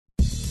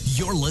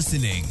You're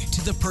listening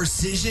to the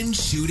Precision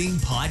Shooting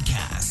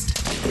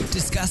Podcast,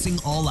 discussing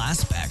all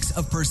aspects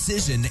of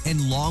precision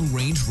and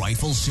long-range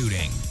rifle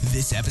shooting.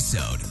 This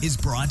episode is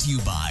brought to you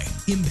by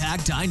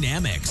Impact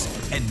Dynamics.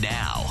 And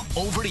now,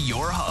 over to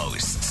your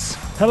hosts.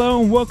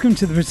 Hello and welcome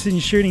to the Precision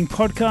Shooting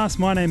Podcast.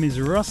 My name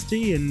is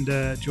Rusty, and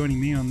joining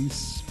me on this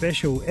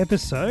special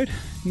episode,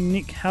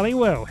 Nick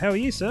Halliwell. How are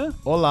you, sir?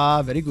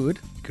 Hola, very good.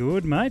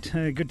 Good, mate.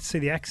 Good to see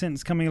the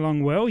accents coming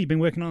along well. You've been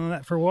working on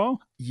that for a while?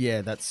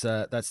 Yeah, that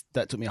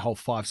took me a whole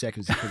 5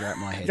 seconds to figure out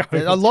in my head.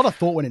 A lot of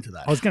thought went into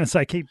that. I was going to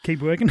say,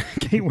 keep working,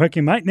 keep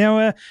working, mate.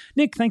 Now,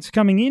 Nick, thanks for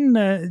coming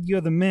in.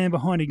 You're the man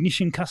behind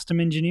Ignition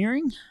Custom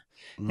Engineering.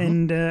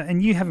 Mm-hmm.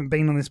 And you haven't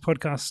been on this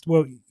podcast.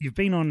 Well, you've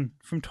been on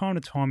from time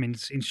to time in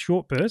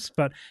short bursts,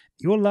 but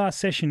your last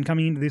session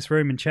coming into this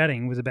room and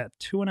chatting was about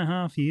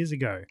 2.5 years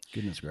ago.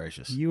 Goodness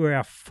gracious! You were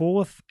our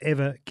 4th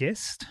ever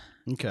guest.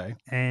 Okay,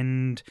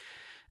 and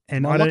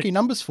my lucky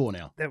number's 4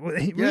 now.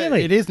 Really, yeah,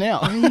 it is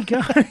now. There you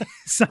go.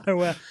 So,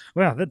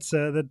 wow, that's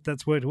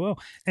worked well.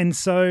 And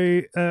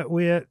so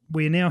we're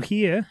now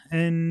here,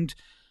 and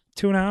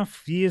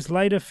 2.5 years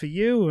later for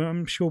you,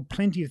 I'm sure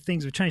plenty of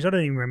things have changed. I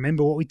don't even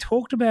remember what we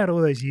talked about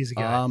all those years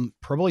ago.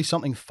 Probably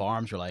something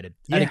firearms related.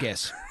 Yeah. At a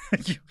guess.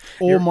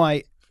 Or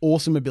my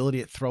awesome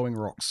ability at throwing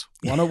rocks.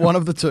 One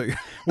of the two.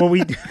 Well,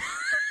 we did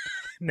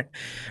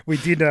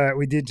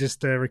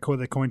just record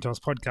the Coin Toss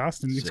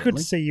podcast, and it's Certainly. good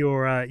to see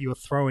your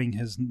throwing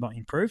has not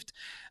improved,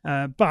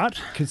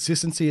 but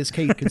consistency is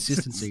key.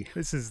 Consistency.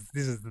 this is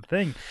the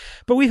thing.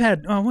 But we've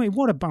had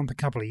what a bump a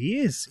couple of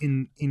years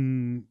in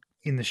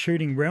the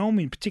shooting realm,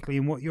 particularly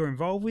in what you're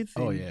involved with.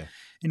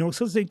 In all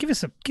sorts. Give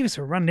us a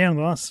rundown of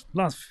the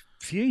last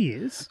few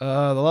years.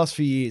 The last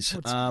few years.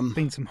 What's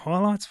been some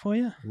highlights for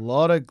you? A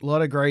lot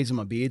of grays in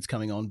my beard's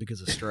coming on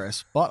because of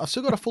stress, but I've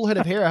still got a full head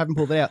of hair. I haven't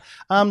pulled it out.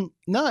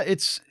 No,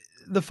 it's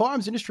the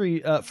firearms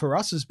industry for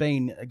us has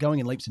been going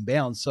in leaps and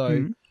bounds.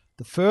 So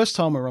the first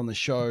time we were on the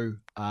show,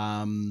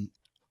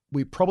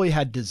 we probably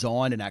had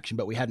design and action,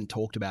 but we hadn't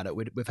talked about it.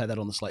 We've had that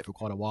on the slate for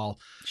quite a while.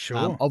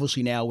 Sure.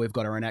 Obviously now we've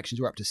got our own actions.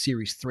 We're up to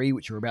Series 3,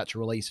 which we're about to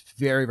release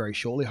very, very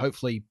shortly.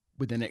 Hopefully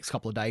within the next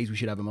couple of days, we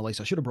should have them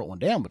released. I should have brought one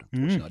down, but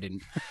unfortunately I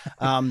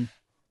didn't.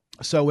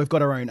 So we've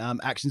got our own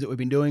actions that we've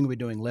been doing. We're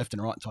doing left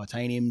and right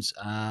titaniums.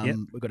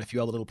 We've got a few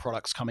other little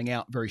products coming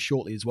out very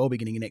shortly as well,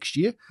 beginning of next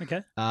year.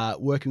 Okay.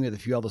 Working with a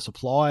few other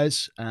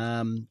suppliers.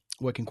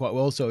 Working quite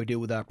well. So we deal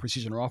with our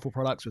precision rifle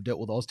products. We've dealt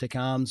with Oztech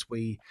Arms.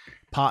 We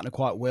partner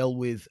quite well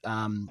with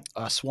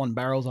Swan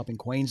Barrels up in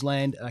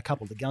Queensland, a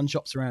couple of the gun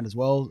shops around as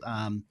well.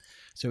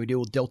 So we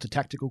deal with Delta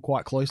Tactical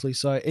quite closely.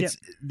 So it's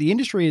the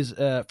industry is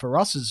for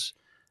us has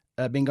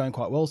been going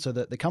quite well. So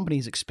that the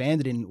company's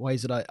expanded in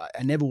ways that I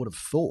never would have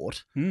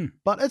thought.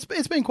 But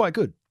it's been quite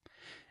good.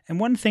 And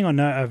one thing I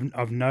know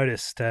I've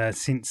noticed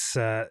since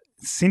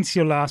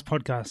your last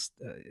podcast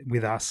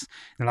with us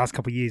in the last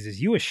couple of years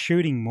is you are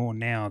shooting more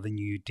now than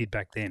you did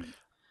back then.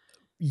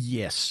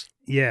 Yes.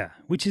 Yeah,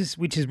 which is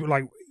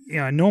like,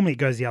 normally it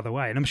goes the other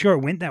way, and I'm sure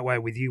it went that way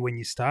with you when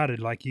you started.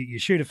 Like you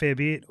shoot a fair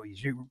bit, or you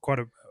shoot quite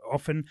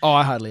often. Oh,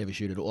 I hardly ever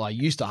shoot at all. I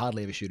used to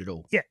hardly ever shoot at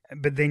all. Yeah,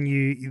 but then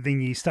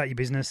you start your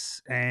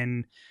business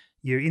and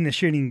you're in the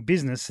shooting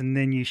business, and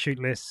then you shoot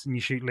less and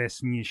you shoot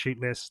less and you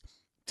shoot less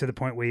to the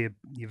point where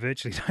you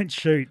virtually don't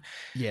shoot.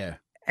 Yeah.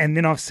 And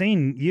then I've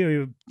seen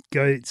you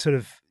go sort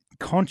of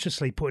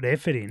consciously put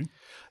effort in.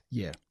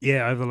 Yeah.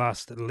 Yeah, over the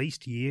last at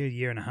least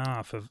year and a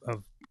half of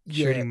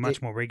shooting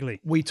much more regularly.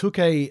 We took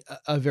I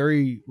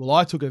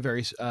took a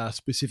very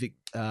specific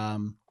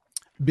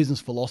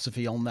business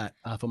philosophy on that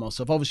for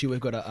myself. Obviously,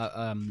 we've got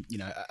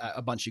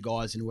a bunch of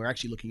guys, and we're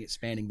actually looking at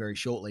expanding very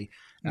shortly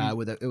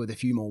with a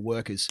few more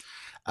workers.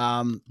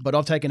 But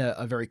I've taken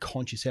a very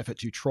conscious effort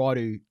to try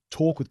to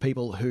talk with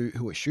people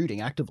who are shooting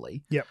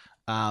actively. Yep.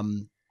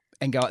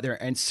 And go out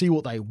there and see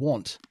what they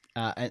want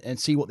and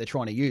see what they're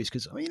trying to use.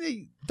 Because,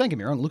 don't get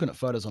me wrong, looking at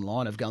photos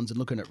online of guns and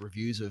looking at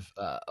reviews of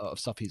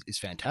stuff is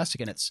fantastic.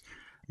 And it's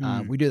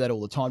we do that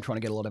all the time, trying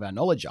to get a lot of our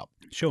knowledge up.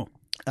 Sure.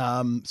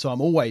 So I'm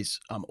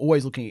always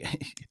looking at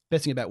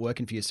best thing about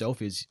working for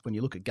yourself is when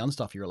you look at gun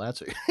stuff, you're allowed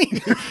to.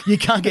 You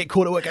can't get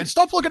caught at work and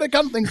stop looking at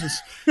gun things.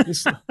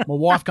 My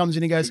wife comes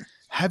in and goes,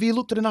 "Have you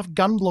looked at enough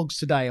gun blogs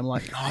today?" I'm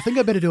like, I think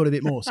I better do it a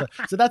bit more. So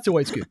that's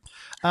always good.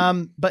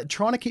 But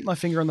trying to keep my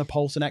finger on the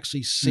pulse and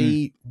actually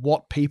see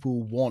what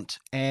people want.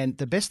 And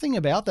the best thing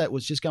about that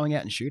was just going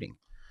out and shooting.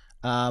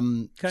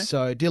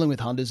 So dealing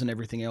with hunters and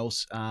everything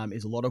else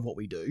is a lot of what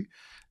we do.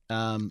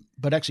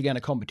 But actually going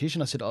to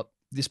competition, I said,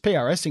 this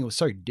PRS thing was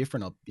so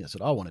different. I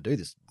said, I want to do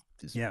this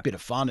bit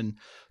of fun and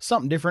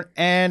something different.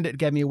 And it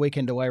gave me a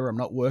weekend away where I'm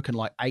not working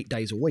like 8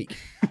 days a week.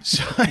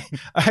 So I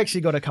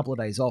actually got a couple of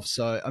days off.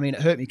 So, it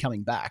hurt me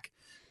coming back,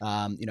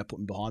 put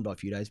me behind by a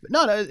few days. But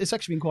no, it's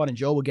actually been quite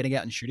enjoyable getting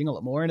out and shooting a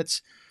lot more. And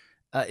it's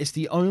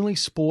the only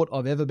sport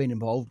I've ever been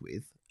involved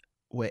with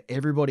where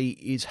everybody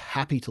is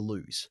happy to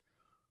lose.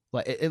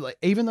 Like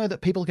even though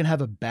that people can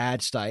have a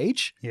bad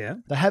stage,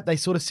 they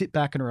sort of sit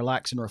back and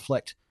relax and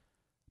reflect.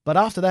 But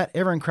after that,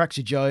 everyone cracks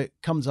a joke,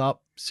 comes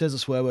up, says a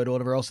swear word or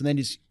whatever else, and then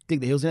just dig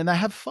the heels in and they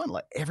have fun.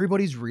 Like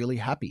everybody's really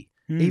happy.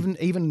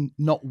 even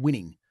not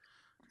winning.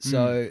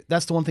 So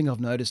that's the one thing I've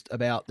noticed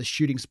about the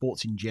shooting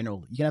sports in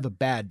general. You can have a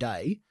bad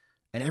day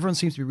and everyone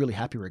seems to be really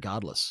happy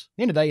regardless. At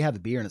the end of the day, you have a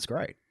beer and it's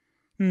great.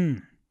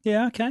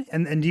 Yeah, okay.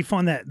 And do you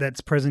find that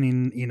that's present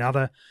in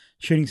other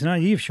shootings? No,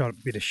 you've shot a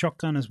bit of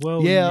shotgun as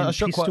well. Yeah, and I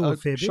shot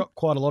shot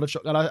quite a lot of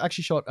shotgun. I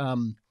actually shot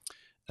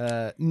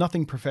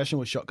nothing professional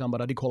with shotgun,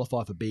 but I did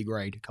qualify for B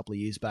grade a couple of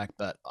years back,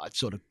 but I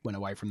sort of went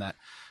away from that.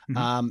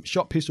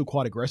 Shot pistol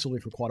quite aggressively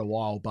for quite a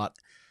while, but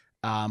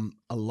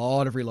a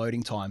lot of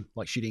reloading time,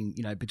 like shooting,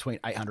 between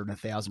 800 and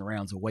 1,000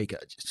 rounds a week. I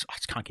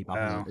just can't keep up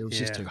with it. It was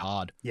just too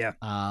hard. Yeah.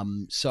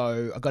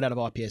 So I got out of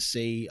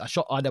IPSC. I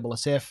shot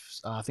ISSF.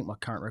 I think my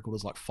current record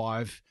was like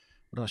 5.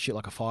 What did I shoot?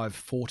 Like a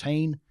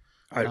 5.14.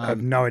 I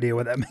have no idea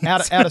what that means.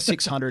 Out of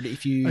 600,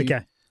 if you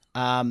okay.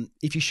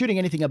 If you're shooting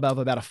anything above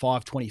about a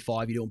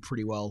 5.25, you're doing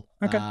pretty well.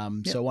 Okay.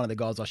 So one of the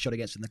guys I shot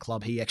against in the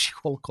club, he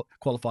actually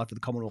qualified for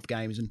the Commonwealth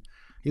Games, and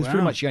he was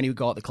pretty much the only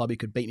guy at the club who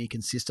could beat me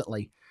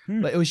consistently.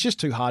 But it was just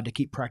too hard to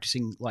keep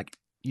practicing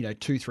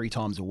 2-3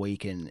 times a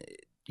week and,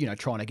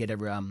 trying to get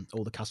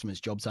all the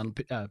customers' jobs done,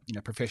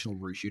 professional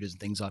root shooters and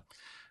things.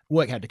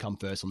 Work had to come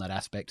first on that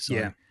aspect.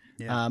 So,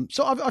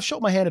 so I've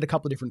shot my hand at a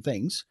couple of different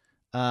things.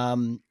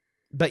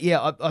 But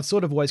yeah, I've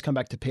sort of always come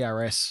back to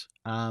PRS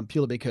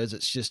purely because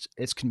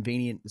it's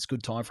convenient. It's a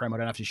good time frame. I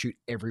don't have to shoot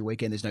every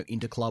weekend. There's no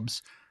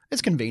interclubs.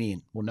 It's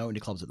convenient. Well, no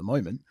interclubs at the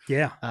moment.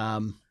 Yeah.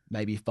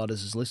 Maybe if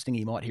Butters is listening,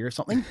 he might hear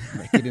something.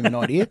 Give him an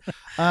idea.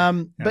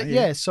 But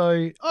yeah,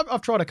 so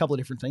I've tried a couple of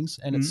different things,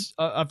 and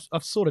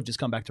I've sort of just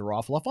come back to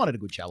rifle. I find it a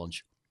good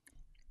challenge.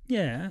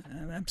 Yeah,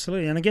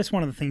 absolutely. And I guess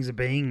one of the things of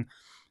being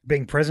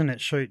present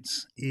at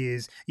shoots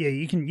is,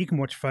 you can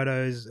watch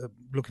photos,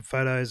 look at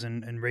photos,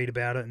 and read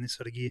about it and this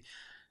sort of gear.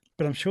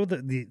 But I'm sure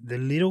that the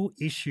little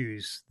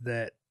issues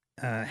that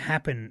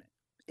happen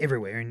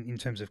everywhere in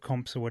terms of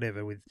comps or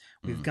whatever with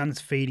guns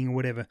feeding or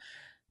whatever.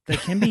 They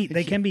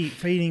can be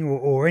feeding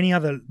or any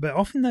other, but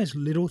often those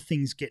little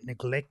things get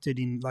neglected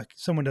in, like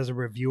someone does a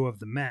review of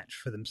the match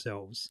for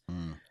themselves.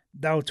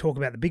 They'll talk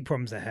about the big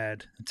problems they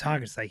had, the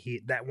targets they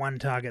hit, that one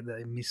target that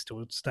they missed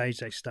or stage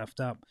they stuffed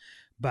up,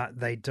 but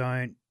they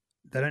don't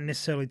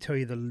necessarily tell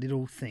you the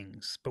little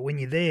things. But when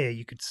you're there,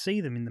 you could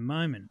see them in the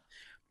moment.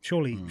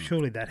 Surely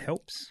that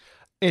helps.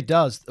 It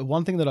does. The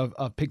one thing that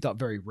I've picked up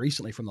very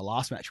recently from the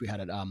last match we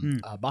had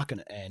at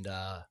Buchan, and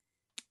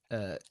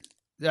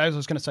I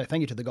was going to say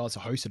thank you to the guys that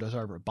hosted us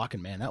over at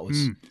Buchan, man. That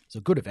was it's a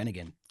good event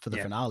again for the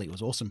finale. It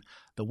was awesome.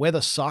 The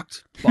weather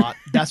sucked, but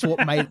that's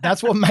what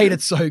made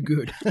it so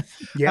good.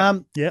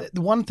 The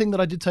one thing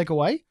that I did take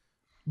away,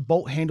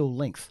 bolt handle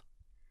length.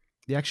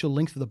 The actual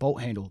length of the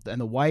bolt handle and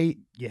the way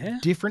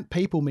different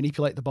people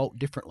manipulate the bolt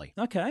differently.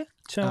 Okay.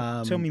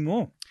 Tell me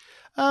more.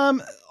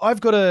 I've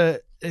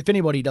got if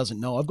anybody doesn't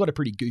know, I've got a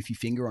pretty goofy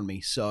finger on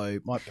me, so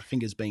my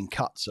finger's being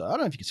cut. So I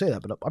don't know if you can see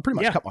that, but I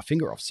pretty much cut my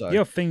finger off. So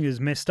your finger's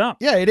messed up.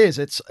 Yeah, it is.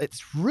 It's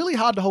really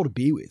hard to hold a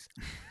beer with.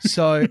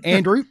 So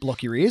Andrew,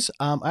 block your ears.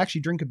 I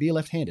actually drink a beer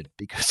left-handed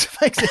because it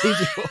makes it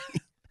easy for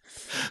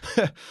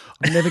me.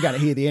 I'm never going to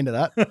hear the end of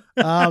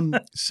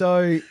that.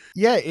 So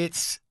yeah,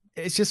 it's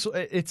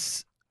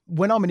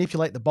when I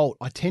manipulate the bolt,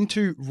 I tend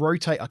to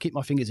rotate. I keep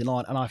my fingers in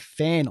line and I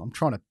fan. I'm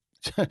trying to.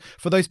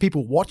 For those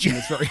people watching,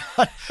 it's very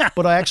hard.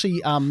 But I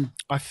actually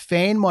I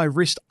fan my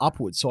wrist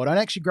upwards, so I don't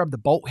actually grab the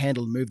bolt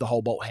handle and move the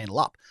whole bolt handle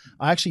up.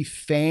 I actually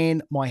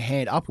fan my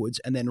hand upwards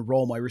and then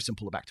roll my wrist and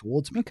pull it back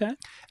towards me. Okay.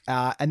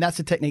 And that's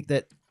a technique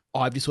that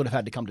I've just sort of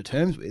had to come to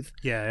terms with.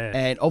 Yeah.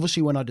 And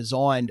obviously, when I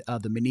designed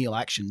the Menil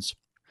actions,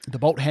 the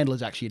bolt handle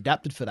is actually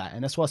adapted for that,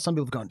 and that's why some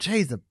people have gone,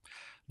 "Geez, the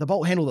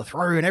bolt handle, the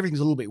throw, and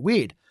everything's a little bit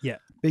weird." Yeah.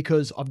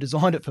 Because I've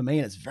designed it for me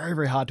and it's very,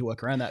 very hard to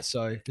work around that.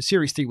 So for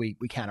Series 3,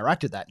 we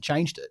counteracted that and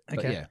changed it.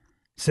 Okay. But yeah.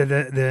 So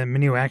the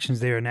Menil actions,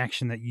 they're an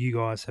action that you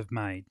guys have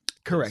made.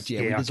 Correct.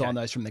 Yeah. We designed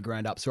those from the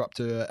ground up. So up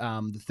to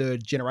the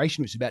 3rd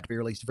generation, which is about to be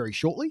released very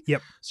shortly.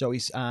 Yep. So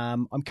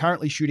I'm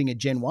currently shooting a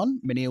Gen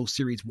 1, Menil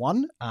Series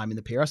 1 in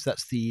the PRS.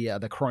 That's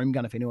the Chrome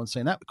gun, if anyone's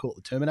seen that. We call it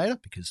the Terminator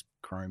because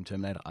Chrome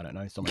Terminator, I don't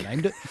know, someone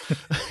named it.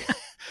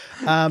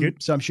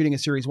 So I'm shooting a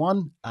Series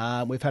 1.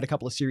 We've had a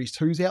couple of Series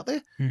 2s out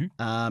there.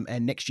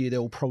 And next year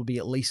there will probably be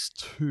at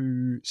least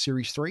 2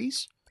 Series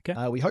 3s,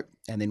 we hope.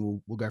 And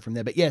then we'll go from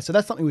there. But yeah, so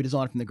that's something we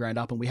designed from the ground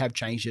up and we have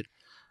changed it.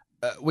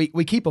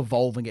 We keep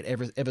evolving it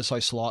ever so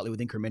slightly with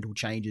incremental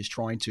changes,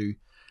 trying to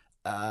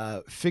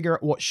figure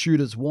out what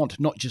shooters want,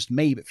 not just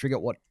me, but figure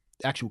out what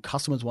actual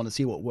customers want to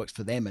see, what works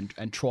for them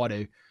and try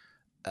to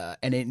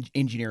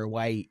engineer a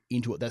way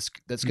into it that's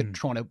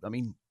trying to, I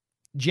mean,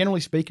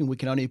 generally speaking, we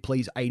can only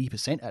please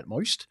 80% at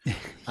most.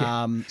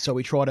 So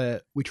we try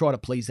to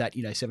please that,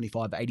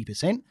 75 to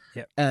 80%.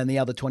 Yep. And the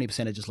other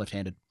 20% are just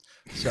left-handed.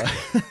 So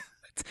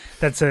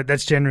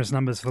that's generous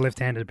numbers for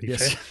left-handed, to be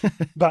fair.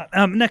 But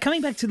now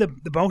coming back to the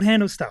bolt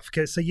handle stuff,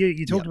 so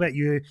you talked about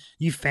you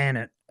fan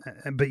it,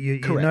 but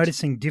you're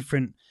noticing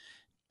different.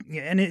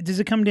 Yeah, and does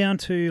it come down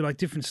to like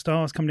different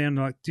styles? Come down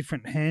to like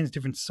different hands,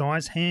 different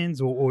size hands,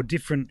 or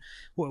different?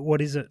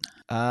 What is it?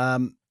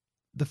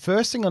 The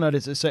first thing I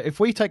noticed is, so if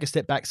we take a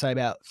step back, say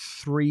about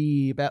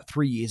 3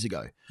 years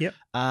ago,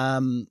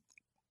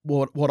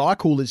 what I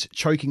call is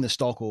choking the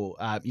stock or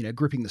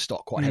gripping the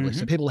stock quite heavily. Mm-hmm.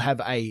 So people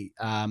have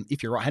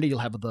if you're right-handed, you'll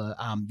have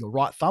your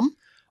right thumb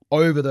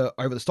over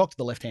the stock to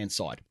the left-hand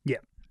side. Yeah.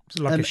 It's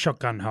like a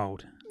shotgun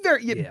hold.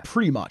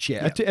 Pretty much,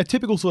 yeah. Yeah. A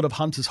typical sort of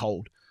hunter's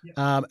hold.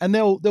 Yeah. And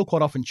they'll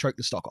quite often choke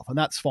the stock off, and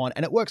that's fine,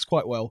 and it works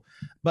quite well.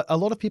 But a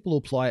lot of people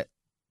apply it,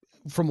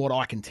 from what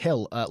I can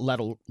tell,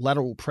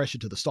 lateral pressure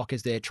to the stock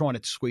as they're trying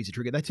to squeeze the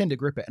trigger. They tend to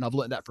grip it, and I've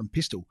learned that from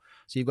pistol.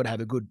 So you've got to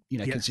have a good,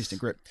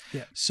 consistent grip.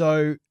 Yeah.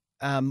 So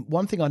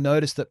one thing I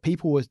noticed that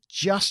people were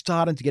just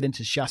starting to get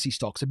into chassis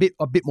stocks a bit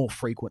more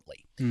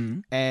frequently,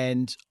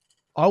 and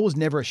I was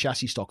never a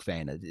chassis stock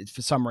fan.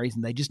 For some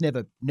reason, they just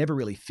never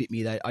really fit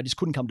me. I just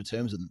couldn't come to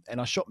terms with them. And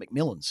I shot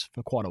McMillans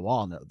for quite a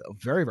while, and they were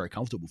very, very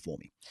comfortable for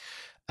me.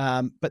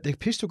 But the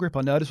pistol grip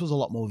I noticed was a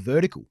lot more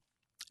vertical.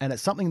 And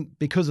it's something,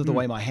 because of the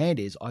way my hand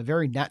is, I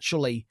very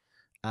naturally,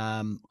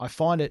 I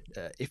find it,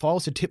 if I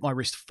was to tip my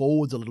wrist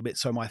forwards a little bit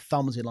so my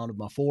thumb's in line with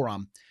my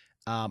forearm,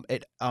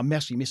 I'm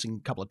actually missing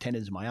a couple of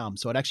tendons in my arm.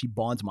 So it actually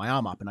binds my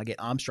arm up and I get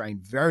arm strain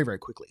very, very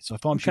quickly. So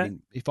if I'm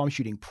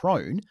shooting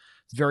prone,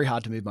 it's very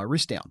hard to move my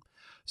wrist down.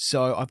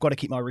 So I've got to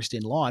keep my wrist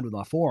in line with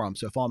my forearm.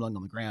 So if I'm lying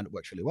on the ground, it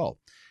works really well.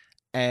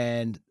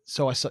 And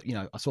so I saw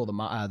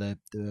the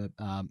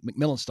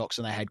McMillan stocks,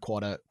 and they had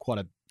quite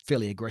a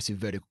fairly aggressive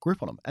vertical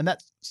grip on them, and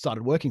that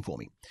started working for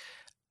me.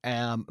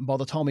 By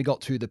the time we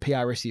got to the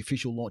PRS, the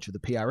official launch of the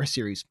PRS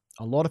series,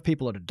 a lot of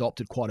people had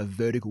adopted quite a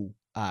vertical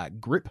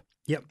grip.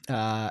 Yep.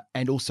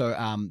 And also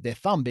their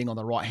thumb being on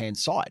the right-hand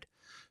side.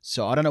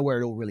 So I don't know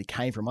where it all really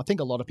came from. I think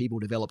a lot of people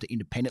developed it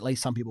independently.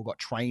 Some people got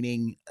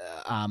training.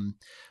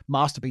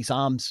 Masterpiece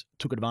Arms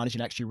took advantage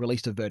and actually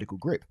released a vertical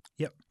grip.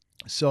 Yep.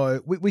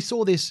 So we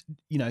saw this,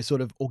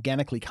 sort of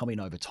organically come in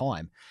over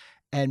time.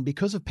 And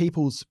because of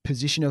people's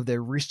position of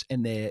their wrist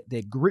and their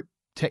grip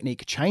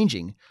technique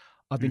changing,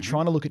 I've been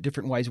trying to look at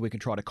different ways we can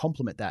try to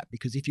complement that.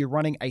 Because if you're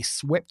running a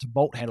swept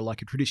bolt handle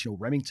like a traditional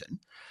Remington,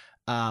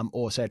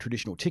 or say a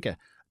traditional Tikka,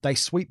 they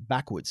sweep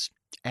backwards,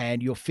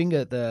 and your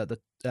finger,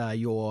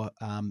 your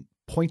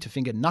pointer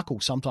finger knuckle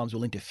sometimes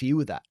will interfere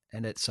with that.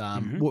 And it's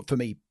for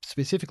me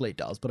specifically it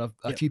does, but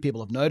a few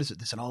people have noticed it.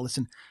 They said, "Oh,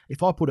 listen,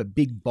 if I put a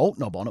big bolt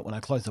knob on it when I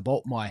close the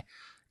bolt,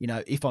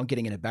 if I'm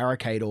getting in a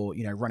barricade or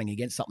running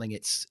against something,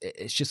 it's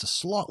just a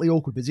slightly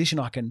awkward position.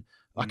 I can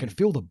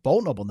feel the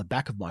bolt knob on the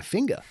back of my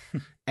finger,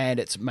 and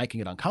it's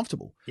making it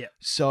uncomfortable." Yeah.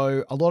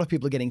 So a lot of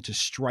people are getting to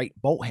straight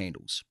bolt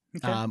handles,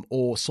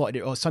 or some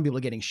people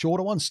are getting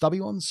shorter ones, stubby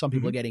ones. Some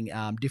people are getting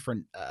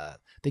different.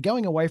 They're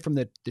going away from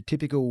the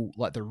typical,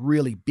 like the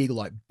really big,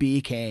 like beer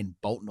can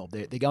bolt knob.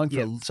 They're going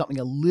for something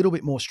a little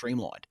bit more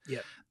streamlined.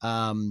 Yeah.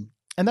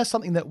 And that's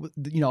something that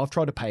I've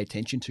tried to pay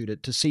attention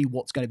to see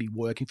what's going to be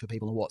working for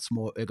people and what's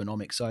more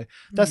ergonomic. So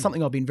that's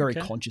something I've been very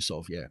conscious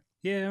of. Yeah.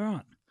 Yeah.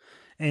 Right.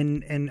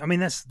 And I mean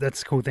that's the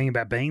cool thing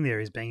about being there,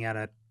 is being able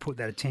to put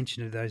that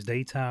attention to those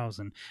details.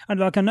 And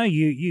like, I know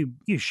you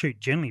shoot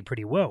generally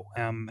pretty well.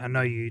 I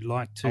know you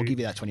like to. I'll give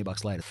you that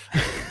 $20 later.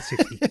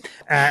 60.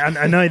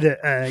 I know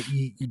that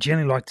you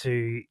generally like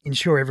to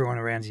ensure everyone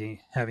around you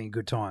having a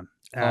good time.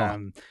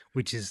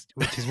 Which is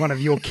one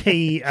of your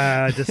key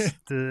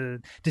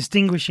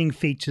distinguishing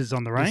features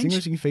on the range.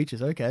 Distinguishing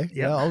features, okay. Yep.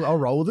 Yeah, I'll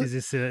roll with it.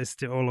 Is this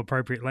all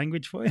appropriate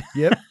language for you?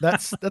 Yep,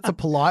 that's a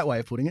polite way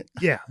of putting it.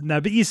 Yeah,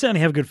 no, but you certainly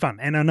have good fun,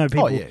 and I know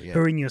people who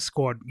are in your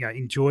squad,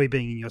 enjoy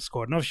being in your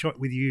squad. And I've shot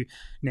with you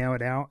now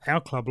at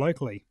our club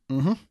locally,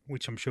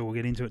 which I'm sure we'll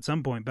get into at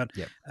some point. But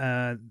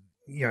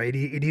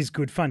it is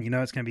good fun.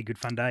 It's going to be a good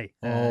fun day.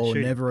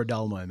 Never a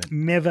dull moment.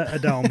 Never a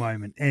dull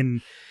moment,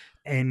 and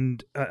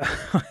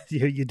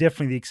you're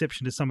definitely the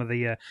exception to some of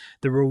the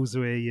rules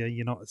where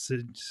you're not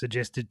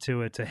suggested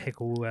to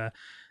heckle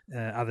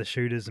other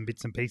shooters and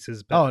bits and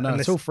pieces. But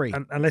it's all free.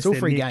 Unless it's all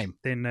free game.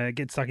 Then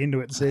get stuck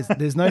into it.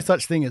 There's no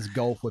such thing as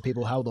golf where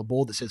people hold a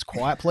board that says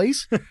 "quiet,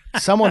 please."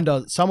 Someone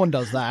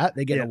does that,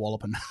 they get a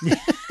walloping.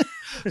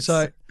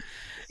 So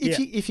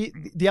if you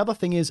the other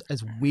thing is,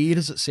 as weird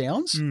as it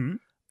sounds,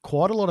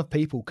 quite a lot of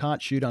people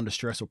can't shoot under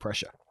stress or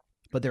pressure.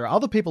 But there are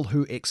other people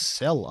who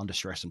excel under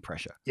stress and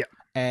pressure. Yeah.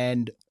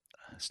 And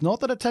it's not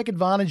that I take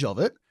advantage of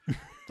it,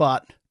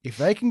 but if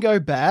they can go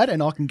bad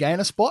and I can gain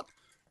a spot,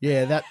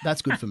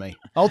 that's good for me.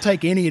 I'll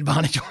take any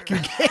advantage I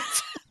can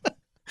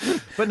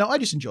get. But no, I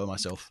just enjoy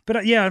myself. But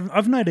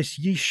I've noticed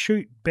you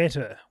shoot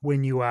better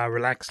when you are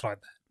relaxed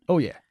like that. Oh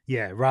yeah.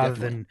 Yeah, rather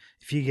than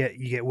if you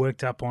get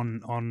worked up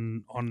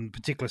on a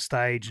particular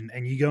stage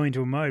and you go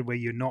into a mode where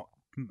you're not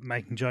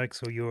making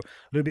jokes, or you're a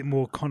little bit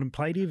more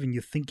contemplative and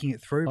you're thinking it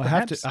through. I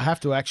have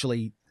to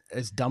actually,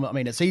 as dumb. I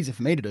mean, it's easy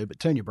for me to do, but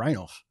turn your brain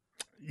off.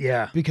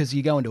 Yeah, because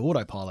you go into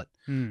autopilot.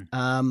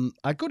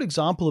 A good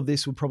example of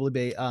this would probably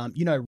be,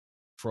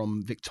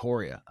 from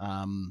Victoria.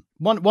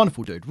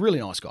 Wonderful dude, really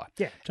nice guy.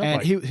 Yeah,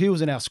 and he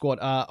was in our squad.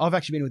 I've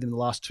actually been with him the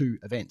last 2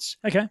 events.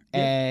 Okay,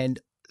 and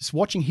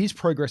watching his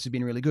progress has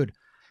been really good.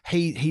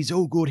 He's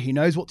all good. He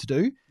knows what to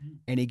do,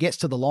 and he gets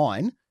to the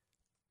line.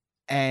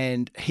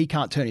 And he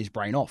can't turn his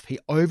brain off. He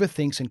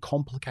overthinks and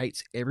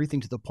complicates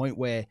everything to the point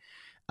where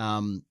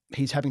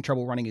he's having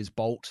trouble running his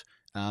bolt.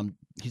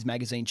 His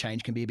magazine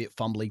change can be a bit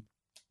fumbly.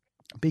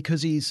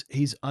 because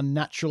he's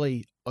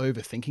unnaturally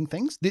overthinking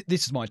things.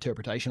 This is my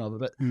interpretation of it.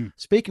 But Mm.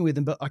 speaking with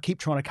him, but I keep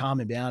trying to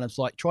calm him down. It's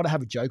like try to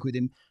have a joke with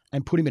him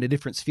and put him in a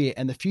different sphere.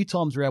 And the few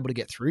times we're able to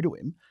get through to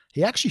him,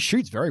 he actually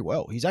shoots very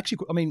well. He's actually,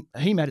 I mean,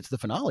 he made it to the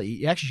finale.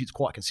 He actually shoots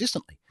quite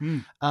consistently.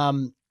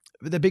 Mm.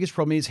 But the biggest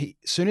problem is as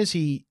soon as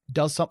he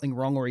does something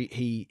wrong or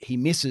he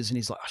misses and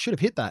he's like, I should have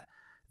hit that.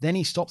 Then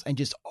he stops and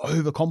just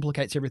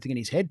overcomplicates everything in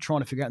his head,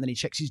 trying to figure out. And then he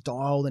checks his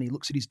dial, then he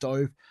looks at his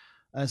dove.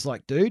 And it's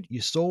like, dude,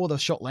 you saw where the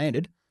shot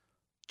landed.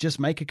 Just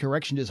make a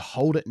correction, just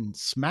hold it and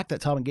smack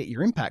that tub and get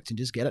your impact and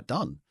just get it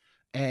done.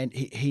 And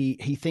he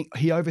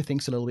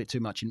overthinks a little bit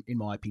too much in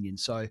my opinion.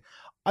 So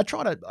I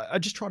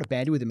just try to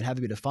banter with him and have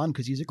a bit of fun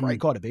because he's a great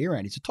guy to be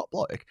around. He's a top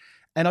bloke.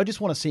 And I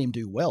just want to see him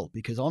do well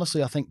because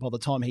honestly, I think by the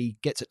time he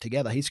gets it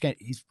together, he's going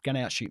to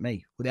outshoot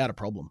me without a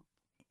problem.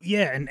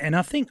 Yeah, and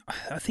I think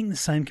the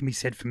same can be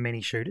said for many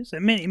shooters.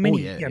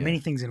 Many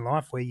things in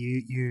life where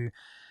you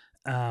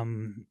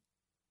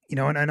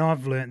and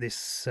I've learned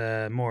this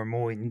more and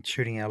more in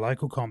shooting our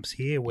local comps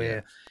here,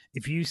 where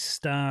if you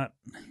start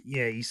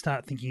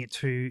thinking it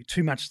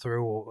too much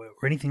through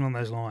or anything along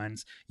those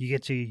lines, you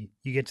get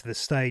to the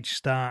stage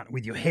start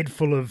with your head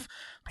full of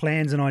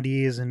plans and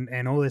ideas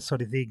and all this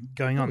sort of thing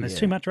going on. There's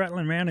too much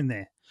rattling around in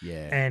there.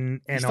 Yeah,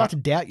 and you start to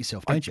doubt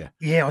yourself, don't you?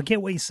 Yeah, I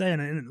get what you're saying,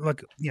 and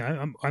like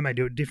I may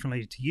do it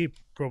differently to you,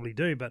 probably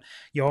do, but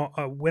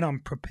when I'm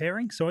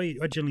preparing, so I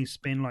generally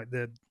spend like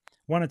the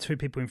one or two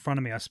people in front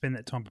of me, I spend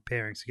that time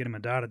preparing. So getting my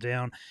data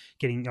down,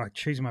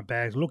 choosing my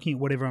bags, looking at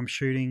whatever I'm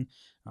shooting.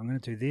 I'm going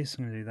to do this,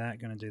 I'm going to do that,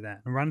 going to do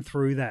that. And run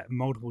through that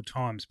multiple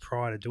times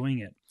prior to doing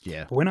it.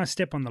 Yeah. But when I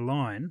step on the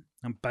line,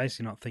 I'm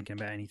basically not thinking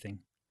about anything.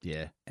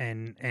 Yeah.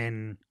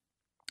 And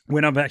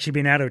when I've actually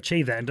been able to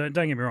achieve that, and don't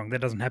get me wrong,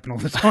 that doesn't happen all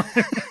the time.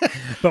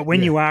 But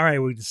when you are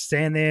able to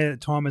stand there, the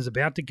timer's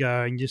about to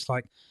go, and you're just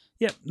like,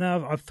 yep,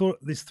 no, I've thought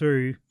this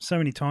through so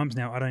many times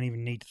now, I don't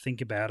even need to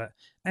think about it.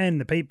 And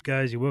the beep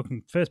goes, you're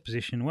working first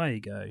position, away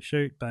you go,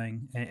 shoot,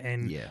 bang,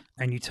 and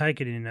you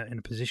take it in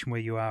a position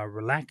where you are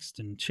relaxed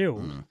and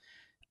chilled. Mm.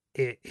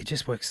 It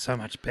just works so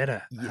much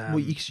better. Well,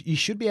 you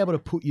should be able to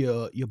put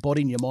your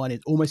body and your mind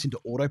almost into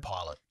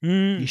autopilot.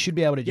 You should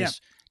be able to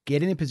just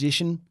get in a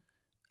position,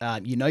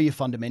 your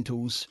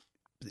fundamentals.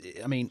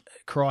 I mean,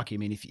 crikey,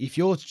 if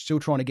you're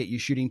still trying to get your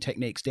shooting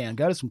techniques down,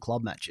 go to some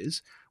club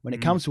matches. When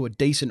it comes to a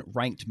decent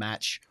ranked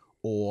match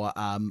or,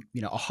 a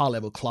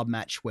high-level club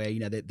match where,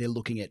 they're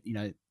looking at,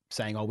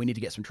 saying, oh, we need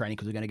to get some training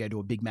because we're going to go to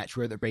a big match,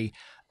 whether it be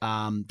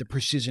the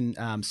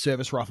Precision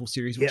Service Rifle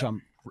Series, which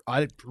I'm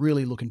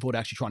really looking forward to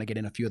actually trying to get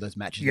in a few of those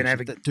matches.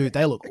 Dude,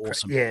 they look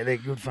awesome. Yeah, they're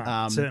good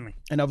fun, certainly.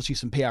 And obviously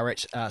some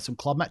PRH, some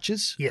club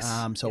matches. Yes.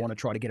 So I want to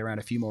try to get around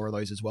a few more of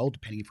those as well,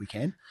 depending if we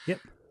can.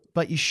 Yep.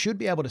 But you should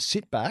be able to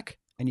sit back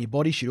and your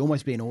body should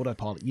almost be an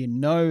autopilot. You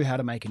know how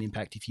to make an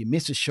impact. If you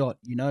miss a shot,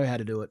 you know how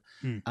to do it.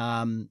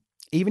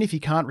 Even if you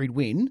can't read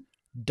wind,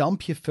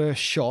 dump your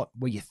first shot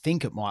where you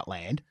think it might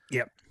land.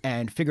 Yep.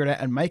 And figure it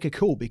out and make it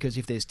cool because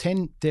if there's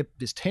 10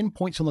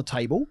 points on the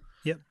table,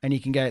 and you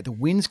can go, the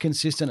wind's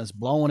consistent, it's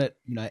blowing at,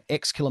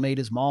 X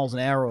kilometers, miles an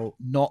hour or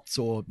knots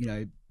or,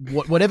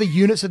 whatever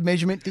units of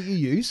measurement that you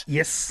use.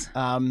 Yes.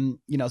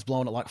 It's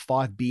blowing at like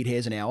 5 beard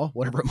hairs an hour,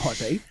 whatever it might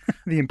be.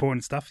 The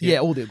important stuff. Yeah,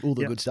 all the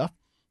good stuff.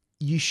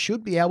 You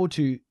should be able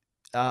to,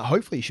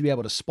 hopefully you should be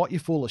able to spot your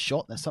fullest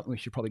shot. That's something we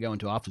should probably go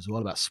into after as well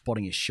about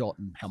spotting your shot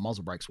and how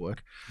muzzle brakes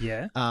work.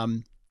 Yeah.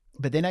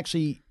 But then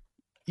actually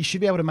you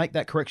should be able to make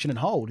that correction and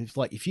hold.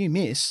 If you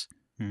miss,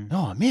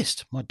 I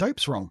missed, my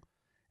dope's wrong.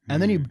 And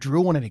then you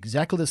drill one at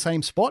exactly the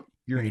same spot,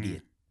 you're an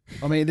idiot.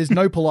 I mean, there's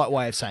no polite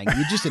way of saying it.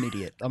 You're just an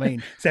idiot. I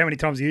mean, so how many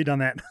times have you done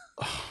that?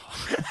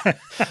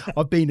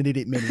 I've been an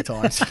idiot many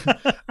times.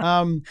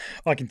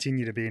 I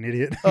continue to be an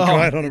idiot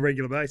on a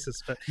regular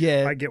basis, but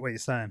I get what you're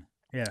saying.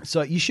 Yeah.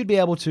 So you should be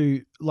able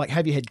to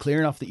have your head clear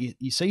enough that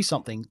you see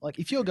something. Like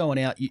if you're going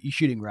out, you're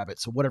shooting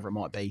rabbits or whatever it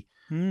might be.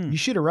 You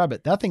shoot a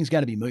rabbit, that thing's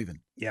going to be moving.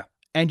 Yeah.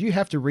 And you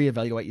have to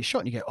reevaluate your shot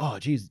and you go, oh,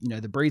 geez,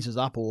 the breeze is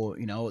up or,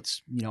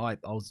 it's, I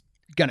was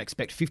going to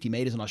expect 50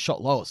 meters and I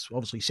shot low. It's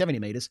obviously 70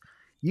 meters.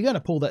 You're going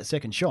to pull that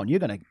second shot and you're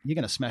going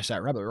to smash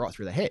that rabbit right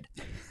through the head.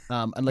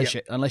 Unless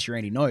you're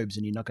Andy Nobes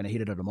and you're not going to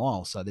hit it at a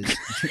mile. So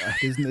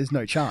there's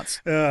no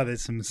chance.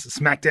 There's some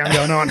smackdown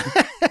going on.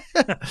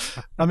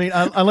 I mean,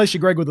 unless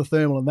you're Greg with a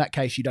thermal, in that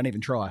case, you don't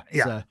even try.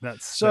 Yeah,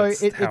 that's how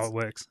it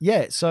works.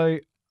 Yeah. So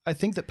I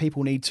think that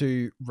people need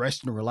to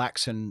rest and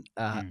relax and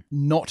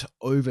not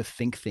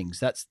overthink things.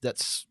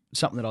 That's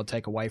something that I'd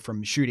take away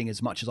from shooting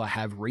as much as I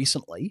have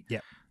recently.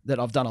 Yeah. That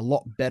I've done a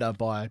lot better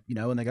by,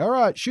 when they go, all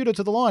right, shoot it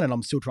to the line. And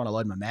I'm still trying to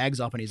load my mags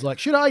up. And he's like,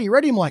 shooter, are you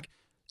ready? I'm like,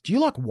 do you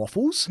like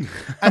waffles?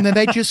 And then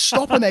they just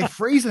stop and they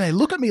freeze and they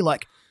look at me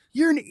like,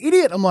 you're an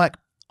idiot. I'm like,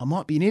 I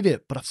might be an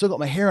idiot, but I've still got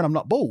my hair and I'm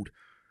not bald.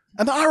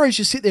 And the RAs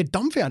just sit there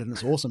dumbfounded and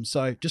it's awesome.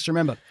 So just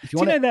remember, if you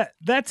want to...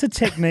 that's a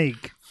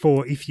technique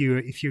for if you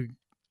what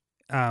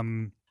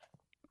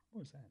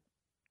was that?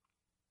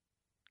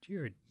 Did you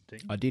hear a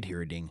ding? I did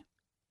hear a ding.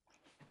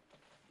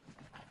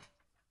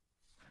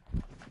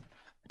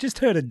 Just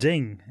heard a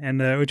ding, and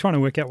we're trying to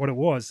work out what it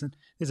was.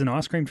 There's an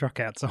ice cream truck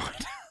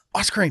outside.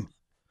 Ice cream.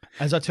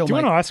 As I tell Do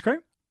you my, want ice cream?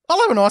 I'll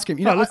have an ice cream.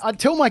 You know, let's- I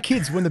tell my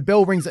kids when the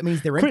bell rings, that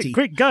means they're empty.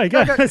 Quick, go.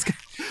 Let's go.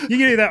 You can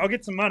do that. I'll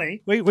get some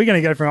money. We're going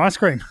to go for ice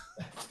cream.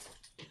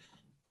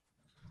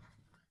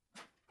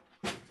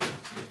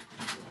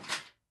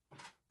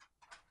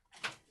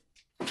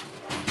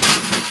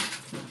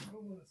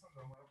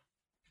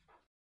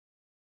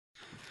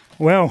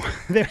 Well,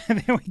 there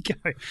we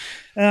go.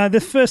 The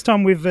first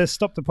time we've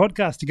stopped the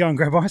podcast to go and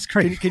grab ice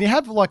cream. Can you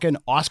have like an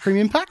ice cream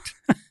impact?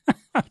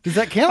 Does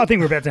that count? I think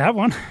we're about to have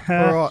one. All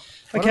right.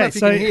 I don't know if you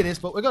so- can hear this,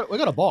 but we got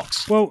a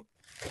box. Well,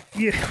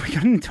 yeah, we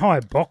got an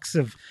entire box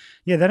of.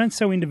 Yeah, they don't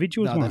sell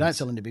individuals. No, they ones. don't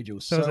sell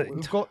individuals. So So, is it-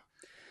 we've got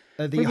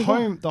What have we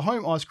the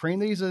home ice cream.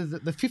 These are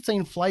the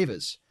 15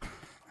 flavors.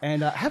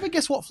 And have a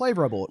guess what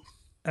flavor I bought.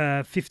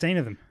 15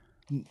 of them.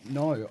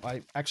 No,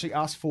 I actually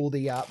asked for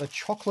the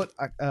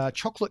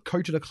chocolate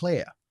coated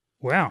eclair.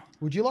 Wow.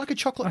 Would you like a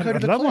chocolate I'd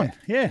coated love eclair? one.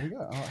 Yeah. There you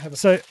go. I'll have a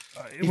So,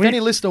 If any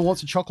listener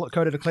wants a chocolate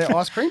coated eclair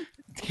ice cream,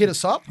 hit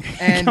us up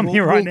and Come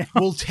here right now.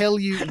 we'll tell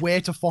you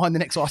where to find the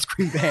next ice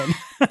cream van.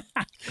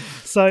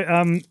 So,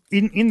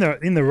 in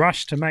the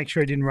rush to make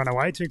sure it didn't run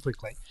away too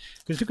quickly,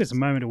 because it took us a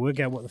moment to work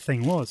out what the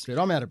thing was. Dude,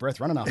 I'm out of breath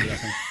running after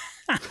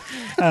that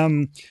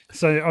thing.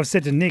 So I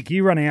said to Nick,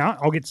 "You run out,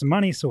 I'll get some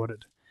money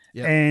sorted."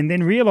 Yep. And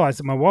then realised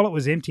that my wallet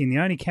was empty and the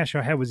only cash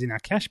I had was in our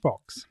cash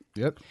box.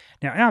 Yep.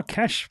 Now our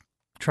cash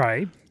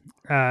tray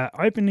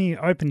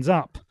opens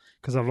up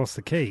because I've lost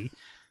the key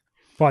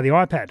by the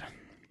iPad.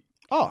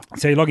 Oh,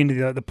 So you log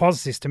into the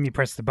POS system, you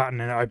press the button,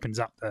 and it opens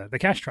up the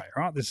cash tray.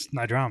 Right? There's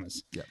no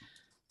dramas. Yep.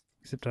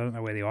 Except I don't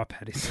know where the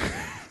iPad is.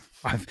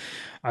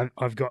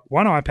 I've got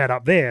one iPad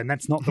up there, and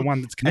that's not the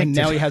one that's connected. and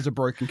now he has a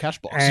broken cash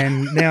box.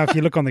 And now if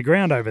you look on the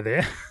ground over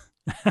there,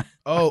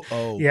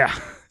 oh. yeah.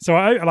 So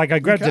I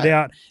grabbed Okay. it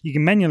out. You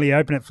can manually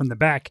open it from the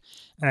back,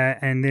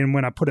 and then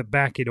when I put it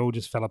back, it all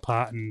just fell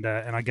apart, and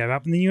I gave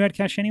up. And then you had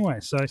cash anyway,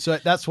 so So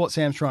that's what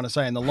Sam's trying to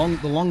say in the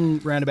long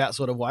roundabout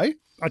sort of way.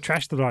 I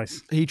trashed the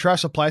place. He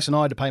trashed a place and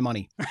I had to pay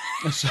money.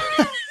 So-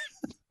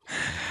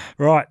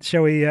 Right?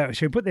 Shall we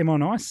put them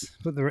on ice?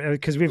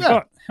 Because we've Yeah.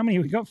 got how many?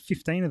 We've got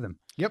 15 of them.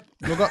 yep,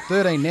 we've got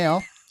 13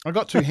 now. I've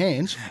got two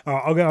hands. Oh,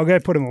 I'll go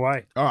put them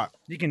away. All right.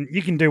 You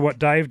can do what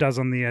Dave does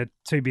on the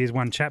Two Beers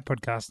One Chat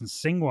podcast and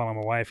sing while I'm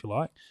away if you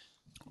like.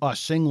 I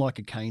sing like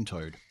a cane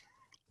toad.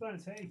 So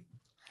does he.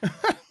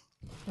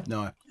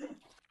 No.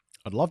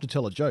 I'd love to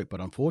tell a joke, but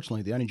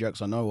unfortunately the only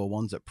jokes I know are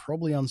ones that are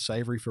probably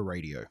unsavory for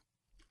radio.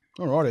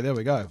 All righty, there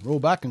we go. We're all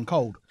back and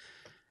cold.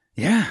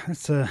 Yeah,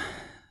 that's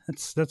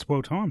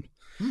well timed.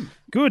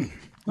 Good.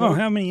 Oh,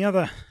 how many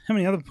other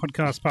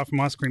podcasts apart from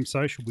Ice Cream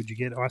Social would you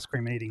get ice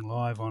cream eating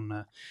live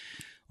on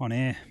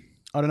air?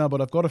 I don't know,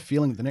 but I've got a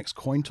feeling the next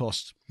coin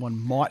toss one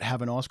might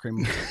have an ice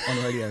cream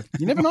on radio.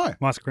 You never know.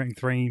 Ice cream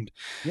themed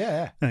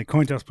Yeah.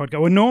 coin toss podcast.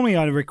 Well, normally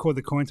I record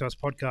the coin toss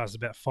podcast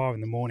about 5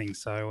 a.m,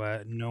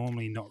 so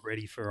normally not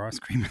ready for ice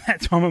cream at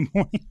that time of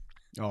morning.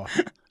 Oh,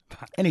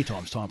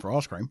 anytime's time for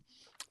ice cream.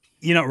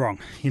 You're not wrong.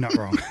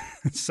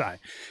 So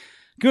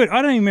good.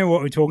 I don't even remember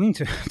what we're talking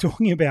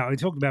about. We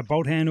talked about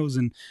bolt handles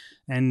and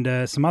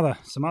some other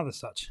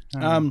such.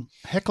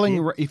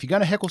 Heckling. If you're going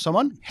to heckle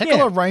someone,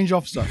 heckle a range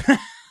officer.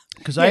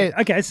 Because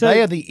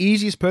they are the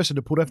easiest person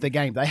to put off their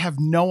game. They have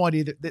no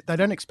idea that they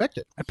don't expect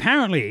it.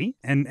 Apparently,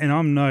 and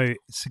I'm no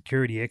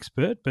security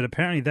expert, but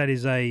apparently that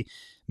is a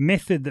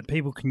method that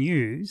people can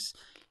use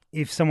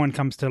if someone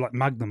comes to like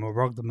mug them or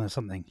rob them or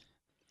something.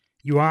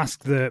 You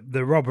ask the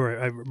robber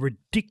a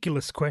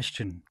ridiculous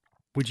question,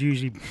 which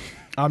usually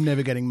I'm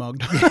never getting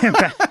mugged.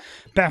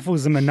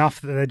 baffles them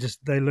enough that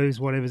they lose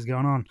whatever's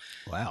going on.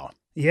 Wow.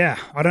 Yeah,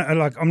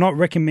 I'm not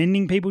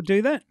recommending people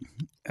do that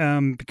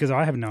because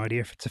I have no idea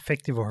if it's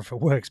effective or if it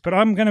works. But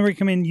I'm going to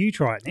recommend you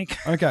try it, Nick.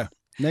 Okay.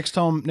 Next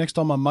time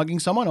I'm mugging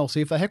someone, I'll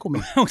see if they heckle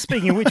me. Well,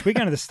 speaking of which, we're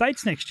going to the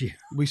States next year.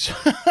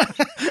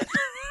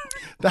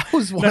 That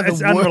was one of It's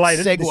the worst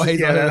unrelated.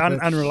 segues. I heard.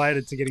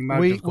 Unrelated to getting mugged.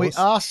 We of course.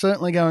 are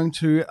certainly going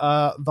to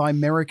the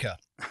America.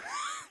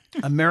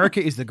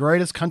 America is the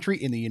greatest country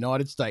in the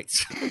United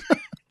States.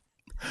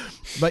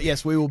 But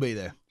yes, we will be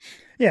there.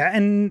 Yeah,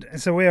 and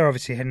so we're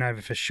obviously heading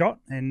over for SHOT.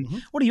 And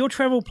what are your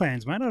travel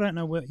plans, mate? I don't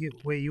know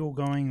where you're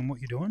going and what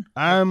you're doing.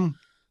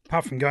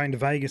 Apart from going to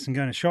Vegas and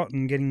going to SHOT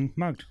and getting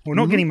mugged. Or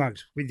not getting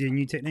mugged with your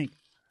new technique.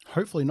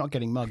 Hopefully not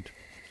getting mugged.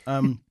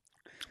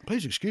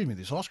 Please excuse me,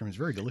 this ice cream is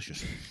very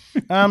delicious.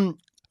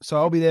 So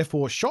I'll be there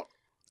for SHOT.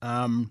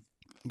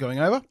 Going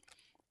over.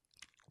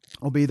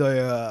 I'll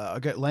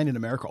land in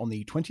America on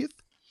the 20th.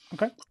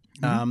 Okay.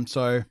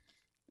 So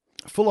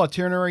full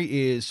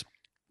itinerary is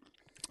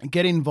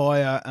get in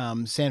via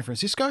San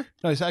Francisco.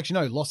 No, it's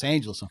actually Los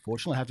Angeles,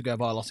 unfortunately. I have to go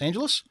via Los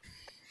Angeles.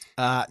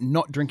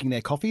 Not drinking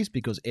their coffees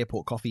because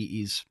airport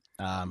coffee is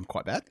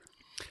quite bad.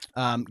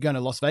 Going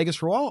to Las Vegas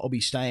for a while. I'll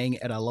be staying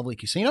at a lovely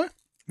casino.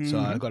 So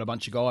I've got a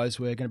bunch of guys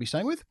we're going to be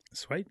staying with.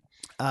 Sweet.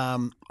 I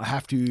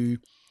have to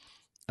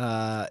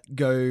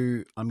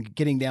I'm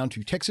getting down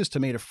to Texas to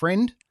meet a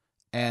friend.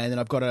 And then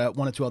I've got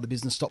one or two other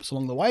business stops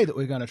along the way that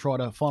we're going to try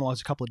to finalise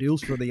a couple of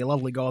deals for the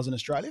lovely guys in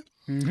Australia.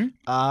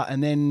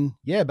 And then,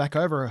 back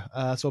over.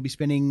 So I'll be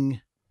spending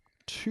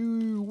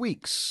 2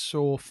 weeks,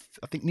 or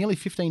I think nearly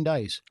 15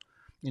 days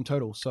in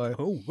total. So,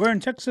 where in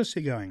Texas are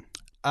you going?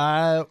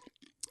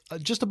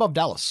 just above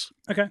Dallas.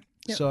 Okay.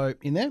 Yep. So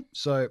in there.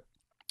 So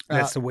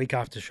That's the week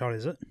after shot,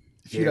 is it?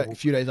 a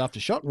few days after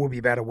shot. We'll be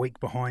about a week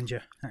behind you.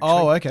 Actually.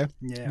 Oh, okay.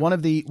 Yeah. One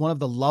of the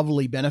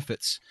lovely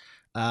benefits.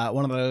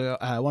 One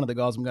of the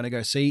guys I'm going to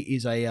go see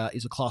is a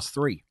class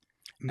 3,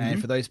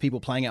 and for those people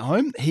playing at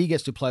home, he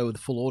gets to play with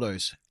full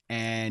autos.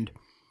 And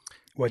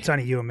Well, it's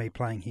only you and me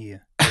playing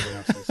here. Everyone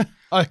else is-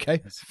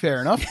 okay,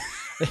 fair enough.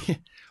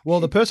 Well,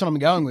 the person I'm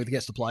going with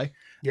gets to play.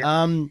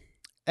 Yeah.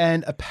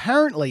 And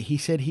apparently, he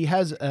said he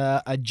has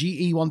a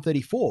GE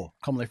 134,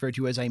 commonly referred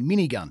to as a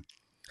minigun.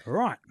 All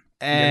right.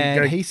 And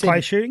Go he play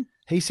said shooting?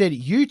 he said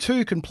you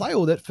too can play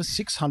with it for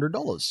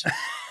 $600.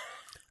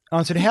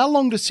 I said, how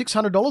long does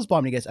 $600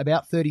 buy me? He goes,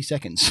 about 30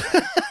 seconds.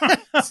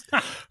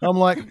 I'm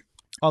like,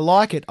 I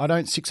like it. I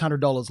don't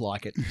 $600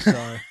 like it.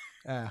 So,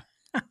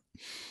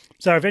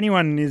 So if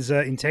anyone is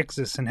in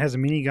Texas and has a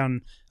minigun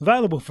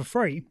available for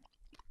free,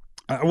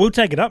 we'll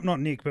take it up. Not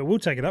Nick, but we'll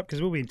take it up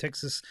because we'll be in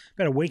Texas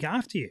about a week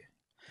after you.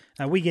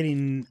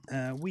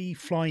 We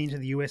fly into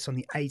the US on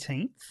the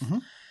 18th.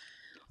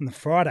 On the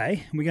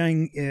Friday. We're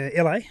going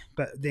LA,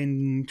 but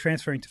then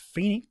transferring to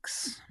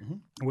Phoenix,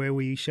 where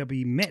we shall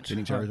be met.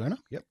 Phoenix, Arizona.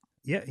 Yep.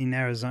 Yeah, in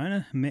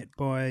Arizona, met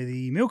by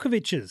the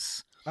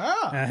Milkoviches,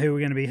 who we're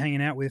going to be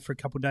hanging out with for a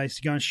couple of days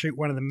to go and shoot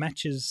one of the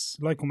matches,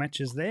 local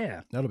matches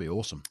there. That'll be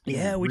awesome.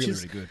 Yeah, which really,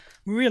 is really good.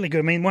 Really good.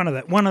 I mean, one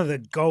of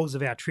the goals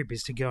of our trip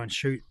is to go and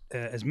shoot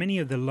as many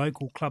of the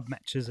local club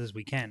matches as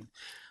we can.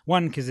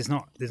 One, because there's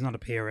not a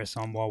PRS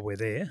on while we're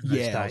there. Those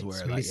Yeah, I was dates.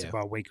 aware of We that, miss yeah. it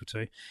by a week or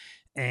two,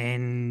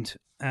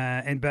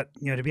 but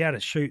to be able to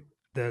shoot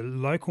the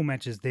local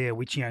matches there,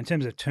 which in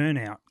terms of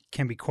turnout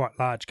can be quite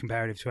large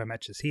comparative to our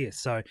matches here.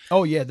 So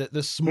Oh yeah,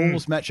 the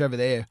smallest match over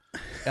there.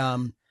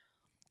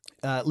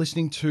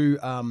 Listening to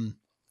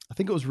I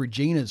think it was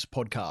Regina's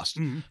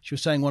podcast. She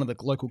was saying one of the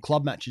local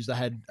club matches they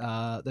had.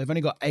 They've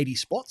only got 80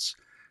 spots,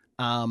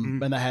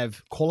 and they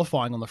have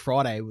qualifying on the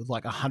Friday with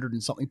like 100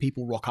 and something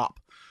people rock up.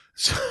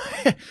 So,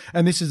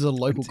 and this is a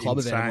local club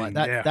event. I'm like insane,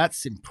 that. yeah.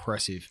 That's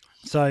impressive.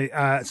 So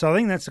I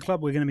think that's the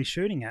club we're going to be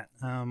shooting at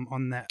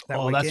on that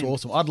Oh, weekend. that's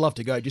awesome. I'd love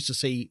to go just to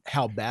see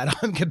how bad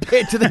I'm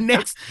compared to the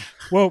next.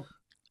 Well,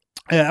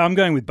 I'm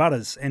going with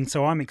Butters, and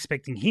so I'm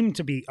expecting him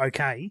to be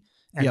okay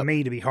and Yep.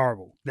 me to be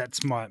horrible.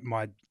 That's my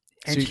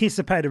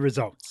anticipated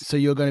results. So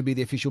you're going to be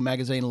the official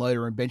magazine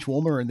loader and bench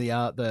warmer and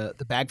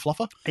the bag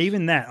fluffer.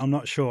 Even that, I'm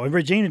not sure.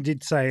 Regina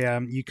did say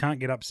you can't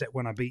get upset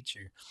when I beat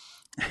you.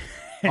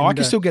 I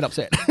can still get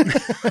upset.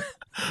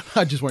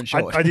 I just won't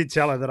show it. I did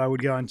tell her that I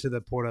would go into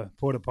the porta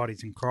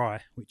potties and cry,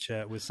 which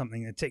was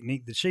a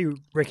technique that she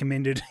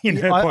recommended in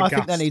her podcast. I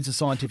think that needs a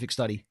scientific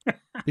study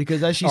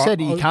because, as she Oh, said,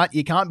 you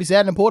can't be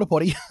sad in a porta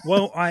potty.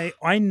 Well,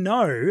 I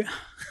know.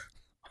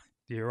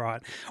 You're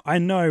right. I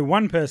know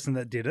one person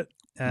that did it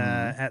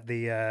at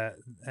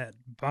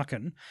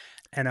Buchan,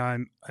 and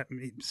I'm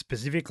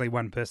specifically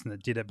one person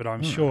that did it, but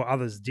I'm sure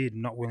others did,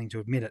 not willing to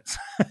admit it.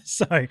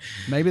 So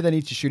Maybe they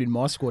need to shoot in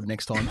my squad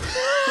next time.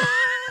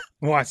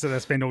 why? So they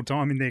spend all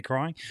time in there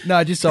crying.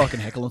 No, just so I can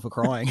heckle them for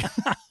crying.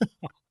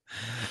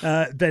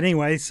 But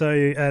anyway, so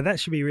that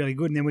should be really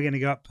good. And then we're going to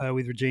go up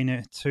with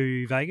Regina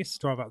to Vegas,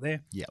 drive up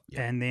there. Yep.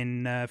 And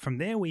then from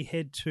there we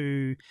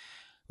we've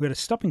got a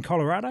stop in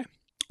Colorado.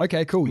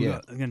 Okay, cool.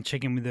 Yeah. We're going to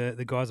check in with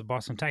the guys at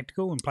Bison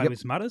Tactical and play Yep. with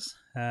some others.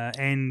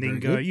 And then Very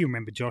go, good. you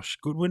remember Josh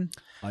Goodwin.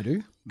 I do.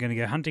 We're going to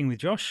go hunting with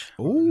Josh.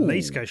 Ooh. At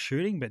least go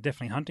shooting, but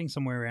definitely hunting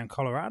somewhere around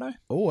Colorado.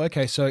 Oh,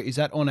 okay. So is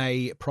that on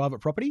a private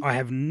property? I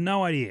have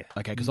no idea.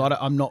 Okay, because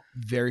I'm not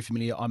very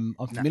familiar. I'm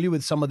familiar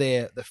with some of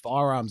the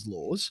firearms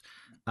laws,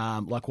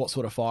 like what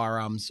sort of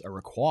firearms are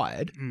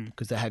required,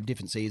 because they have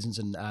different seasons,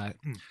 and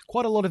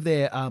quite a lot of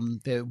their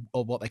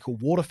or what they call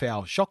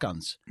waterfowl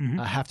shotguns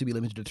have to be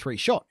limited to 3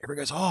 shot.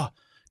 Everyone goes, oh,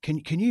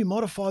 can you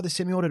modify the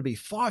semi-auto to be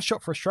 5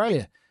 shot for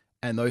Australia?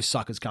 And those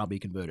suckers can't be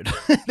converted.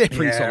 They're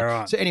pretty Yeah, solid.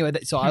 right. So anyway,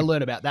 so I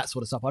learned about that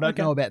sort of stuff. I don't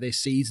know about their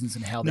seasons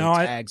and how their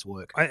tags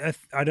work.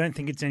 I don't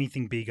think it's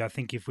anything big. I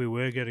think if we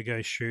were going to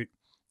go shoot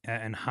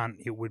and hunt,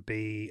 it would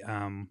be,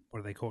 what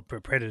are they called?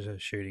 Predator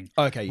shooting.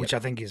 Okay, Which I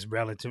think is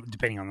relative,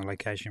 depending on the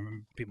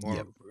location, a bit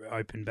more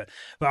open. But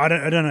I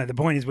don't know. The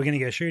point is we're going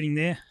to go shooting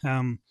there.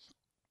 And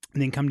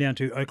then come down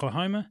to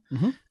Oklahoma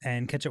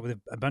and catch up with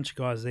a bunch of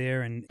guys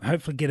there and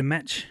hopefully get a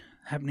match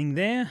happening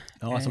there.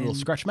 Oh, it's a little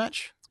scratch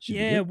match. Should be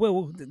Yeah, good.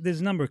 well,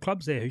 there's a number of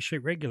clubs there who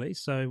shoot regularly,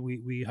 so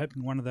we're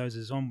hoping one of those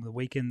is on the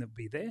weekend that'll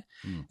be there,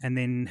 and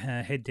then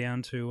head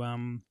down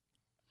to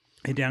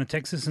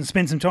Texas and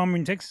spend some time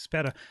in Texas.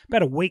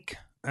 About a week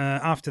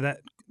after that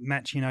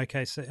match in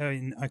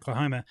in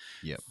Oklahoma.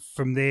 Yep.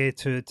 From there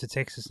to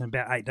Texas, and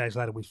about 8 days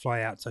later we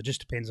fly out. So it just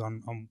depends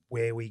on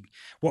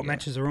what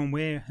matches are on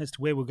as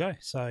to where we'll go.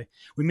 So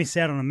we miss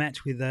out on a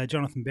match with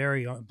Jonathan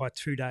Berry by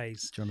 2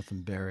 days.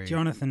 Jonathan Berry.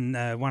 Jonathan,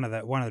 one of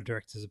the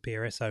directors of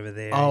PRS over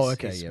there. Oh, he's-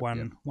 okay, he's yep,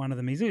 one of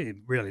them. He's a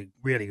really,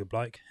 really good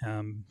bloke.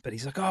 But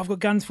he's like, oh, I've got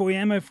guns for you,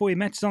 ammo for you.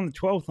 Matches on the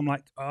 12th. I'm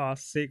like, oh,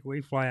 sick.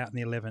 We fly out on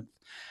the 11th.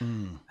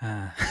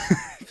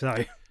 So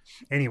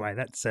anyway,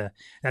 that's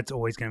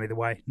always going to be the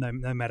way.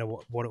 No matter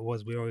what it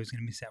was, we're always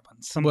going to miss out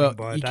on something Well,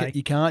 by a you, day.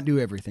 you can't do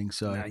everything.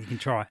 So No, you can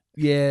try.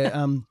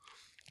 yeah,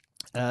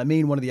 me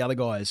and one of the other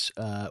guys,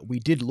 we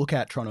did look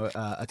at trying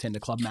to attend a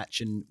club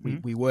match, and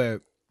we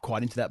were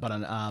quite into that, but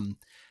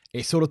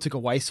it sort of took a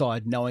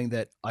wayside knowing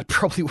that I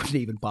probably wouldn't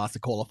even pass the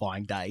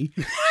qualifying day.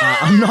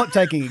 I'm not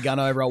taking a gun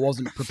over. I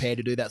wasn't prepared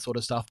to do that sort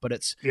of stuff, but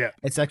it's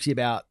actually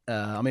about,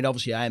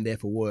 obviously I am there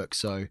for work,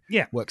 so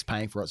work's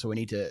paying for it. So we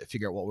need to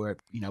figure out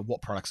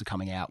what products are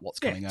coming out, what's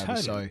coming over.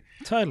 So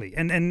totally.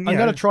 And I'm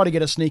going to try to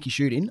get a sneaky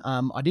shoot in.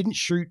 I didn't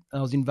shoot.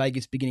 I was in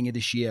Vegas beginning of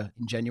this year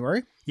in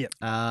January. Yep.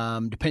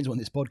 Depends when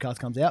this podcast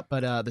comes out,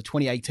 but the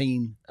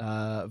 2018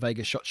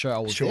 Vegas SHOT Show, I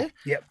was there.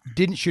 Yep.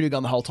 Didn't shoot a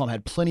gun the whole time.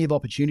 Had plenty of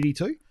opportunity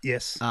to.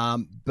 Yes.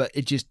 But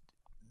it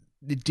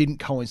didn't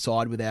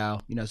coincide with our,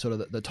 sort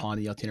of the time,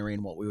 the itinerary,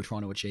 and what we were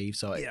trying to achieve.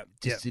 So it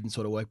just didn't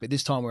sort of work. But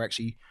this time we're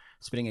actually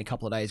spending a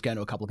couple of days going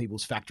to a couple of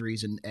people's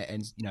factories and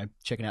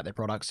checking out their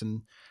products.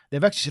 And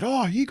they've actually said,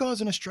 "Oh, you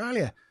guys in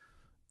Australia,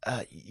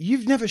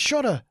 you've never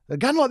shot a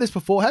gun like this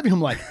before, have you?"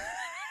 I'm like,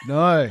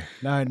 no,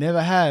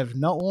 never have,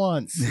 not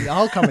once.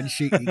 I'll come and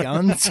shoot your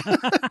guns.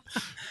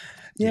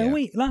 Yeah,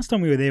 last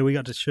time we were there, we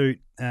got to shoot.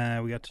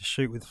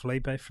 With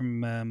Felipe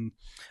from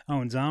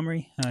Owen's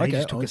Armory. He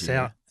just took us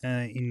out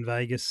in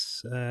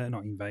Vegas,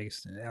 not in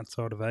Vegas,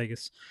 outside of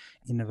Vegas,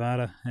 in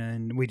Nevada,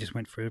 and we just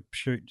went for a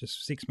shoot,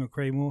 just 6mm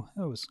Creedmoor.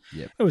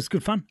 It was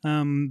good fun,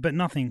 but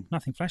nothing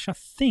flash. I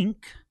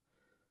think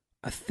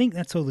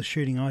that's all the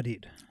shooting I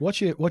did. What's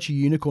your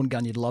unicorn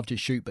gun you'd love to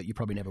shoot, but you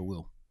probably never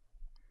will?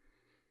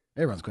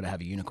 Everyone's got to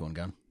have a unicorn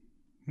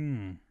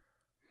gun.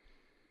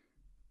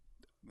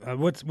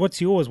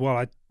 What's yours while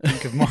I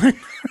think of mine?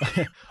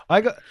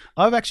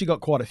 I've actually got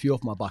quite a few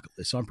off my bucket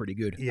list, so I'm pretty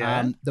good.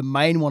 Yeah. The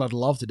main one I'd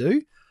love to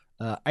do,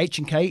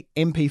 H&K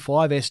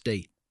MP5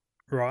 SD.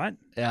 Right.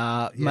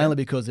 Mainly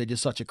because they're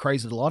just such a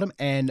crazy little item,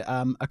 and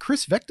a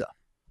Chris Vector.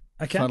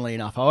 Okay. Funnily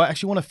enough, I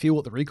actually want to feel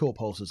what the recoil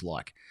pulse is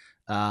like,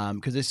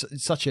 because it's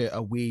such a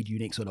weird,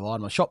 unique sort of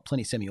item. I've shot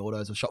plenty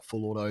semi-autos, I've shot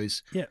full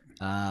autos,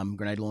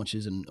 grenade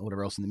launchers, and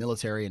whatever else in the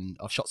military, and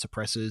I've shot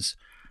suppressors.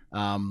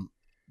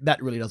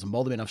 That really doesn't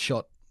bother me. And I've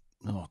shot,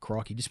 oh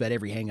crikey, just about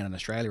every handgun in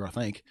Australia, I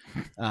think.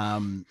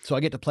 So I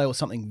get to play with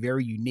something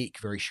very unique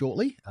very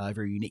shortly, a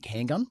very unique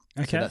handgun.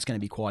 Okay. So that's going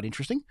to be quite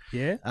interesting.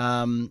 Yeah.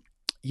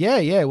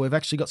 We've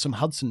actually got some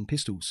Hudson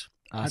pistols.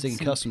 Second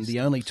custom, the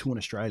only two in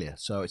Australia.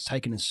 So it's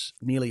taken us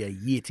nearly a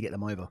year to get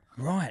them over.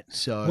 Right.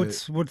 So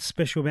what's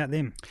special about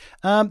them?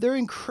 They're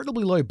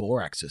incredibly low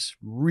bore axis,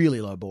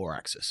 really low bore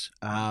axis.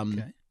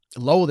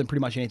 Lower than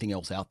pretty much anything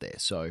else out there.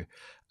 So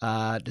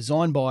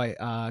designed by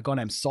a guy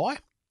named Cy.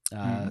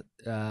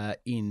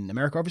 In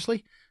America,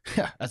 obviously,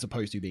 as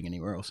opposed to being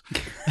anywhere else.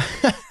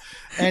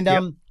 And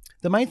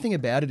the main thing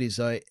about it is,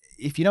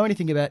 if you know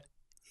anything about,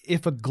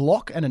 if a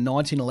Glock and a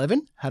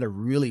 1911 had a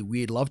really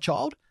weird love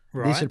child,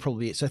 this would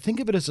probably be it. So think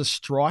of it as a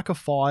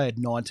striker-fired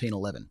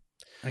 1911.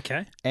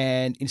 Okay.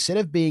 And instead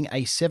of being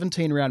a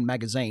 17-round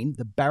magazine,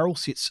 the barrel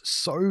sits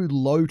so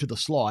low to the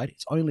slide,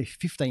 it's only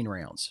 15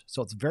 rounds.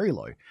 So it's very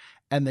low.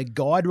 And the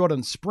guide rod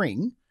and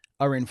spring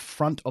are in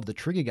front of the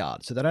trigger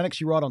guard. So they don't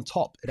actually ride on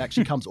top. It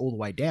actually comes all the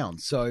way down.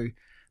 So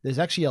there's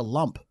actually a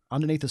lump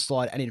underneath the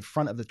slide and in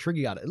front of the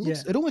trigger guard.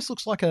 It almost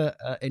looks like an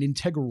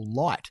integral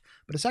light,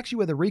 but it's actually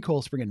where the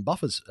recoil spring and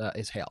buffers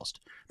is housed.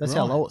 That's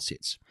how low it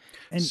sits.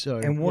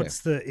 And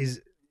what's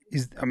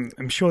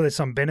I'm sure there's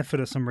some benefit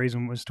or some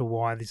reason as to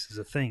why this is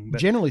a thing.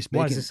 But generally speaking,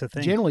 why is this a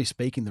thing? Generally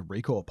speaking, the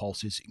recoil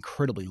pulse is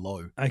incredibly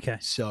low. Okay.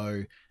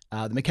 So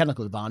the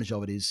mechanical advantage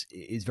of it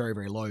is very,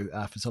 very low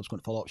for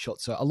subsequent follow-up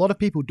shots. So a lot of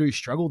people do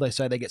struggle. They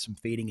say they get some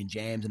feeding and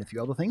jams and a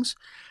few other things.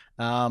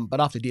 But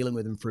after dealing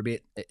with them for a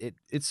bit,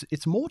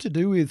 it's more to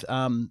do with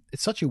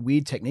it's such a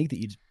weird technique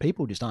that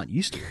people just aren't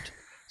used to it.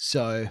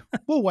 So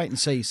we'll wait and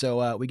see.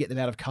 So we get them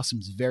out of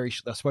customs they're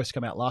supposed to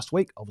come out last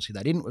week. Obviously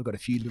they didn't. We've got a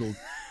few little...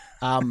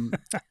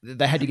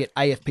 they had to get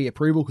AFP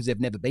approval because they've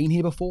never been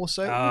here before.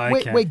 So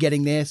we're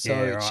getting there. So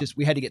it's just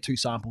we had to get 2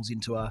 samples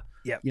into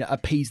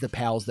appease the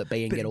powers that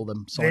be and get all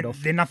them signed off.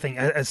 They're nothing,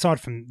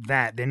 aside from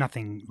that, they're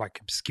nothing like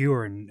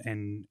obscure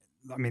and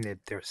I mean,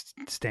 they're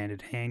a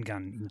standard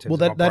handgun in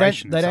terms of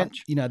operation.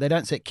 They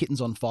don't set kittens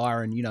on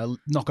fire and,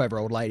 knock over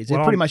old ladies.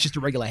 They're pretty much just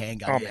a regular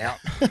handgun.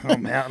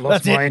 I'm out.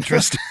 Lost my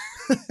interest.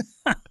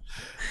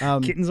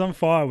 Kittens on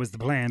fire was the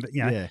plan, but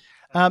yeah.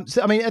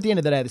 So, I mean, at the end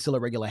of the day, they're still a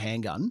regular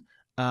handgun.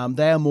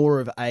 They are more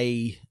of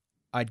I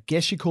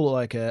guess you call it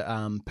like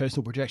a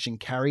personal protection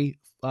carry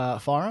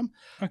firearm.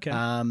 Okay.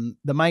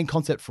 The main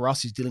concept for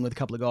us is dealing with a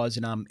couple of guys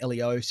in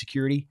LEO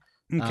security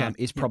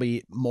is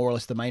probably more or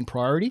less the main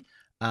priority.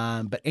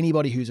 But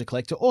anybody who's a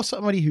collector or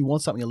somebody who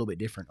wants something a little bit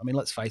different. I mean,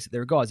 let's face it,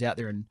 there are guys out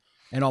there and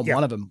I'm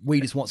one of them. We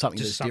just want something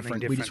that's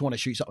different. We just want to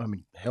shoot something. I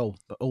mean, hell,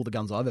 all the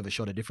guns I've ever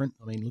shot are different.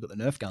 I mean, look at the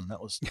Nerf gun.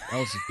 That was a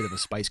bit of a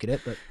space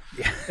cadet, but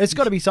it's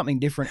got to be something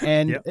different.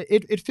 And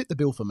it fit the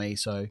bill for me.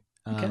 So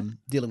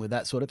dealing with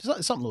that sort of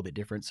something a little bit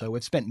different. So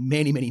we've spent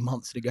many, many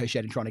months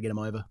negotiating, trying to get them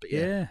over. But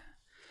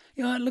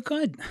look,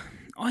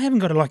 I haven't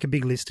got a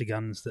big list of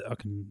guns that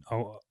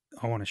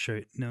I want to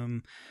shoot.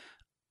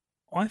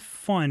 I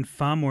find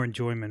far more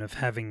enjoyment of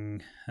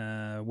having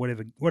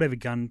whatever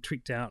gun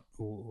tricked out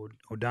or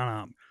done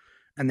up,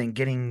 and then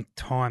getting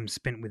time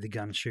spent with the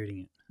gun shooting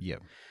it. Yeah.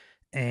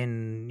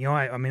 And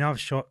I mean, I've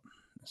shot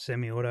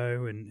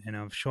semi-auto and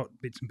I've shot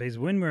bits and pieces.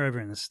 When we're over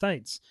in the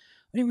States,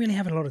 I didn't really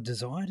have a lot of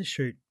desire to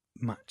shoot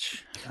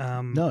much.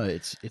 No,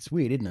 it's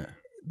weird, isn't it?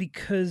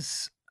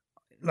 Because,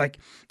 like,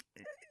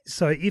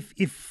 so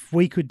if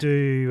we could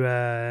do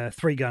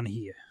 3-gun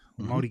here,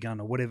 multi-gun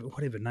or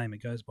whatever name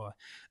it goes by,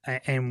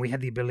 and we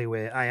had the ability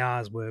where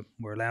ARs were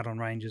allowed on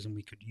ranges and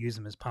we could use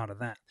them as part of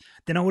that,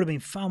 then I would have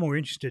been far more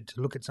interested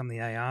to look at some of the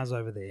ARs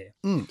over there.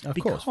 Of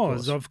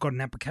course. I've got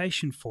an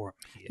application for it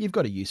here. You've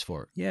got a use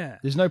for it. Yeah.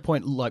 There's no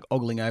point like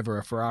ogling over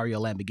a Ferrari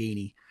or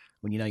Lamborghini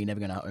when you know you're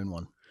never going to own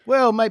one.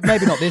 Well,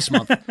 maybe not this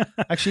month.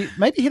 Actually,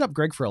 maybe hit up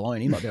Greg for a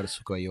loan. He might be able to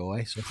square you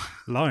away. So.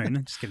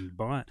 Loan, just getting to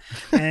buy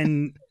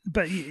it.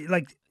 But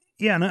like,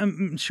 yeah, and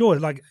I'm sure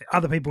like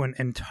other people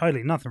and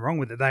totally nothing wrong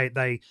with it.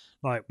 They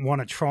like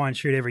want to try and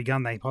shoot every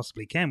gun they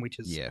possibly can, which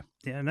is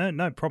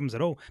no problems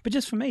at all. But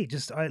just for me,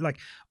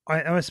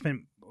 I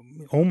spent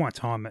all my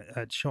time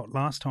at Shot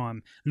last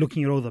time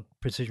looking at all the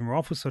precision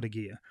rifle sort of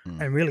gear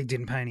and really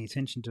didn't pay any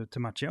attention to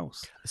much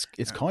else.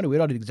 It's kind of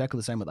weird. I did exactly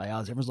the same with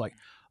ARs. Everyone's like,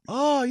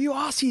 "Oh, you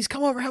Aussies,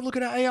 come over, have a look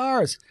at our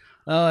ARs."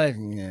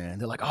 Yeah.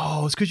 They're like,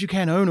 "Oh, it's because you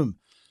can't own them."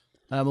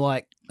 I'm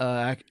like,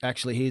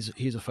 actually,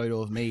 here's a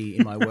photo of me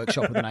in my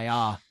workshop with an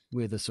AR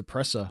with a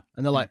suppressor.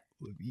 And they're like,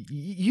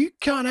 you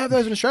can't have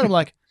those in Australia. I'm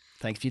like,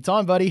 thanks for your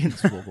time, buddy. And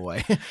just walk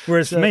away.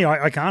 Whereas for me,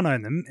 I can't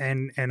own them.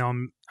 And I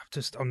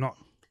just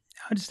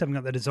haven't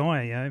got the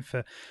desire,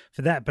 for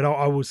that. But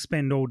I will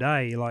spend all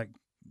day like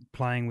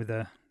playing with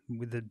a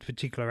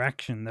particular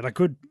action that I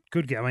could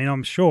get. I mean,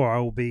 I'm sure I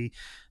will be,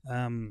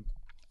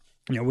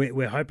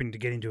 we're hoping to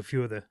get into a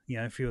few of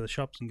the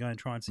shops and go and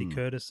try and see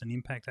Curtis and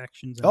Impact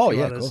Actions. And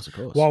of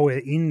course. While we're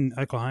in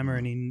Oklahoma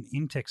and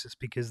in Texas,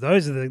 because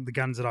those are the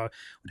guns that I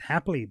would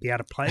happily be able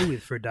to play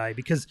with for a day,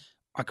 because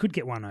I could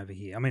get one over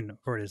here. I mean, I've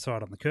already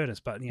decided on the Curtis,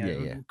 but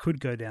could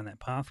go down that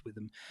path with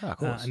them,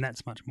 and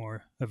that's much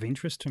more of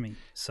interest to me.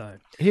 So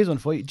here's one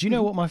for you. Do you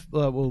know what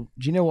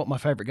my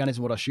favorite gun is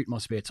and what I shoot in my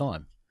spare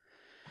time?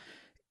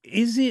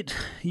 Is it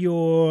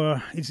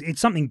it's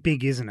something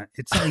big, isn't it?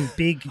 It's something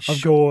big,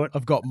 short.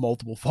 I've got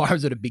multiple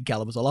firearms that are big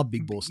calibers. I love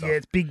big bore stuff. Yeah,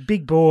 it's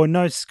big bore,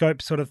 no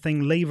scope sort of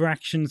thing, lever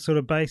action sort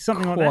of base,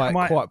 something like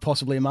that. Quite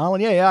possibly a Marlin.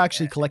 Yeah, I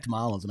actually collect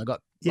Marlins, and I got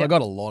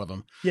a lot of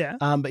them. Yeah.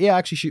 But yeah, I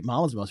actually shoot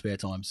Marlins in my spare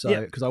time.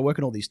 So because I work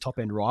on all these top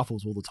end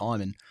rifles all the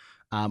time, and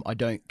I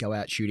don't go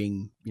out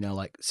shooting,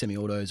 like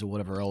semi-autos or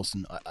whatever else,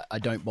 and I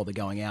don't bother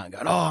going out and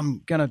going, oh,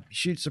 I'm going to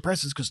shoot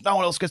suppressors because no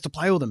one else gets to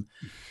play with them.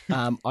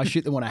 I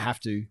shoot them when I have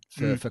to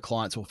for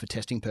clients or for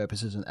testing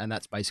purposes, and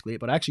that's basically it.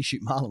 But I actually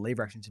shoot Marlin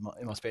lever actions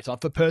in my spare time.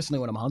 For personally,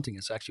 when I'm hunting,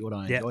 it's actually what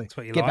I enjoy. That's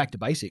what you Get like. back to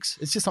basics.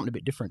 It's just something a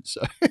bit different,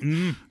 so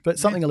but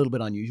something a little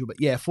bit unusual. But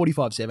yeah,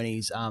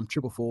 4570s,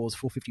 444s,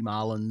 450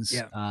 Marlins,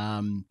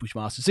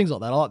 Bushmasters, things like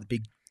that. I like the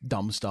big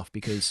dumb stuff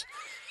because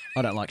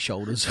I don't like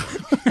shoulders.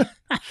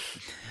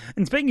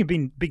 And speaking of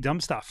big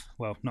dumb stuff,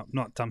 well,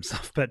 not dumb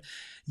stuff, but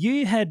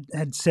you had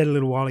said a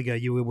little while ago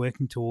you were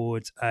working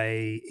towards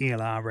a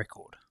ELR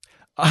record.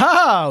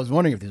 I was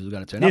wondering if this was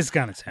going to turn up. It's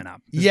going to turn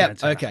up. Yeah,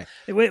 okay.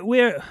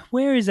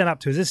 Where is that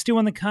up to? Is it still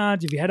on the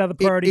cards? Have you had other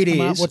priorities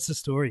come up? What's the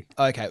story?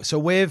 Okay, so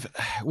we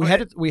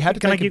had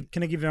to.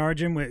 Can I give an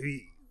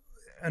origin?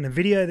 And a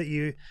video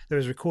that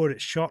was recorded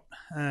at Shot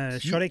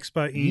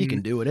Expo. You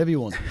can do whatever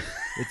you want.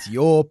 It's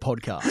your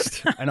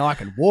podcast, and I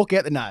can walk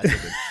out the nose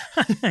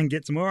and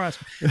get some more ice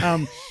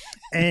cream.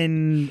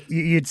 And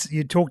you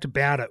talked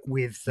about it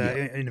with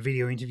in a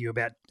video interview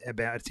about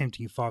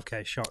attempting a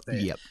 5K shot there.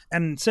 Yep.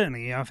 And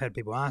certainly I've had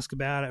people ask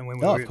about it. And when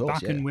we were at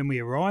Buchan, when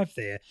we arrived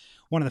there,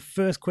 one of the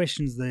first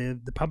questions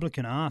the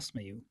publican asked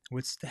me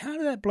was, "How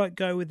did that bloke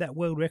go with that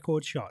world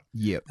record shot?"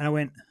 Yep. And I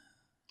went,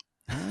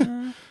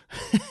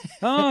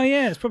 oh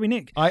yeah, it's probably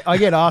Nick. I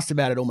get asked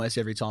about it almost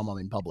every time I'm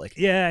in public.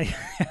 Yeah,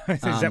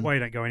 is that why you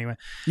don't go anywhere?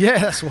 Yeah,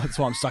 that's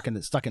why I'm stuck in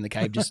the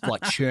cave, just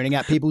like churning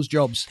out people's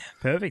jobs.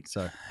 Perfect.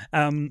 So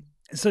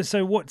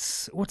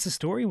what's the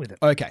story with it?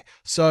 Okay,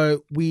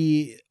 so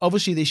we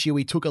obviously this year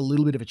we took a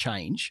little bit of a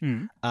change.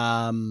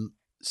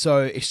 So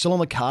it's still on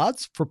the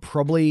cards for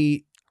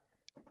probably.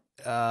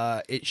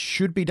 It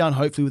should be done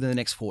hopefully within the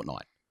next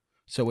fortnight.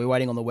 So we're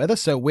waiting on the weather.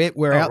 So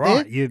we're out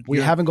there. We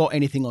haven't got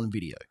anything on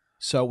video.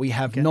 So we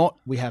have not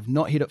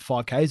hit at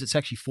 5Ks. It's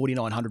actually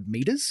 4,900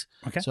 meters.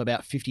 Okay. So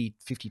about 50,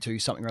 52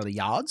 something or other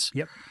yards.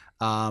 Yep.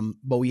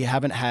 But we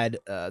haven't had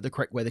the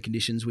correct weather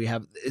conditions.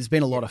 There's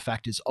been a lot of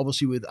factors.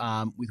 Obviously with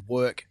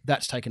work,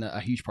 that's taken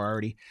a huge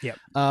priority. Yep.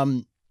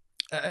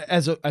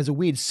 As a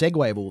weird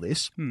segue of all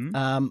this,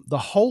 the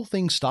whole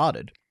thing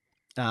started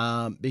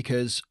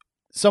because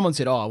someone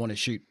said, "Oh, I want to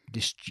shoot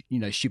this,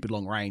 stupid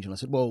long range," and I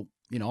said, "Well,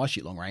 I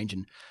shoot long range,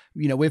 and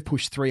we've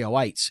pushed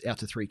 308s out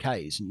to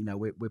 3Ks, and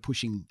we're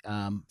pushing.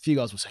 A few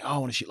guys will say, "Oh, I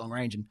want to shoot long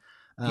range," and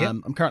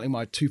I'm currently in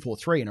my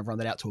 243, and I've run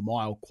that out to a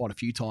mile quite a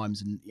few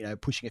times, and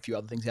pushing a few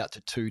other things out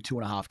to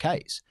 2.5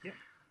 Ks. Yep.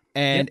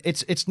 And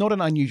it's not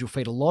an unusual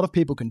feat. A lot of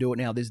people can do it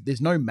now.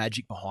 There's no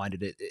magic behind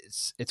it.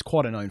 It's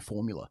quite a known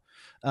formula.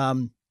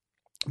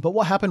 But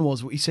what happened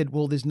was he said,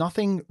 well, there's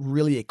nothing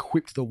really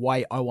equipped the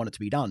way I want it to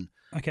be done.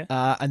 Okay.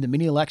 And the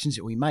Menil actions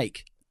that we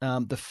make,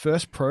 the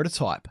first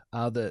prototype,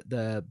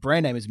 the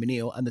brand name is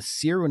Menil and the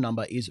serial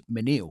number is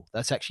Menil.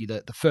 That's actually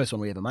the first one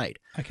we ever made.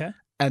 Okay.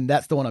 And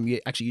that's the one I'm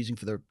actually using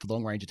for the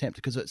long range attempt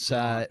because it's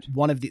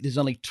there's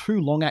only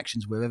 2 long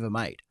actions we've ever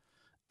made.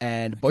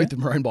 And both of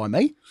them are owned by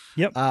me.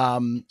 Yep.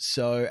 And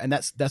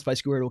that's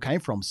basically where it all came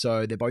from.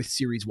 So they're both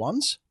series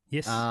 1s.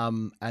 Yes.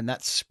 And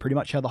that's pretty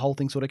much how the whole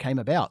thing sort of came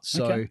about.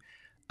 So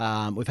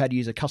we've had to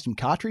use a custom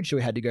cartridge. So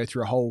we had to go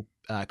through a whole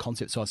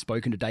concept. So I've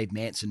spoken to Dave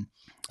Manson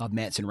of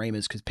Manson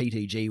Reamers because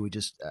PTG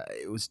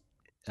it was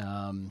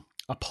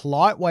a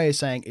polite way of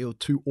saying it was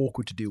too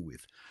awkward to deal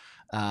with,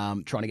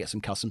 trying to get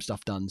some custom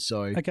stuff done.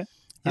 So okay.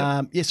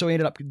 So we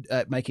ended up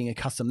making a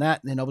custom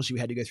that. And then obviously we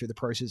had to go through the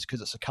process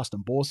because it's a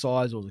custom bore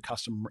size or the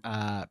custom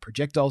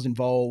projectiles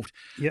involved.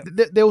 Yep.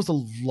 There was a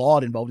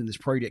lot involved in this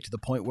project to the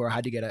point where I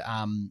had to get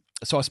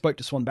so I spoke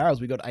to Swan Barrels.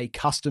 We got a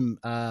custom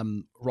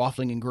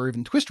rifling and groove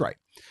and twist rate.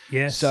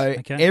 Yes. So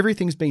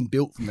everything's been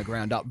built from the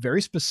ground up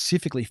very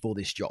specifically for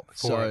this job.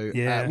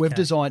 We've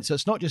designed, so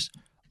it's not just,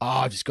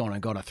 I've just gone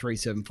and got a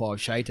 375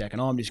 Shaytac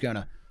and I'm just going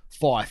to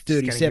fire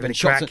 37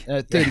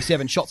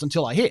 shots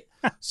until I hit.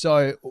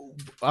 So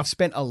I've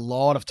spent a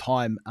lot of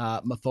time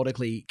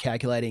methodically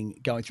calculating,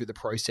 going through the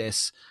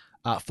process,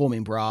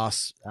 forming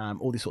brass,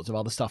 all these sorts of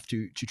other stuff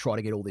to try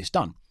to get all this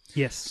done.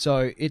 Yes.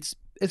 So it's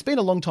been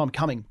a long time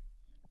coming,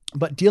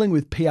 but dealing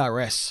with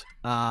PRS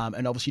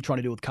and obviously trying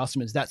to deal with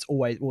customers,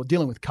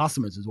 dealing with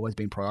customers has always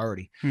been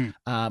priority. And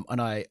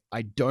I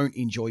don't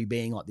enjoy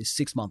being like this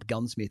 6-month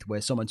gunsmith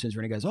where someone turns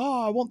around and goes,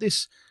 oh, I want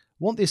this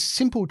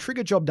simple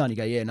trigger job done. You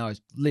go, yeah, no,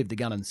 leave the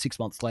gun and 6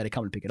 months later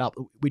come and pick it up.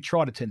 We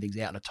try to turn things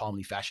out in a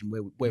timely fashion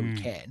where we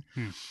can.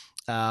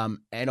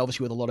 And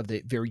obviously with a lot of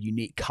the very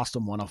unique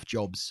custom one-off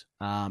jobs,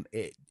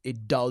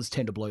 it does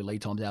tend to blow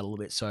lead times out a little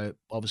bit. So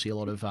obviously a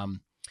lot of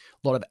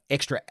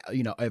extra,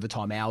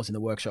 overtime hours in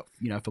the workshop,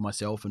 for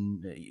myself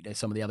and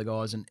some of the other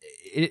guys. And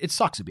it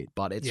sucks a bit,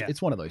 but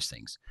it's one of those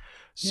things.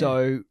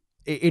 So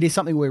it is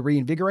something we're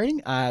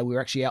reinvigorating. We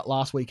were actually out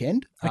last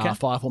weekend,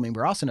 fireforming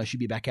brass, and I should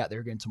be back out there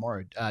again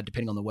tomorrow,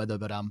 depending on the weather.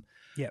 But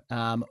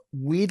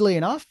weirdly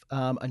enough,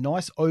 a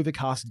nice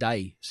overcast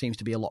day seems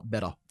to be a lot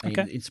better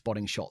in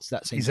spotting shots.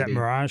 That seems to be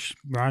Mirage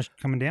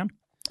coming down?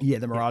 Yeah,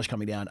 the Mirage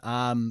coming down.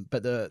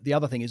 But the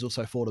other thing is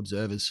also Ford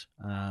observers.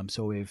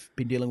 So we've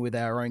been dealing with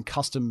our own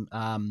custom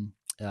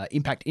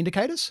impact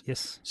indicators.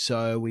 Yes.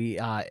 So we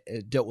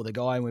dealt with a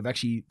guy and we've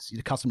actually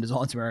custom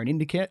designed some of our own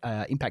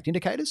impact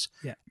indicators.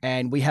 Yeah.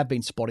 And we have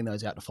been spotting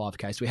those out to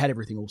 5K. So we had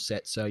everything all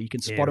set. So you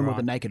can spot them with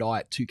the naked eye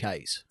at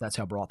 2Ks. That's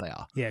how bright they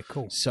are. Yeah,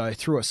 cool. So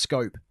through a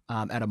scope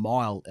at a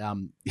mile,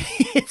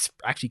 it's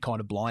actually kind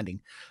of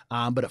blinding.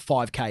 But at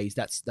 5Ks,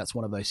 that's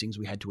one of those things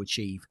we had to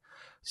achieve.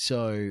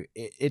 So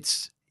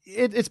it's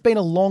been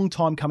a long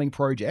time coming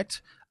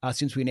project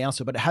since we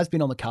announced it, but it has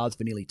been on the cards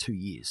for nearly 2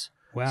 years.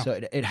 Wow. So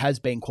it has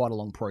been quite a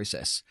long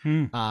process.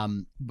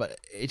 But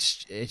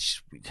it's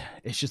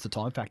just the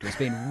time factor. It's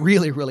been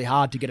really, really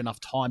hard to get enough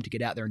time to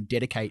get out there and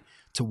dedicate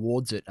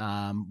towards it.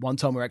 One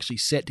time we were actually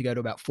set to go to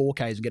about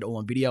 4Ks and get it all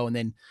on video, and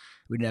then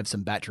we didn't have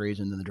some batteries,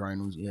 and then the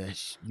drone was,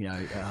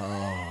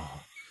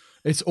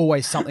 it's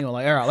always something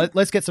like, all right,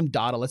 let's get some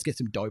data, let's get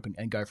some dope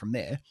and go from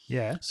there.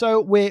 Yeah.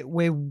 So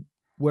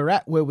we're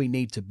at where we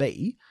need to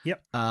be.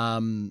 Yep.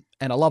 And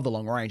I love the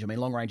long range. I mean,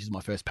 long range is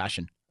my first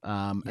passion.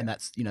 And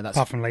that's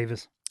apart from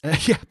levers.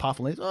 Apart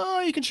from levers.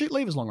 Oh, you can shoot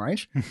levers long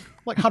range.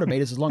 Like 100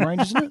 meters is long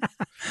range, isn't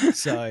it?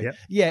 So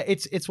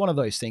it's one of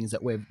those things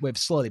that we've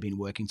slowly been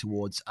working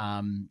towards.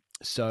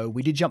 So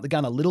we did jump the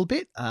gun a little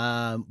bit.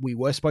 We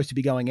were supposed to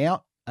be going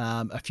out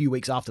a few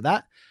weeks after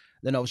that.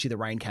 Then obviously the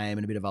rain came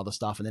and a bit of other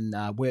stuff. And then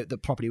the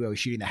property where we're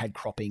shooting, they had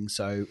cropping.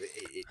 So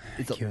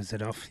it kills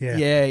it off.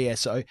 Yeah. Yeah.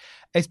 So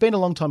it's been a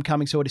long time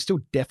coming. So it is still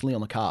definitely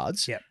on the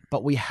cards. Yeah.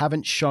 But we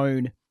haven't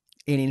shown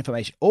any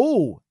information.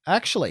 Oh,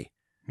 actually,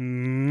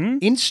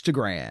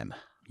 Instagram.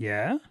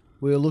 Yeah.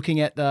 We were looking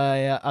at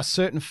a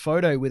certain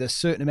photo with a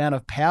certain amount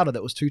of powder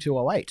that was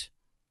 2208.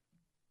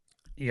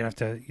 You're going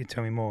to have to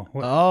tell me more.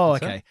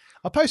 What's okay. That?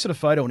 I posted a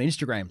photo on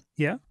Instagram.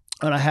 Yeah.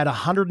 And I had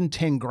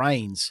 110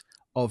 grains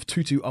of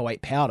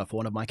 2208 powder for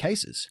one of my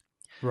cases.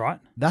 Right.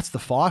 That's the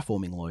fire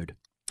forming load.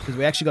 Because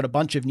we actually got a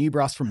bunch of new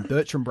brass from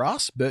Bertram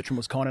Brass. Bertram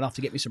was kind enough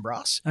to get me some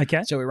brass.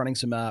 Okay. So we're running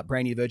some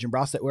brand new virgin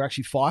brass that we're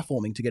actually fire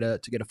forming to get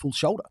a full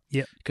shoulder.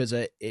 Yeah. Because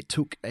it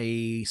took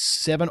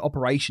 7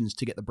 operations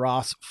to get the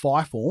brass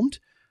fire formed.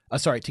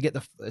 To get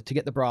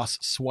the brass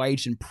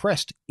swaged and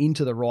pressed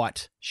into the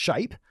right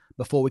shape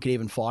before we could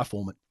even fire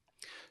form it.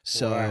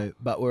 So, wow.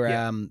 But we're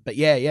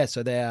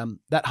So that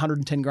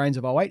 110 grains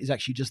of 08 is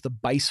actually just the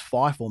base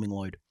fire forming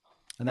load,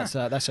 and that's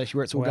actually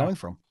where it's all going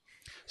from.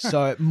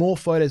 So more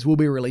photos will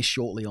be released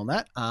shortly on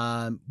that.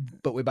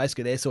 But we're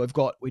basically there. So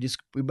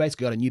we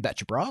basically got a new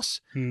batch of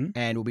brass,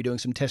 and we'll be doing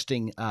some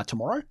testing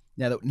tomorrow.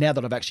 Now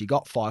that I've actually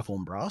got fire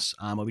form brass,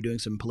 I'll be doing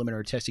some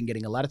preliminary testing,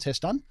 getting a ladder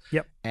test done.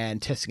 Yep.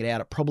 And testing it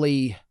out at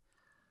probably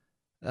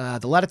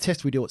the ladder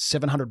test we do at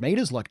 700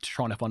 meters, like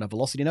trying to find a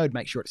velocity node,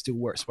 make sure it's still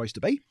where it's supposed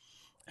to be.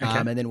 Okay.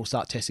 And then we'll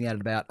start testing out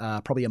at about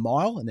probably a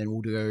mile, and then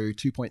we'll do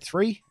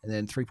 2.3 and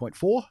then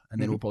 3.4,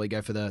 and then we'll probably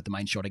go for the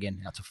main shot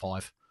again out to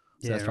 5.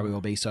 So that's probably will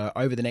be. So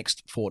over the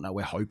next fortnight,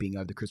 we're hoping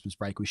over the Christmas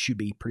break, we should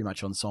be pretty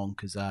much on song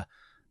because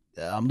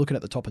I'm looking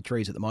at the top of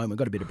trees at the moment. We've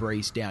got a bit of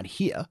breeze down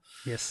here.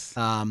 Yes.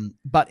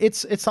 But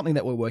it's something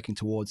that we're working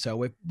towards. So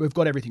we've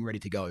got everything ready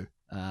to go.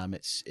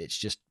 It's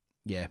just,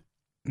 yeah.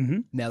 Mm-hmm.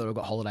 Now that we've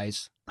got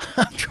holidays,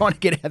 I'm trying to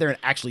get out there and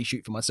actually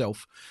shoot for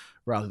myself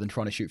rather than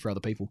trying to shoot for other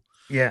people.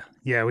 Yeah.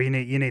 Well, you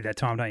need that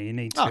time, don't you? You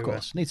need to. Oh, of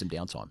course. Need some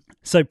downtime.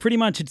 So pretty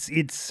much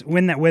it's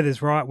when that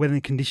weather's right, when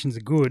the conditions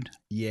are good.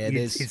 Yeah,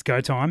 it's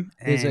go time.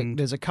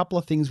 There's a couple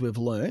of things we've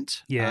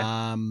learnt.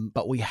 Yeah.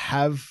 But we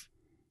have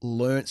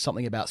learnt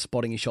something about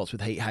spotting your shots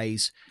with heat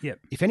haze. Yep.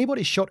 If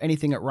anybody's shot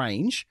anything at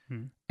range,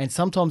 and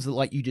sometimes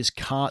like you just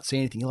can't see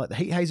anything, you're like the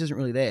heat haze isn't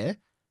really there,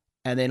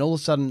 and then all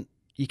of a sudden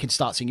you can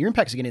start seeing your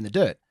impacts again in the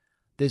dirt.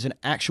 There's an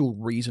actual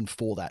reason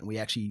for that, and we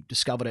actually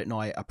discovered it. And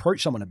I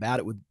approached someone about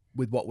it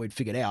with what we'd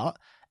figured out,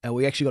 and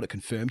we actually got it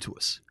confirmed to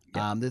us.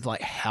 They're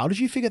like, how did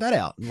you figure that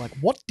out? And like,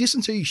 what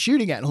distance are you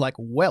shooting at? And I'm like,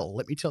 well,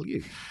 let me tell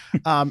you.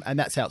 And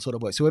that's how it sort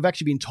of works. So we've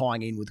actually been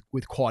tying in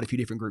with quite a few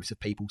different groups of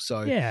people.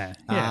 So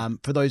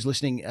for those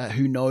listening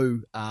who know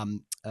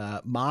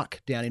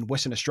Mark down in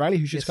Western Australia,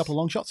 who shoots a couple of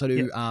long shots, I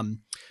do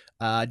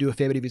do a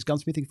fair bit of his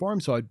gunsmithing for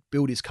him. So I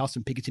build his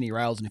custom Picatinny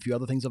rails and a few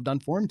other things I've done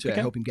for him to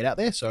help him get out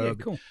there. So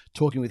cool.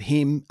 Talking with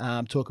him,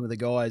 talking with the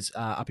guys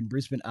up in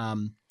Brisbane,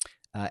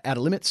 Outer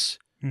Limits,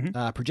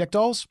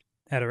 Projectiles.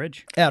 Outer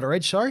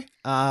Edge, sorry.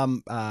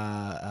 Not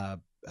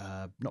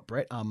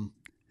Brett.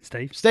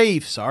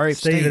 Steve, sorry.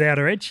 Steve at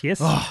Outer Edge,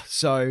 yes.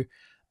 So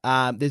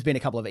there's been a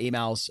couple of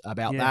emails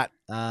about that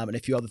and a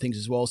few other things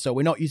as well. So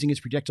we're not using his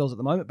projectiles at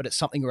the moment, but it's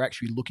something we're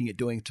actually looking at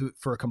doing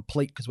for a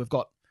complete, because we've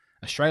got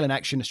Australian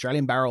action,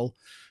 Australian barrel,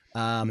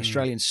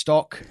 Australian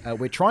stock.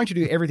 We're trying to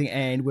do everything,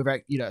 and we've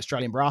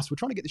Australian brass. We're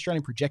trying to get the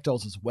Australian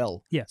projectiles as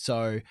well. Yeah.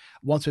 So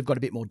once we've got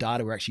a bit more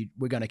data,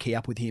 we're going to key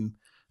up with him.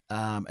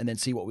 And then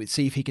see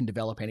if he can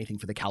develop anything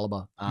for the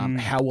caliber.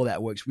 How well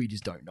that works, we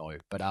just don't know.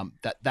 But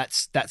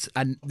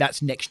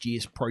that's next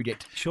year's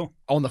project. Sure.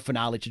 On the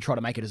finale to try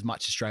to make it as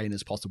much Australian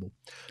as possible.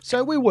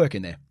 So we're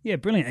working there. Yeah,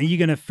 brilliant. Are you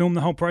going to film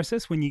the whole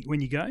process when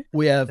you go?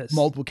 We have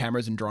multiple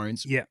cameras and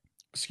drones. Yeah.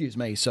 Excuse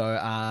me. So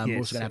we're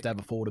also going to have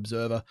a forward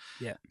observer.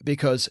 Yeah.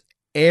 Because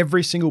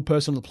every single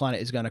person on the planet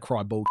is going to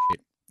cry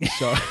bullshit.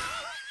 So.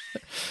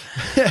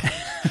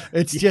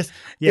 It's just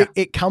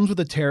it comes with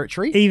the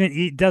territory. Even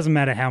it doesn't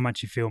matter how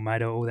much you film,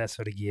 mate, or all that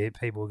sort of gear.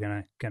 People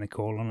are gonna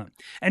call on it.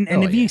 And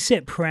have you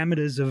set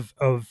parameters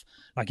of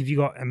like if you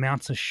got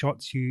amounts of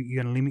shots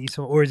you're gonna limit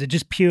yourself, or is it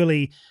just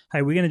purely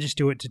hey we're gonna just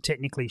do it to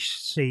technically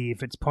see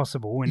if it's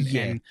possible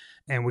and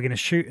we're gonna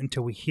shoot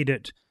until we hit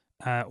it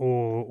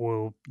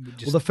or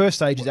just well the first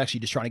stage is actually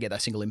just trying to get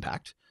that single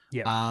impact.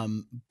 Yeah.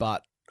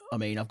 But I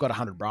mean, I've got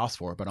 100 brass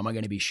for it, but I'm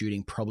going to be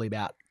shooting probably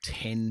about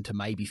 10 to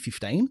maybe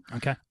 15.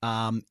 Okay.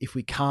 If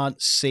we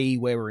can't see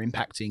where we're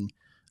impacting,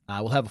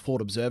 we'll have a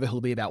forward observer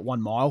who'll be about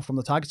 1 mile from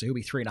the target, so he'll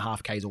be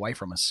 3.5 k's away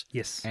from us.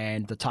 Yes.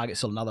 And the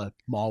target's still another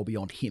mile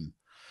beyond him.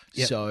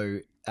 Yep. So,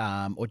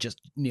 or just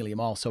nearly a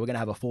mile. So we're going to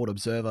have a forward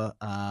observer,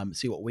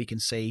 see what we can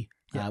see.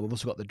 Yep. We've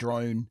also got the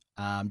drone,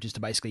 just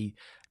to basically.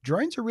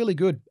 Drones are really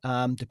good.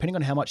 Depending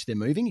on how much they're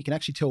moving, you can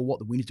actually tell what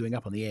the wind is doing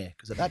up in the air,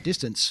 because at that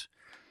distance.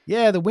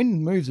 Yeah, the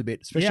wind moves a bit,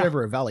 especially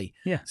over a valley.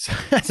 Yeah. So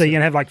you're going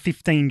to have like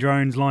 15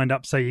 drones lined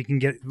up so you can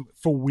get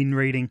full wind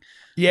reading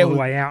all the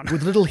way out.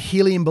 With little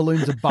helium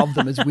balloons above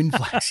them as wind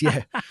flags,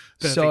 yeah.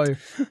 So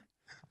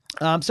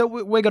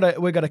we got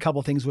a couple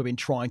of things we've been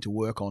trying to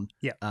work on.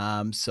 Yeah.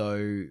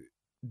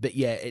 But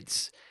yeah,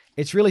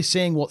 it's really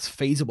seeing what's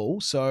feasible.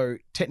 So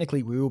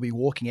technically we will be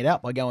walking it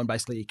out by going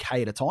basically a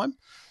K at a time,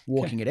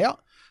 walking it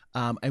out.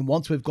 And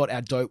once we've got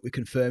our dope, we're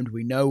confirmed,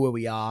 we know where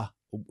we are,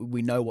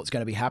 we know what's going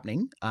to be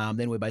happening,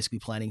 then we're basically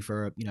planning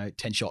for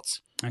 10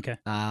 shots. Okay.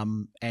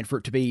 And for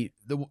it to be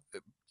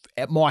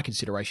at my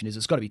consideration is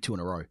it's got to be 2 in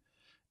a row,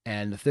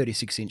 and the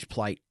 36-inch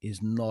plate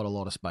is not a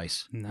lot of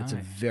space. No. It's a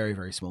very,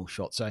 very small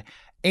shot. So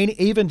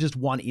even just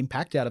one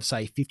impact out of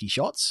say 50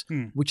 shots,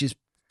 which is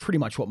pretty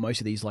much what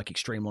most of these like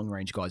extreme long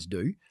range guys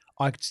do,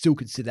 I could still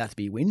consider that to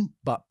be a win.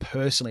 But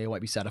personally, I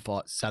won't be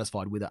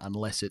satisfied with it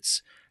unless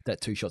it's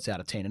that 2 shots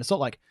out of 10. And it's not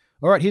like,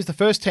 all right, here's the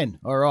first 10.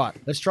 All right,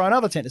 let's try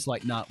another 10. It's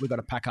like, nah, we've got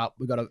to pack up.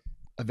 We've got to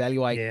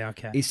evaluate. Yeah,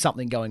 okay. Is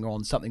something going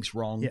on? Something's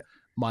wrong. Yeah.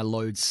 My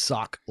loads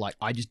suck. Like,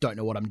 I just don't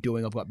know what I'm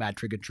doing. I've got bad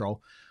trigger control.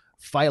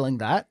 Failing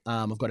that,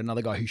 I've got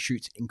another guy who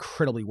shoots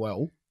incredibly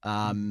well,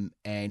 and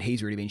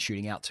he's already been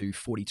shooting out to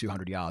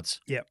 4,200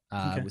 yards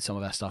with some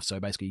of our stuff. So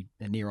basically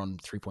near on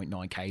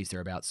 3.9 Ks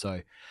thereabouts.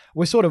 So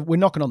we're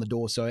knocking on the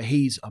door. So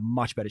he's a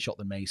much better shot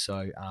than me.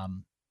 So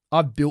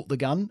I've built the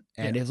gun,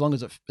 and Yeah. as long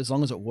as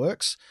it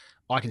works,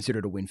 I consider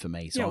it a win for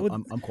me. So Yeah,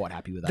 well, I'm quite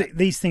happy with that.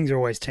 These things are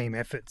always team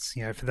efforts,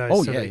 for those Oh,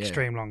 sort of yeah, yeah.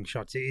 extreme long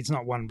shots. It's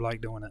not one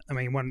bloke doing it. I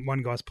mean,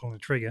 one guy's pulling the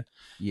trigger,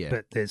 Yeah.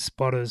 but there's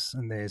spotters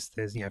and there's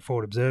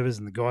forward observers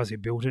and the guys who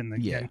built it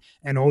Yeah.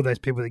 and all those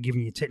people that are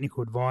giving you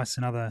technical advice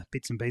and other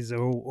bits and pieces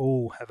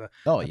all have a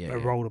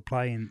role to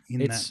play in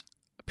that.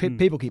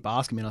 People keep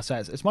asking me, and I say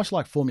it's much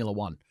like Formula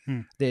One.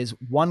 Mm. There's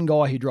one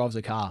guy who drives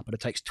a car, but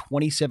it takes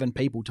 27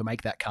 people to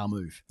make that car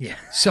move. Yeah.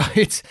 So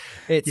it's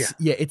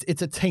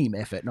a team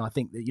effort, and I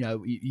think that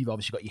you've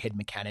obviously got your head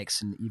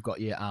mechanics, and you've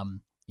got your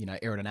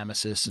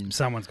aerodynamicists, and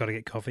Someone's got to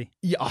get coffee.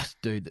 yeah,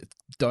 dude,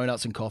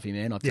 donuts and coffee,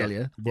 man. I tell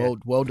Yeah. you,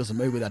 world doesn't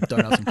move without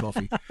donuts and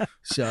coffee.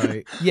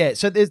 So yeah,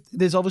 so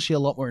there's obviously a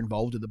lot more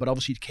involved with it, but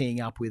obviously keying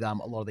up with a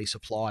lot of these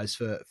suppliers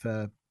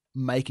for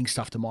making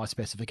stuff to my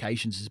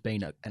specifications has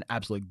been an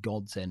absolute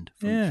godsend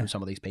from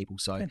some of these people.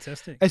 So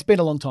Fantastic. it's been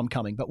a long time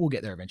coming, but we'll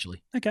get there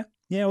eventually. Okay.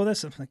 Yeah, well,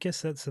 I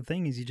guess that's the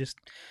thing is you just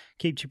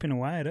keep chipping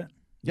away at it.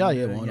 Yeah,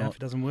 And, why not? If it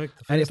doesn't work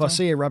the first And if I time.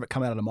 see a rabbit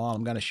come out of the mile,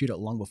 I'm going to shoot it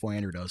long before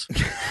Andrew does.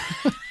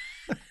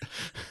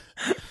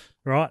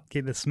 Right,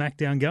 keep the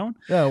smackdown going.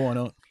 Yeah, why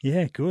not?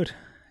 Yeah, good.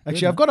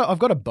 Actually, I've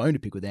got a bone to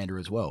pick with Andrew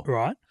as well.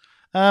 Right.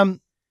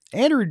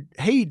 Andrew,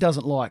 he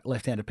doesn't like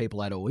left-handed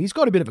people at all. He's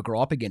got a bit of a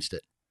gripe against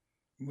it.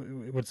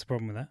 What's the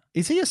problem with that?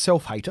 Is he a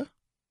self-hater?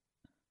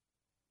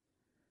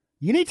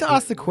 You need to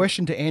ask the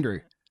question to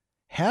Andrew.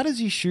 How does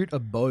he shoot a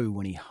bow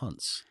when he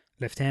hunts?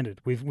 Left-handed.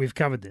 We've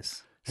covered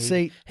this.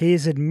 See, He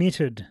has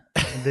admitted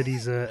that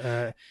he's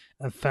a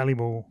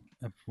fallible.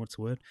 What's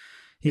the word?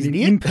 He's an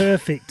Idiot?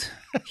 imperfect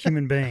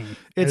human being,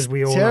 it's as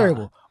we all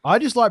terrible. I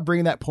just like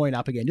bringing that point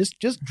up again,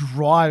 just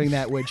driving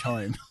that wedge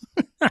home.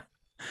 are.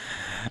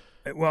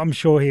 Well, I'm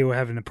sure he will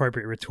have an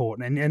appropriate retort,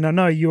 and I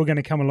know you're going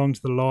to come along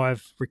to the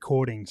live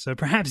recording, so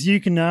perhaps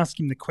you can ask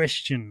him the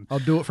question. I'll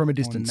do it from a on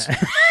distance.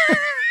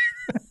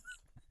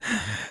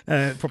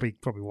 that. Probably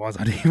wise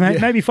idea.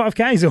 Maybe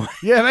 5Ks or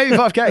Yeah, maybe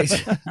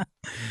 5Ks.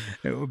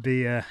 it would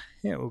be it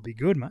would be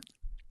good, mate.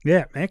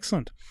 Yeah,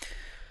 excellent.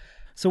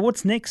 So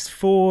what's next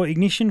for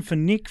Ignition, for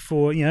Nick,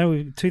 for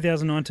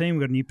 2019?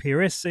 We've got a new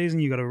PRS season.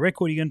 You've got a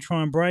record you're going to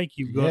try and break.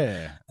 You've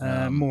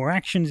got more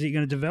actions that you're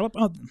going to develop.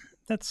 Oh,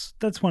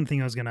 that's one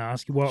thing I was going to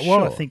ask you. While I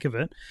Sure. think of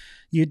it,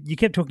 you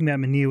kept talking about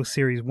Menil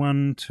Series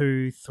 1,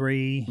 2,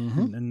 3,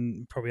 Mhm.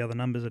 and probably other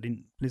numbers I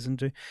didn't listen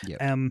to.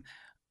 Yep.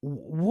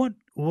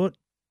 What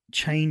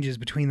changes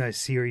between those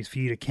series for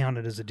you to count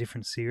it as a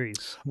different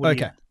series? What do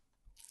you- Okay.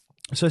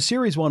 So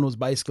Series 1 was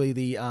basically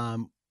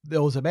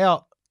there was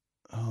about,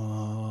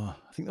 I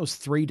think there was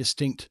 3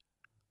 distinct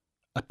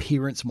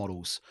appearance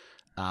models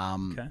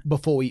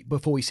before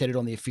we set it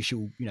on the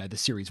official, the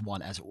Series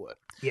 1 as it were.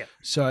 Yeah.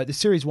 So the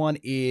Series 1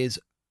 is,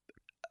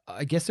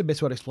 I guess the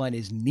best way to explain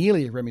is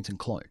nearly a Remington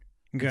clone.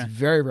 Okay. It's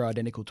very, very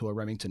identical to a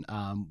Remington,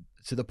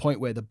 to the point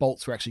where the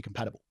bolts were actually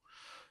compatible.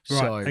 Right.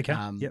 So, Okay.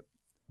 Yep.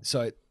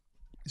 So,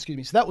 excuse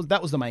me. So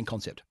that was the main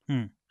concept.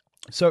 Hmm.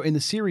 So in the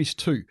Series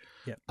 2,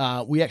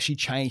 Yep. we actually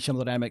changed some of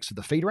the dynamics of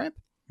the feed ramp.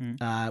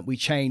 We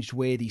changed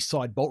where the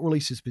side bolt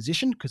release is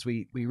positioned because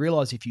we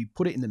realized if you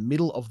put it in the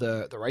middle of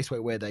the raceway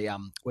where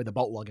the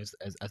bolt lug as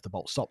the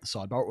bolt stopped, the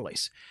side bolt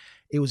release,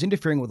 it was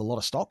interfering with a lot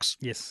of stocks.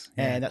 Yes.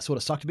 And that sort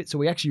of sucked a bit. So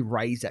we actually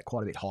raised that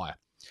quite a bit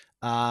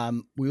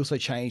higher. We also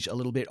changed a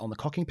little bit on the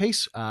cocking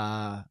piece,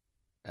 the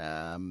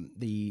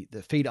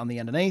feed on the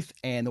underneath,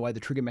 and the way the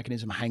trigger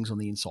mechanism hangs on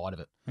the inside of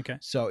it. Okay.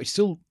 So it's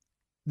still,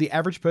 the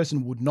average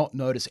person would not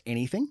notice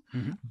anything,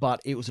 Mhm.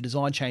 but it was a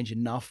design change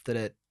enough that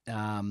it,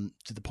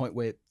 to the point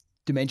where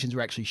dimensions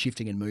were actually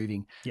shifting and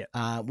moving.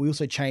 Yeah. We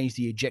also changed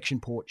the ejection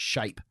port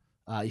shape.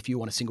 If you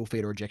want a single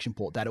feed or ejection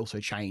port, that also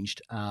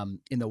changed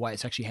in the way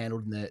it's actually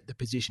handled and the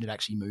position it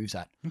actually moves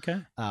at.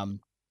 Okay.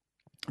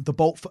 The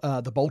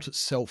bolt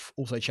itself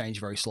also changed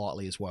very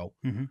slightly as well.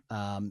 Mhm.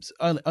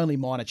 So only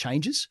minor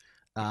changes.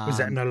 Was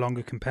that no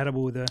longer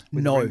compatible with the?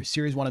 No, rim?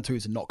 Series 1 and 2 are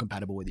not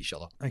compatible with each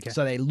other. Okay.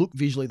 So they look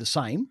visually the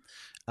same,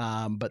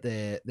 but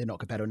they're not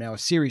compatible. Now, a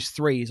Series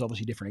 3 is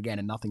obviously different again,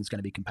 and nothing's going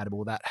to be compatible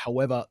with that.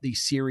 However, the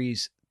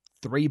Series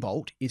 3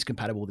 bolt is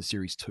compatible with the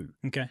Series 2.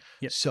 Okay.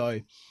 Yep. So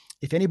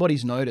if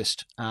anybody's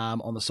noticed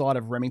on the side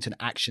of Remington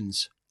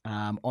Actions,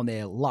 on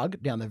their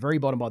lug, down the very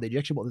bottom by the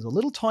ejection bolt, there's a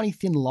little tiny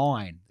thin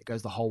line that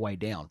goes the whole way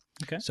down.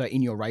 Okay. So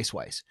in your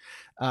raceways.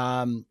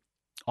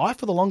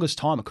 For the longest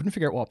time, I couldn't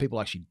figure out why people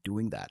were actually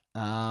doing that.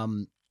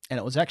 And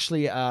it was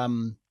actually, I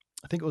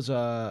think it was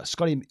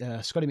Scotty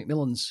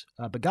McMillan's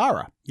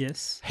Bagara.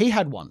 Yes. He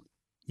had one.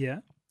 Yeah.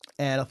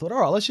 And I thought, all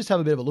right, let's just have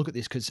a bit of a look at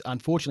this because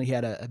unfortunately he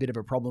had a bit of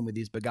a problem with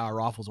his Bagara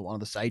rifles at one of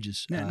the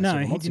stages. No, several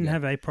he months didn't ago.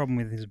 have a problem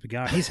with his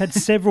Bagara. He's had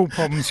several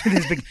problems with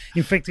his Bagara.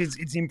 In fact,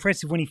 it's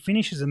impressive when he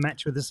finishes a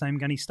match with the same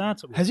gun he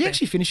starts it with. Has he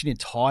actually finished an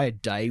entire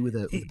day with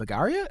a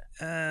Bagara yet?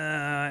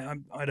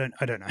 I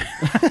don't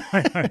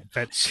know.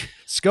 But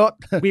Scott,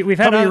 we've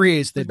had cover your other-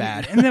 ears, they're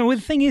bad. And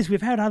the thing is,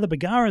 we've had other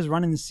Bagaras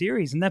run in the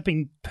series, and they've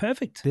been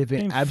perfect. They've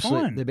been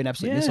absolute fine. They've been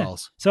absolute Yeah.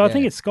 missiles. So I Yeah.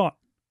 think it's Scott.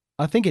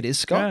 I think it is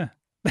Scott.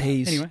 Yeah.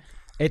 He's Anyway.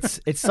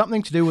 It's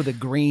something to do with a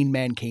green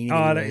mankini.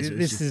 Oh,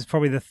 this is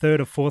probably the third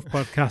or fourth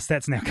podcast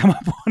that's now come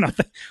up on.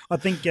 I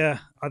think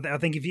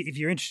if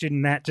you're interested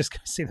in that, just go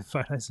see the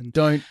photos and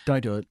don't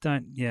do it.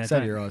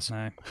 Save your eyes.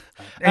 No.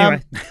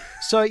 Anyway,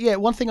 so yeah,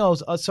 one thing I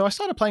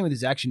started playing with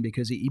his action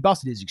because he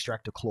busted his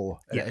extractor claw.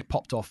 Yeah. It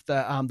popped off.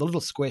 The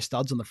little square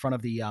studs on the front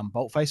of the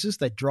bolt faces,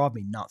 they drive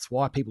me nuts.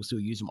 Why people still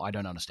use them, I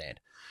don't understand.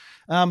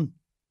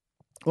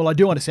 Well, I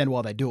do understand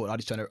why they do it. I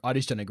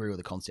just don't agree with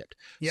the concept.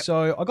 Yep.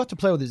 So I got to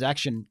play with his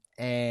action,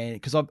 and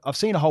because I've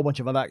seen a whole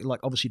bunch of other, like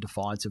obviously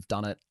Defiance have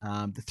done it.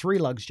 The 3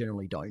 lugs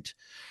generally don't.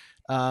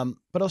 But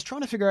I was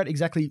trying to figure out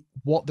exactly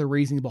what the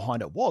reasoning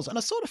behind it was, and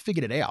I sort of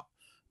figured it out.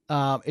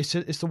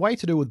 It's the way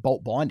to do with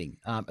bolt binding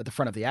at the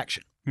front of the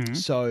action. Mm-hmm.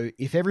 So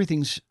if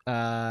everything's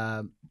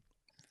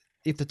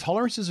if the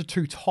tolerances are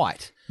too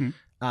tight,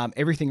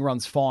 everything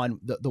runs fine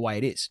the way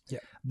it is. Yeah.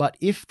 But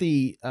if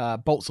the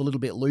bolt's a little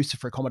bit looser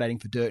for accommodating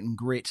for dirt and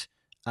grit,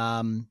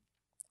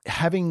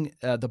 having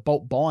the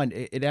bolt bind,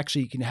 it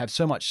actually can have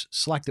so much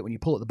slack that when you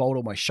pull it, the bolt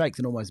almost shakes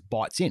and almost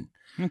bites in.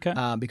 Okay.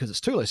 Because it's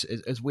too loose.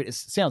 It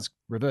sounds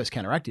reverse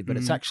counteractive, but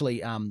it's actually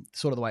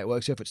sort of the way it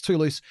works. So if it's too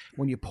loose,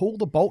 when you pull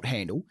the bolt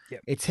handle,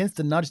 Yep. it tends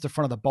to nudge the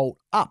front of the bolt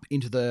up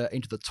into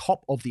the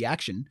top of the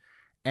action,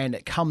 and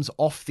it comes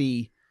off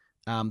the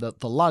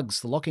lugs.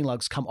 The locking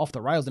lugs come off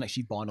the rails and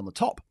actually bind on the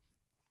top,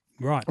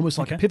 Right. almost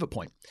like a pivot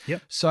point.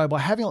 Yep. So by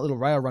having a little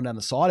rail run down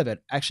the side of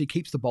it, actually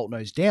keeps the bolt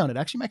nose down. It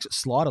actually makes it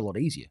slide a lot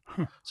easier.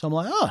 Huh. So I'm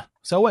like,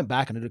 So I went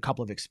back and did a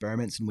couple of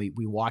experiments, and we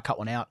wire cut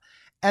one out,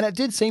 and it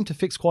did seem to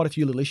fix quite a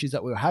few little issues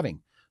that we were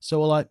having.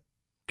 So we're like,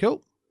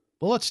 cool.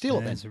 Well, let's steal it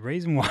then. There's a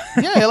reason why.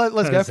 Yeah,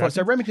 let's go for it.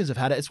 So Remingtons have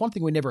had it. It's one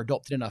thing we never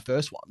adopted in our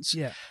first ones.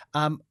 Yeah.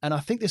 And I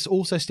think this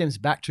also stems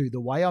back to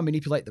the way I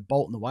manipulate the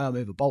bolt and the way I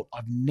move a bolt.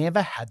 I've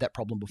never had that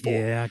problem before.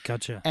 Yeah,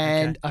 gotcha.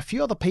 And Okay. a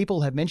few other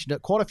people have mentioned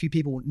it. Quite a few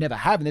people never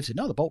have, and they've said,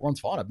 "No, the bolt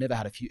runs fine. I've never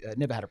had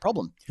a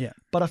problem." Yeah.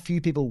 But a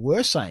few people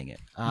were saying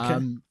it.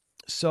 Okay.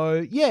 So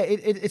yeah,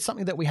 it's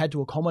something that we had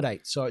to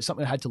accommodate. So it's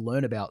something I had to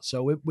learn about.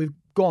 So we've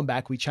gone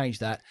back. We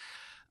changed that.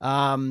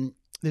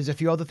 There's a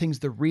few other things.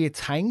 The rear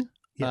tang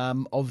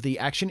of the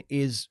action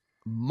is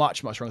much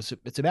stronger. So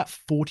it's about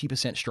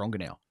 40% stronger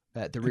now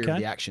at the rear of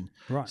the action.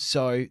 Right.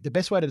 So the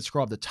best way to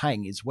describe the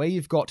tang is where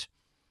you've got,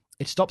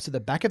 it stops at the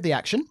back of the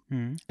action,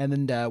 and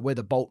then where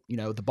the bolt,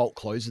 the bolt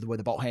closes, where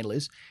the bolt handle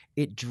is,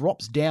 it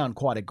drops down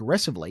quite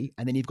aggressively,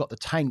 and then you've got the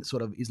tang that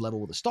sort of is level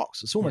with the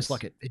stocks. It's almost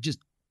like it just,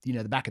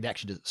 the back of the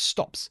action just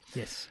stops.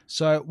 Yes.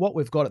 So what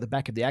we've got at the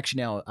back of the action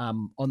now,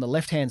 on the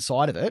left-hand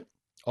side of it,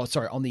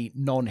 on the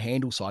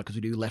non-handle side, because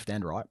we do left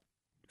and right.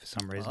 For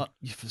some reason.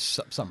 For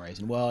some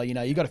reason. Well,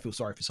 you got to feel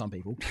sorry for some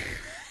people.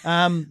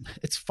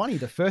 It's funny.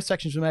 The first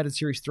actions we made in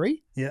Series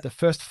 3, the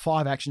first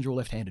 5 actions were all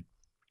left-handed.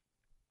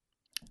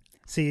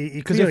 See,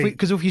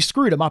 because if you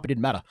screwed them up, it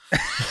didn't matter.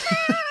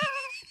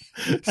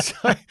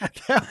 So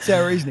that's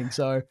our reasoning.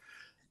 So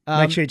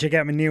make sure you check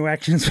out my new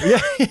actions.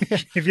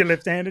 If you're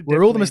left-handed,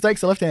 where all the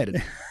mistakes are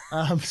left-handed.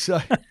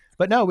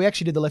 But no, we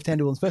actually did the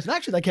left-handed ones first, and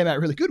actually they came out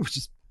really good.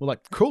 We're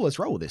like, cool, let's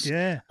roll with this.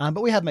 Yeah.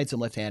 But we have made some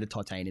left-handed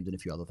titaniums and a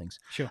few other things.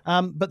 Sure.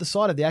 But the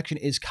side of the action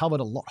is covered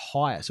a lot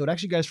higher, so it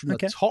actually goes from the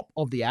top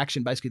of the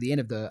action, basically the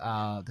end of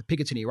the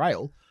Picatinny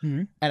rail,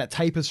 and it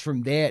tapers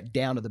from there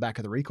down to the back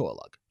of the recoil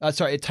lug.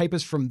 It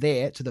tapers from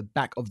there to the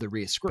back of the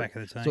rear screw. Back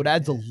of the tank, so it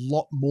adds a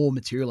lot more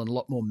material and a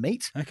lot more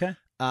meat. Okay.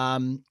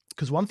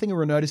 Because one thing we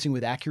were noticing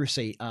with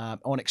accuracy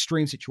on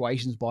extreme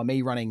situations by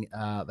me running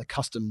the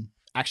custom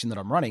action that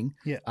I'm running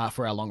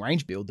for our long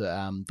range build,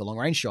 the long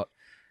range shot,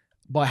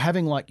 by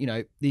having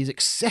these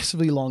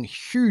excessively long,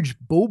 huge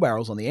bull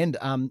barrels on the end,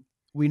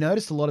 we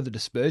noticed a lot of the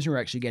dispersion we're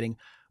actually getting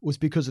was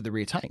because of the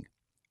rear tang.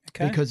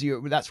 Okay. Because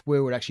that's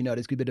where we'd actually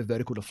notice a bit of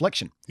vertical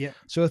deflection. Yeah.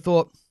 So I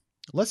thought,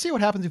 let's see what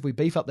happens if we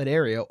beef up that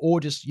area or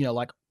just,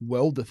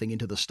 weld the thing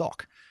into the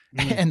stock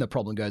and the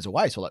problem goes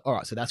away. So all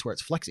right, so that's where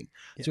it's flexing.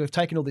 Yeah. So we've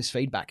taken all this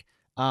feedback.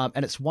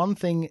 And it's one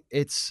thing,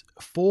 it's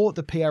for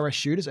the PRS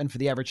shooters and for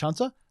the average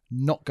hunter,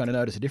 not going to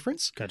notice a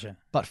difference. Gotcha.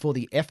 But for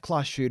the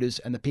F-class shooters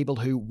and the people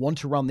who want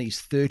to run these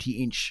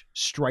 30-inch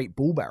straight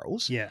bull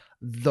barrels,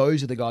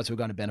 those are the guys who are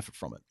going to benefit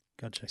from it.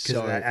 Gotcha. Because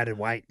of that added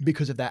weight.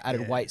 Because of that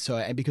added weight.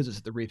 And because it's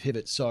at the rear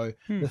pivot. So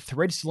the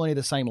thread's still only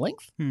the same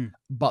length,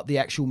 but the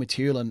actual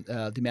material and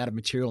the amount of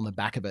material on the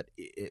back of it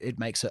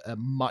makes a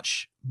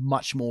much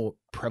more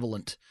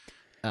prevalent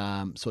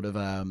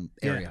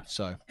area.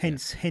 So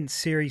hence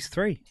Series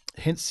 3.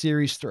 Hence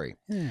Series 3.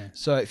 Yeah.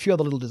 So a few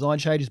other little design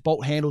changes.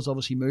 Bolt handles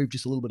obviously moved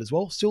just a little bit as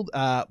well. Still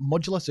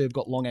modular, so we've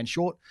got long and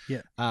short.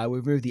 Yeah.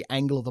 We've moved the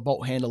angle of the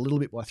bolt handle a little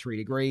bit by 3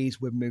 degrees.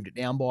 We've moved it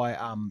down by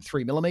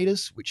 3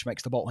 millimeters, which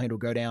makes the bolt handle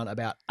go down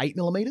about 8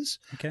 millimeters.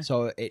 Okay.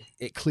 So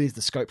it clears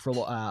the scope for a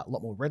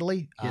lot more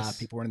readily. Yes.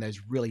 People running those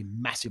really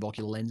massive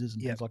ocular lenses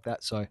and things like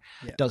that. So Yep.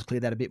 it does clear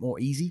that a bit more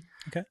easy.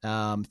 Okay.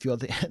 Few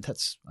other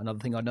that's another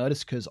thing I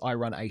noticed because I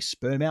run a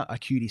spur mount, a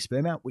QD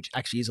spur mount, which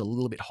actually is a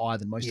little bit higher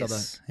than most other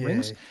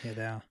rings. Yeah,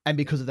 they are. And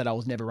because of that, I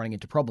was never running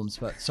into problems.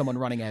 But someone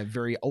running a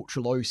very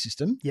ultra low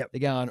system, Yep.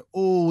 they're going,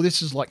 oh,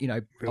 this is like,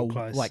 Real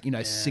close.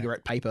 Yeah.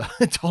 cigarette paper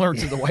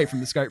tolerances away from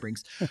the scope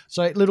rings.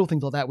 So little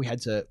things like that we've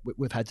had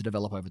to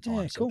develop over time.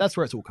 Yeah, So cool. that's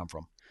where it's all come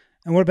from.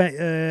 And what about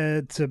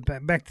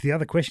back to the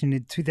other question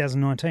in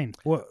 2019?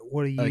 What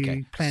are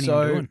you planning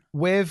on doing?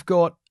 We've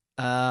got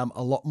a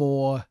lot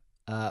more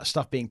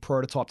stuff being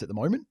prototyped at the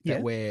moment Yeah.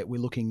 that we're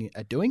looking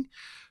at doing.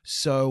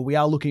 So we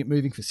are looking at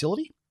moving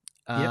facility.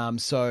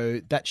 So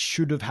that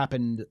should have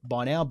happened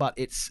by now, but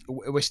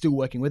we're still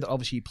working with it.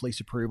 Obviously, police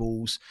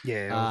approvals,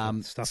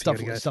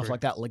 stuff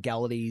like that,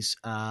 legalities.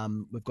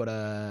 We've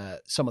got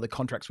some of the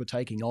contracts we're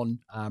taking on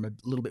a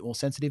little bit more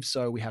sensitive,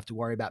 so we have to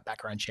worry about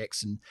background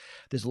checks, and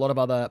there's a lot of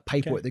other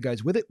paperwork that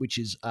goes with it, which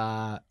is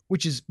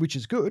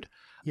good.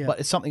 Yeah.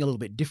 But it's something a little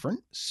bit different.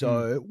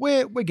 So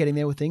we're getting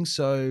there with things.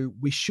 So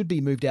we should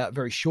be moved out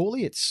very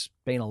shortly. It's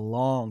been a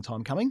long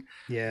time coming.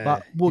 Yeah.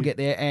 But we'll get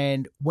there.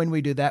 And when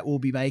we do that, we'll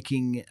be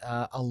making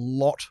a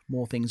lot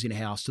more things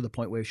in-house to the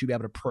point where we should be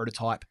able to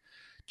prototype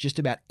just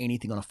about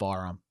anything on a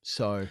firearm.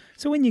 So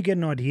when you get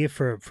an idea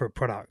for a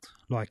product,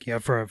 like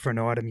for an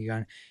item,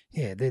 you're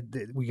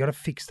going, we got to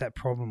fix that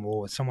problem,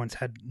 or someone's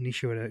had an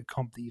issue at a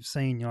comp that you've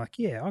seen. You're like,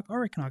 I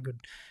reckon I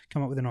could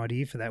come up with an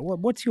idea for that.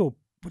 What's your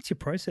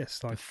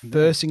process like? The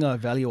first thing I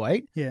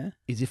evaluate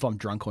is if I'm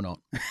drunk or not.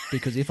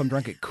 Because if I'm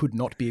drunk, it could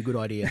not be a good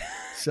idea.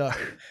 So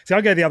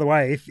I go the other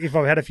way. If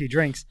I've had a few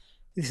drinks,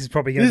 this is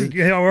probably going to be.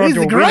 This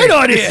is a great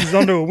idea. This is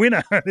onto a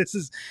winner. This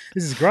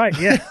is great.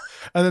 Yeah.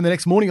 And then the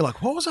next morning, you're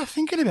like, what was I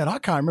thinking about? I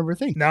can't remember a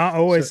thing. No,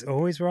 always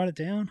write it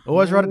down.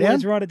 Always write it down?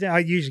 Always write it down. I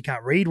usually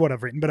can't read what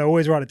I've written, but I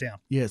always write it down.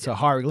 Yeah, so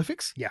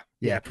hieroglyphics?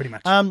 Yeah, pretty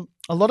much.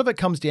 A lot of it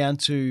comes down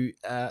to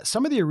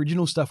some of the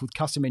original stuff with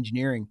custom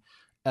engineering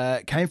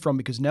came from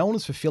because no one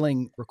was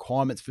fulfilling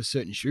requirements for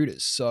certain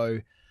shooters. So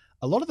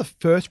a lot of the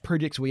first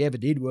projects we ever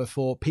did were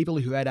for people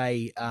who had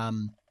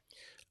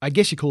I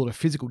guess you call it a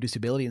physical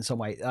disability in some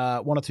way.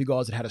 One or two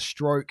guys that had a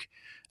stroke.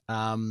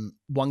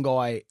 One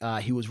guy,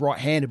 he was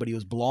right-handed, but he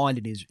was blind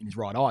in his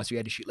right eye, so he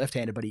had to shoot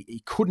left-handed, but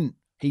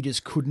he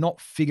just could not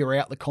figure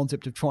out the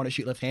concept of trying to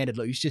shoot left-handed.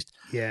 Like, he's just,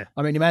 I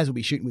mean, he may as well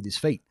be shooting with his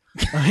feet.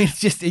 I mean,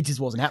 it just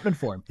wasn't happening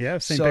for him. Yeah,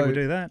 I've seen people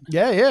do that.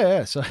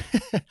 Yeah. So,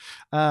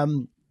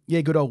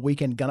 good old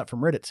Weekend Gun It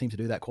from Reddit seems to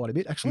do that quite a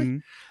bit,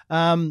 actually.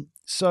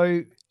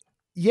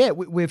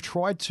 We've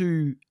tried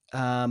to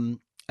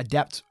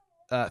adapt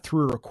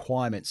through a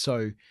requirement.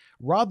 So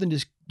rather than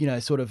just,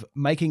 sort of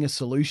making a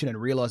solution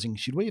and realizing,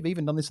 should we have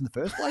even done this in the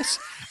first place?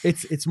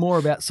 It's more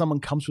about someone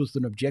comes to us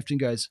with an objection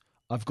and goes,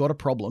 I've got a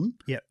problem.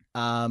 Yep.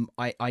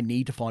 I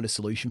need to find a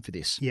solution for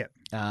this. Yep.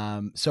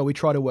 So we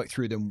try to work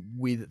through them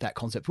with that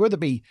concept, whether it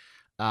be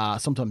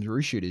sometimes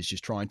roost shooters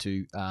just trying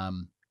to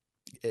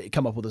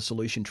come up with a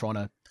solution, trying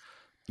to,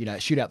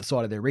 shoot out the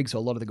side of their rig. So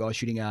a lot of the guys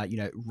shooting,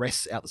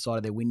 rests out the side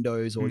of their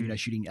windows, or,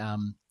 shooting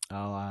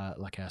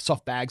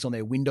soft bags on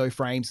their window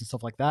frames and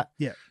stuff like that.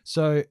 Yeah.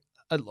 So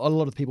a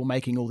lot of people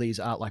making all these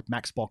like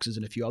Max boxes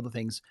and a few other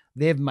things,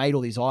 they've made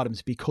all these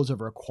items because of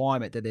a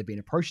requirement that they've been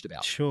approached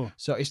about. Sure.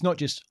 So it's not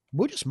just,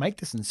 we'll just make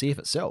this and see if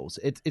it sells.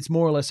 It's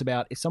more or less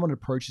about if someone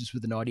approaches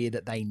with an idea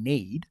that they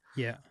need,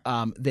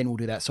 then we'll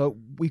do that. So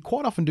we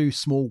quite often do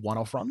small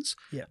one-off runs.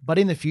 Yeah. But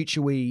in the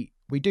future, we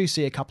do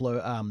see a couple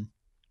of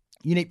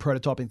unique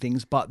prototyping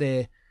things, but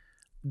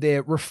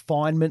they're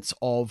refinements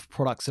of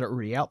products that are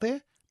already out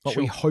there. But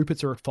we hope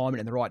it's a refinement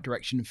in the right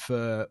direction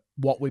for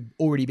what we're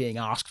already being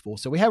asked for.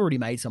 So we have already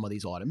made some of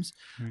these items,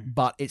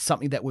 but it's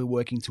something that we're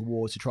working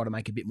towards to try to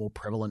make a bit more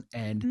prevalent.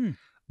 And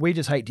we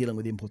just hate dealing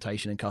with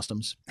importation and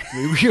customs.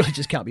 We really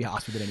just can't be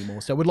asked with it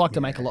anymore. So we'd like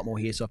to make a lot more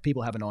here. So if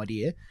people have an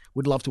idea,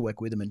 we'd love to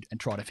work with them and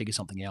try to figure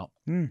something out.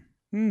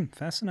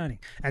 Fascinating.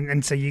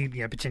 And so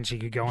you potentially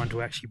could go on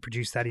to actually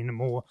produce that in a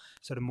more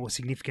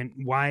significant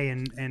way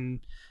and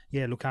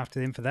look after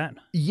them for that.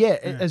 Yeah.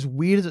 As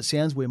weird as it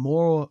sounds, we're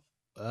more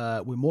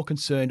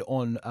concerned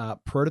on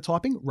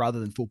prototyping rather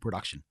than full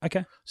production.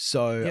 Okay.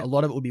 So a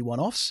lot of it will be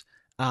one-offs,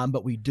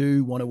 but we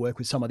do want to work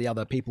with some of the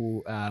other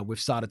people we've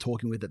started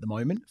talking with at the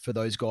moment. For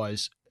those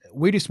guys,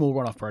 we do small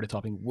one-off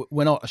prototyping.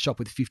 We're not a shop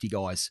with 50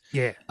 guys,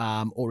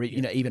 or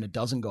even a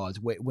dozen guys.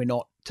 We're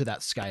not to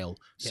that scale.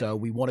 So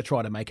we want to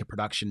try to make a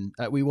production.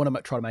 We want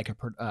to try to make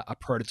a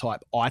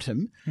prototype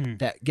item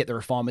that get the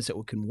refinements that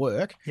can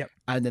work,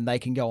 and then they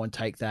can go and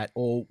take that,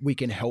 or we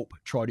can help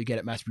try to get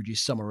it mass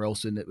produced somewhere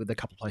else with a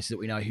couple of places that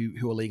we know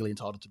who are legally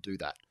entitled to do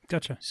that.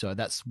 Gotcha. So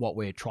that's what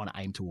we're trying to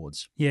aim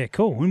towards. Yeah,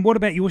 cool. And what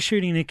about your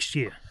shooting next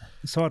year?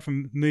 Aside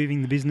from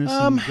moving the business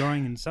and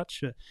growing and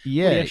such, what are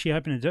you actually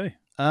hoping to do?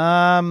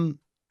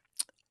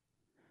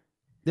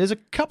 There's a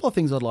couple of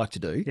things I'd like to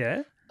do.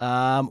 Yeah.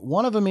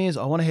 One of them is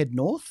I want to head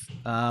north.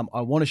 I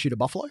want to shoot a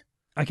buffalo.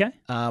 Okay.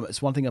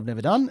 It's one thing I've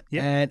never done.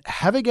 Yeah. And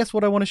have a guess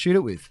what I want to shoot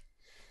it with.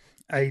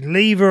 A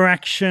lever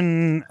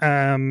action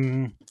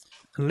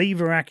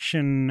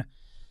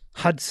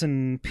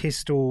Hudson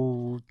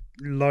pistol,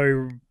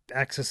 low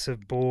axis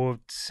of bore,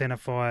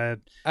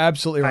 centerfire.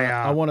 Absolutely right.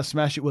 AR. I want to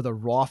smash it with a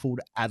rifled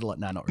Adler.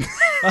 No, not really.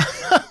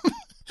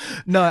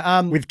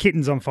 No, with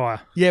kittens on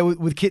fire. yeah,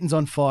 with kittens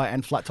on fire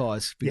and flat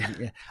tires.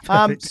 Yeah.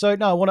 So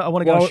no, I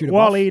want to go and shoot a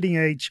while buff. eating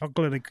a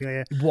chocolate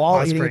eclair. While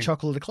ice eating a cream.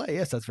 chocolate eclair.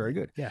 Yes, that's very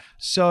good. Yeah.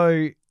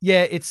 So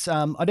yeah, it's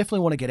I definitely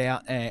want to get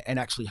out and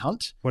actually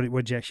hunt. What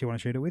did you actually want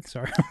to shoot it with?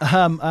 Sorry.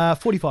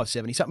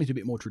 45-70, something a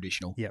bit more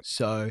traditional. Yep.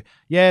 So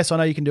yes, I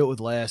know you can do it with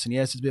less, and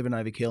yes, it's a bit of an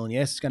overkill, and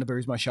yes, it's going to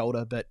bruise my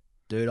shoulder, but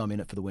dude, I'm in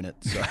it for the win it.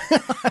 So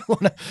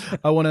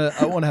I want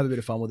to have a bit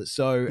of fun with it.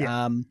 So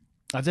Yeah.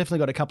 I've definitely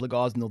got a couple of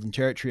guys in Northern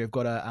Territory. I've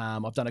got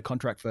I've done a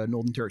contract for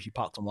Northern Territory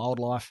Parks and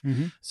Wildlife.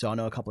 Mm-hmm. So I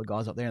know a couple of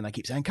guys up there, and they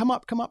keep saying, "Come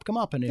up, come up, come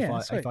up." And Yeah,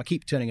 if sweet. I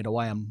keep turning it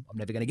away, I'm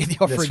never going to get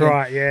the offer That's again.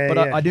 right. Yeah. But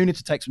yeah. I do need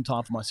to take some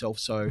time for myself.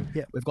 So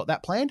Yeah. we've got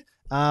that planned.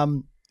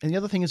 And the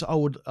other thing is,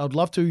 I'd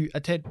love to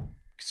attend.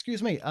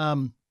 Excuse me.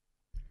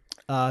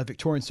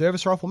 Victorian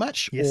service rifle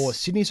match, Yes. or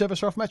Sydney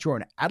service rifle match, or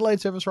an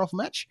Adelaide service rifle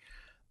match.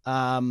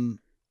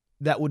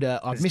 That would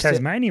I've There's missed it.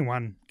 Tasmanian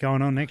one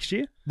going on next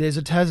year There's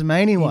a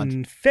Tasmanian one.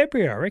 in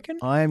February, I reckon.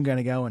 I am going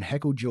to go and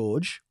heckle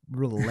George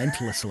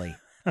relentlessly.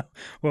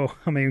 Well,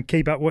 I mean,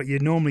 keep up what you're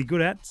normally good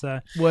at.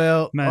 So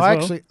Well, May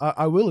as well.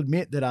 I will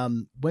admit that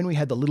when we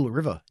had the Little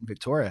River in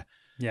Victoria,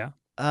 yeah,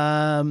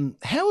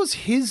 how was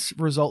his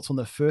results on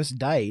the first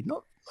day?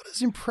 Not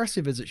as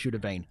impressive as it should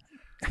have been.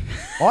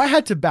 I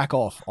had to back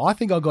off. I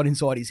think I got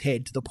inside his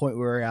head to the point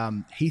where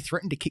he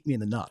threatened to kick me in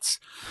the nuts.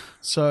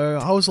 So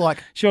I was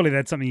like, surely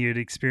that's something you'd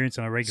experience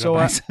on a regular so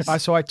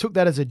basis. I took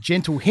that as a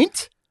gentle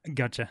hint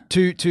Gotcha.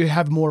 to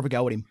have more of a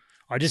go at him.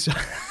 I just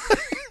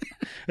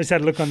just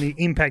had a look on the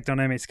Impact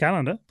Dynamics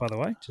calendar, by the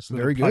way. Just a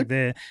little Very plug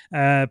good.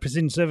 there.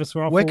 Precision Service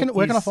Rifle. Where can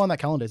I is find that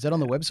calendar? Is that on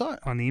the website?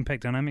 on the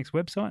Impact Dynamics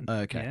website?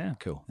 Okay, Yeah.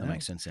 cool. That Yeah.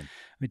 makes sense then.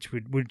 Which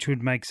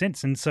would make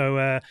sense. And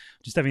so,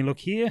 just having a look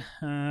here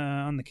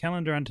on the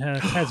calendar under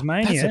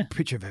Tasmania. That's a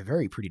picture of a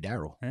very pretty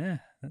Daryl. Yeah,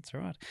 that's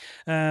right.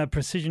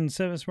 Precision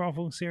Service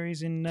Rifle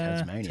Series in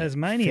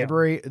Tasmania.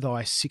 February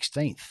the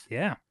 16th.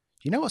 Yeah.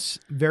 Do you know what's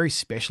very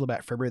special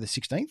about February the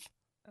 16th?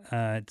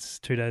 It's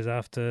 2 days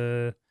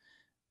after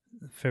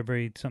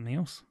February something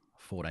else.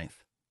 14th.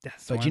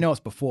 That's the So do one. you know what's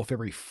before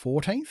February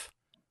 14th?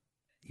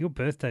 Your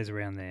birthday's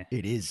around there.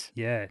 It is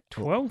Yeah,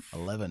 12th?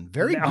 11.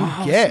 Very good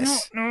Oh,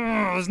 guess.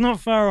 It's not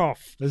far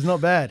off. It's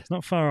not bad. It's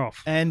not far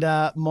off. And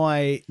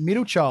my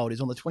middle child is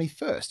on the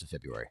 21st of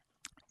February.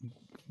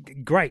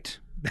 Great.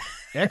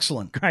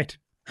 Excellent. Great.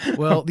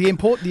 Well, the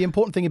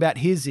important thing about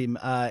he's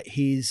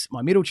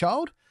my middle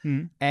child,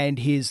 Mm. and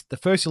the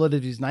first two letters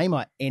of his name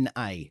are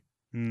N-A.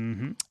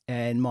 Mm-hmm.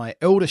 And my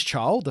eldest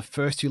child, the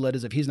first two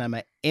letters of his name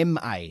are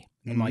M-A.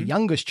 And my Mhm.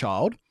 youngest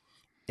child,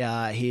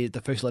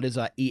 the first letters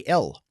are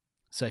E-L.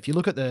 So if you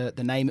look at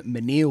the name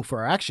Menil for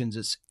our actions,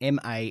 it's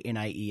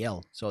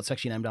M-A-N-A-E-L. So it's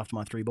actually named after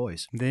my three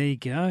boys. There you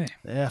go.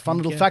 Fun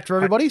little Okay. fact for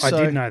everybody. I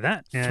So did know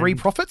that. three And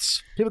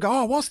prophets. People go,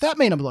 oh, what's that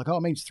mean? I'm like, oh,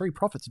 it means three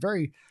prophets.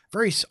 Very,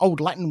 very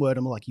old Latin word.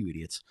 I'm like, you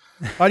idiots.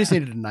 I just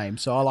needed a name.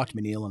 So I liked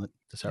Menil, and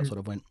that's how it sort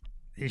of went.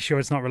 you sure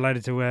it's not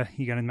related to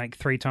you're going to make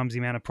 3 times the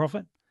amount of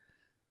profit?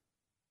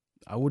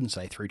 I wouldn't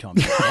say 3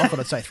 times the profit.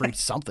 I'd say 3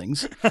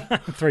 somethings.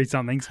 3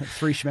 somethings.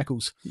 3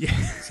 schmeckles. Yeah.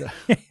 So,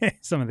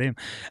 Some of them.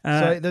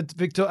 so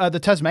the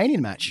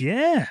Tasmanian match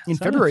Yeah. in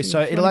February.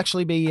 So it'll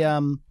actually be,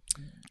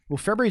 well,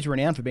 February's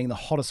renowned for being the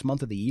hottest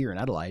month of the year in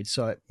Adelaide.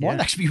 So it might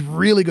Yeah. actually be a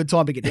really good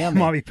time to get down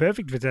there. might be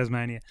perfect for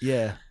Tasmania.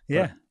 Yeah.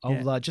 Yeah.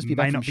 But I'll just be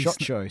back from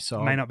SHOT Show.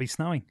 So May not be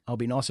snowing. I'll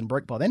be nice and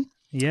broke by then.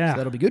 Yeah. So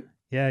that'll be good.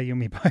 Yeah, you and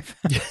me both.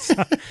 So,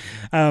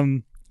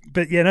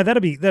 but yeah, no,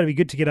 that'll be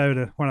good to get over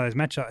to one of those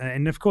matchups.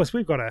 And of course,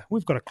 we've got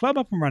a club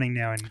up and running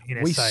now in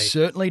We SA.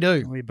 certainly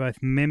do. We're both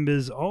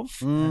members of.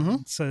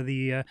 Mhm. So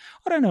I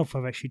don't know if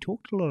I've actually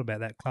talked a lot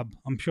about that club.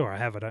 I'm sure I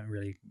have. I don't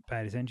really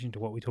pay attention to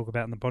what we talk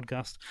about in the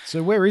podcast.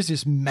 So where is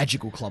this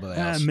magical club of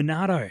ours?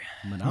 Monarto.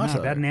 Monarto.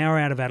 About an hour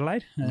out of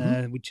Adelaide,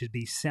 which would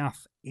be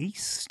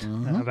southeast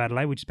of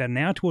Adelaide, which is about an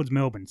hour towards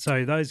Melbourne.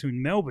 So those who are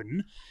in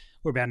Melbourne,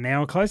 we're about an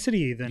hour closer to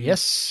you than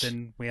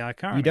we are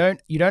currently.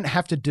 You don't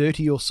have to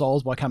dirty your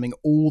souls by coming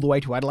all the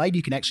way to Adelaide.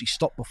 You can actually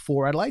stop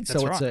before Adelaide.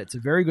 That's so right. it's a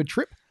very good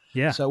trip.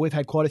 Yeah. So we've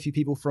had quite a few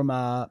people from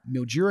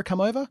Mildura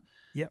come over.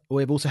 Yep.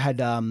 We've also had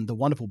the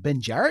wonderful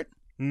Ben Jarrett.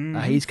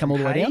 Mhm. He's come all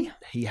the way Hey. down.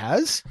 He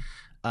has.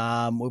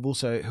 We've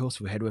also who else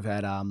have we had? We've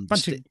had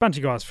bunch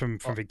of guys from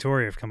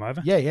Victoria have come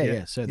over.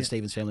 yeah. So the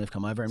Stevens family have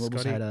come over, and we've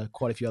also Scotty. had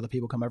quite a few other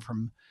people come over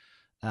from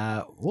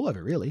all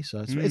over really.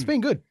 So it's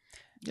been good.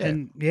 Yeah.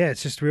 And yeah,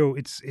 it's just real.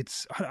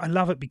 I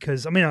love it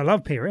because I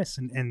love PRS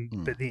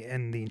but the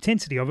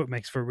intensity of it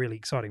makes for a really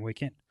exciting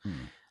weekend.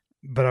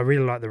 But I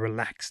really like the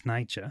relaxed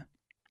nature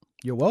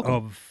You're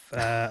welcome.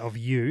 of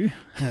you,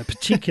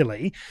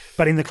 particularly,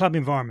 but in the club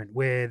environment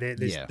where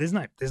there's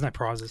no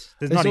prizes.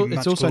 There's not even much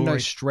it's also no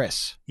glory.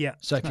 stress. Yeah.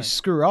 So if no. you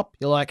screw up,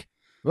 you're like,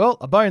 well,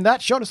 I boned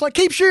that shot. It's like,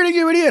 keep shooting,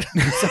 you idiot.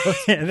 So,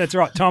 Yeah, that's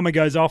right. Timer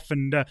goes off,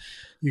 and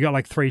you got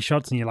like 3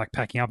 shots, and you're like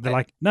packing up. They're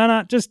like,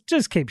 no,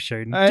 just keep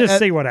shooting, just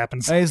see what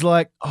happens. and he's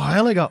like, oh, I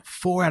only got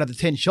 4 out of the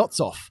 10 shots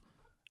off.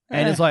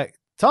 And Yeah. it's like,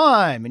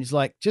 time. And he's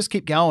like, just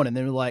keep going. And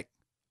then we're like,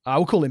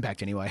 We'll call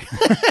Impact anyway.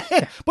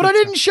 But I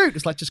didn't shoot.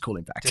 It's like, just call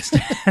Impact.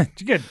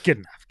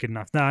 Good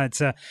enough. No,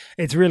 it's a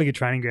really good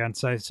training ground.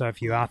 So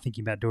if you are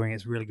thinking about doing it,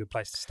 it's a really good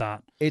place to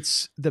start.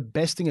 It's the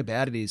best thing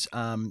about it is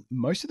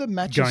most of the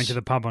matches. Going to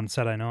the pub on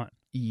Saturday night.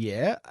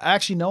 Yeah.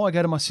 Actually, no, I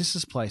go to my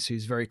sister's place,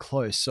 who's very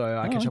close. So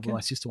I catch up with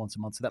my sister once a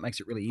month. So that makes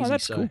it really easy.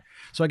 That's cool.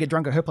 So I get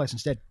drunk at her place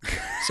instead.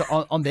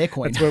 So on their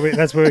coin.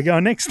 That's where we're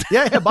going next.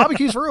 Yeah,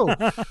 barbecue's for real.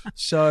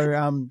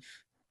 So,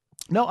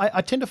 no,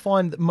 I tend to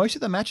find that most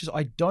of the matches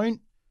I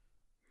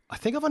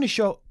think I've only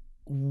shot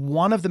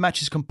one of the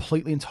matches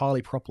completely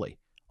entirely properly.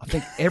 I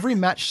think every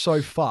match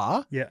so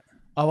far,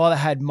 I've either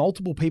had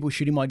multiple people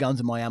shooting my guns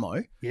and my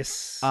ammo.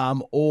 Yes.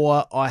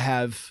 Or I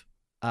have,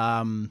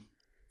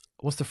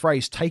 what's the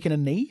phrase? Taken a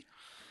knee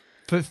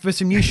for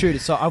some new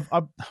shooters. So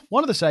I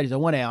one of the stages I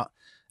went out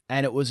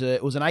and it was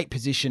an 8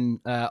 position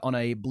on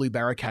a blue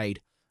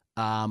barricade,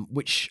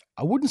 which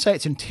I wouldn't say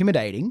it's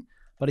intimidating.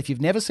 But if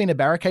you've never seen a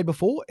barricade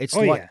before, it's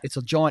it's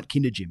a giant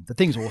kinder gym. The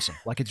thing's awesome.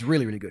 Like, it's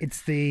really, really good.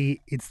 It's the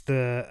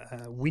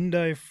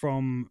window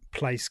from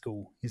Play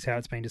School is how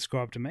it's been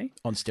described to me.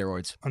 On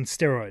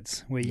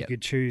steroids. Where you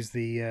could choose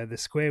the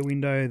square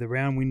window, the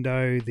round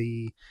window,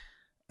 the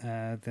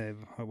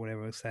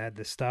whatever else they had,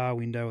 the star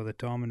window or the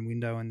diamond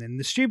window, and then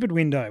the stupid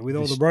window with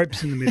all the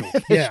ropes in the middle.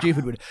 The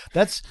stupid window.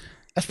 That's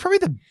probably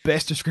the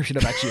best description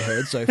I've actually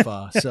heard so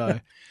far. So.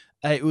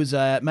 It was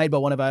made by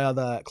one of our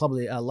other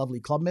lovely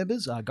club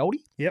members,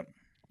 Goldie. Yep.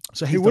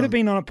 So he would have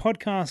been on a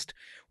podcast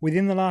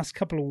within the last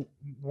couple of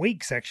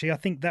weeks, actually. I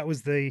think that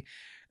was the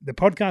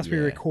podcast we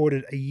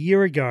recorded over a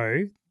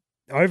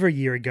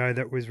year ago,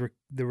 that was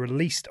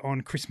released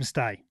on Christmas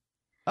Day.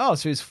 Oh,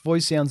 so his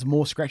voice sounds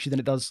more scratchy than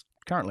it does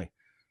currently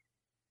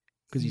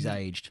because he's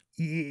aged.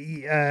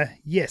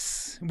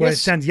 Yes. Well, it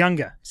sounds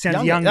younger.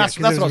 Younger. That's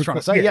what I was trying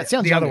to say. Yeah, it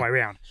sounds the younger. other way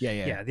around.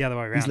 Yeah, the other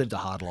way around. He's lived a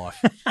hard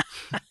life.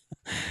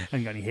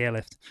 Hasn't got any hair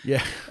left.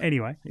 Yeah.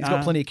 Anyway. He's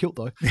got plenty of kilt,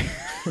 though.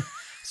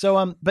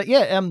 So, but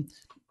yeah,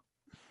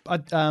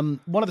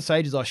 one of the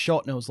stages I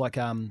shot, and it was like,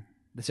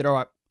 they said, all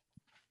right,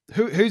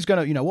 who's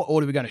going to, what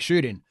order are we going to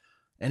shoot in?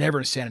 And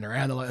everyone's standing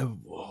around. They're like,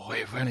 oh,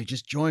 we've only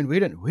just joined. We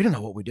don't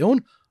know what we're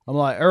doing. I'm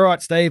like, all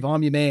right, Steve,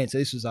 I'm your man. So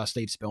this was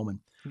Steve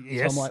Spellman.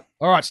 Yes. So I'm like,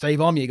 all right, Steve,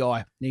 I'm your guy.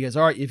 And he goes,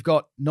 all right, you've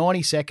got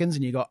 90 seconds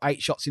and you've got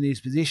 8 shots in this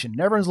position. And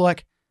everyone's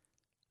like,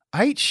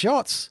 8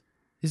 shots?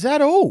 Is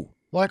that all?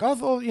 Like, I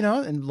thought,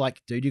 and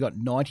like, dude, you got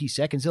 90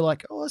 seconds. They're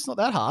like, oh, that's not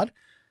that hard.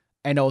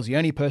 And I was the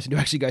only person to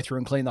actually go through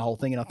and clean the whole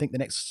thing. And I think the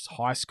next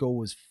high score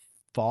was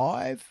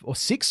 5 or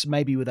 6,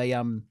 maybe with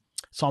a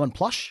Simon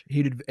Plush.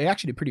 He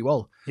actually did pretty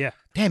well. Yeah.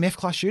 Damn,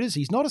 F-class shooters.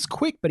 He's not as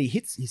quick, but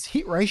his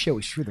hit ratio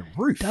is through the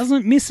roof.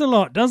 Doesn't miss a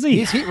lot, does he?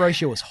 His hit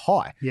ratio is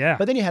high. Yeah.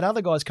 But then you had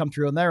other guys come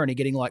through and they were only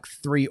getting like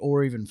 3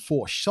 or even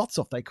 4 shots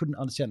off. They couldn't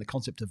understand the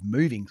concept of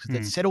moving because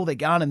they'd settle their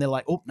gun and they're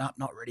like, oh, no,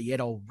 not ready yet.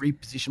 I'll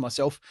reposition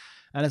myself.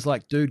 And it's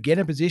like, dude, get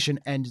in position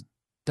and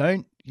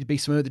don't be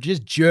smooth.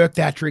 Just jerk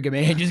that trigger,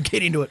 man. Just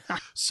get into it.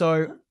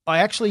 So I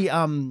actually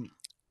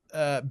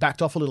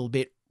backed off a little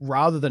bit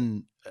rather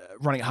than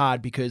running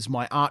hard because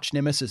my arch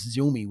nemesis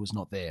Zilmi was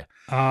not there.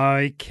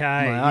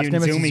 Okay. You and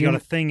Zilmi got a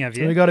thing, have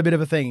you? So we got a bit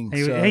of a thing.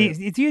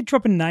 You're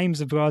dropping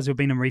names of guys who've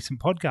been on recent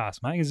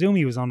podcasts, mate.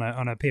 Zilmi was on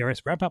a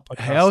PRS wrap-up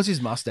podcast. How's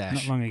his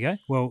mustache? Not long ago.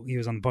 Well, he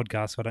was on the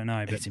podcast, so I don't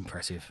know. But it's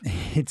impressive.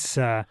 It's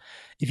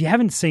if you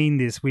haven't seen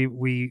this,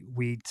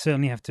 we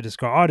certainly have to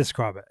describe. I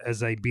describe it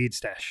as a beard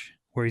stash,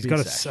 where he's got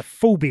a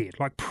full beard,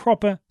 like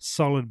proper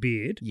solid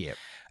beard. Yep.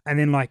 And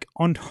then like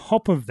on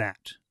top of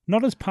that,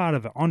 not as part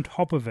of it, on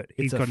top of it,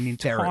 he's got an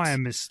entire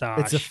moustache.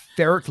 It's a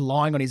ferret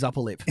lying on his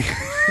upper lip.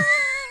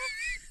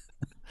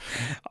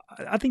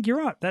 I think you're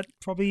right. That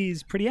probably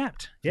is pretty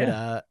apt.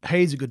 Yeah. But,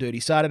 he's a good dude. He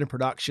started in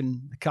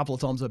production. A couple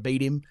of times I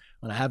beat him,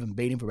 and I haven't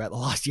beat him for about the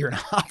last year and a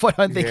half. I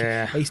don't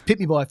think he's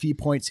pipped me by a few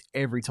points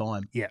every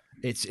time. Yeah.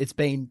 It's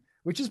been,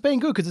 which has been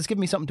good because it's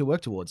given me something to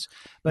work towards.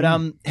 But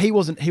he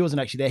wasn't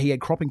actually there. He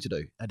had cropping to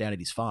do down at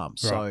his farm.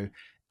 Right. So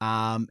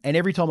and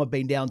every time I've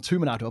been down to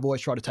Monarto, I've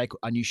always tried to take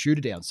a new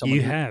shooter down.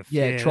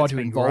 Tried to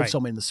involve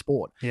someone in the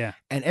sport. Yeah.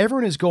 And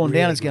everyone who's gone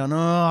down is going,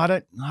 I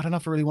don't know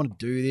if I really want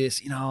to do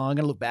this. I'm going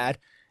to look bad.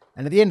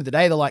 And at the end of the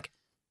day, they're like,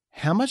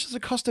 how much does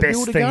it cost to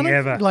build a gun?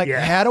 Ever. Like,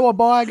 how do I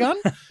buy a gun?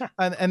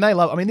 and they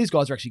love, I mean, these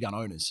guys are actually gun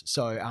owners.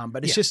 So,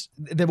 but it's just,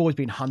 they've always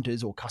been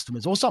hunters or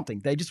customers or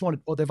something. They just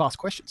wanted, or they've asked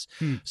questions.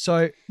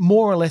 So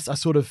more or less,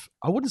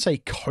 I wouldn't say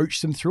coach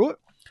them through it,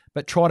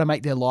 but try to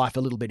make their life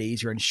a little bit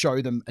easier and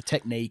show them a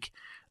technique.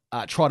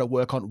 Try to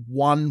work on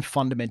one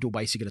fundamental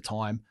basic at a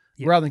time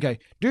rather than go,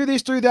 do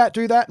this, do that,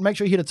 and make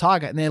sure you hit a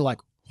target. And they're like,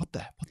 what the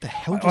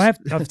hell? I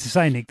have to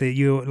say, Nick, that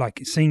you're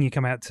like seeing you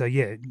come out. So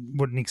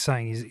what Nick's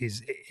saying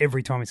is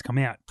every time it's come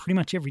out, pretty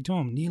much every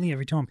time, nearly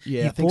every time,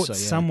 you've brought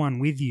someone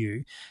with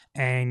you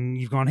and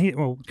you've gone, here,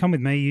 well, come with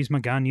me, use my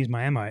gun, use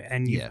my ammo.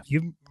 And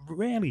you've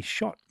rarely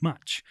shot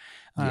much.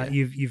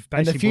 You've basically,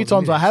 and a few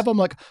times I have, I'm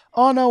like,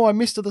 oh no, I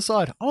missed to the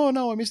side. Oh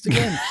no, I missed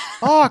again.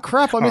 Oh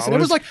crap, I missed it. It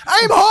was like,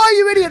 aim high,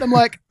 you idiot. I'm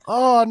like,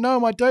 oh no,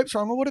 my dope's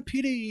wrong. Oh, what a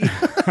pity.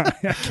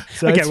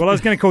 Okay, well, I was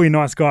going to call you a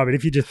nice guy, but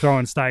if you're just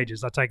throwing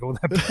stages, I take all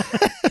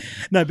that.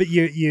 No, but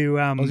you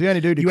I was the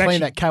only dude to you clean actually-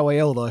 that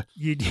KOL though.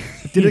 you Did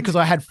it because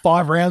I had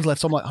 5 rounds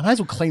left. So I'm like, I may as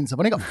well clean this. I've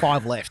only got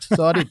 5 left.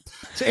 So I did.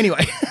 So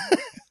anyway.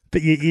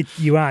 But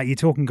you're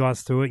talking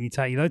guys through it,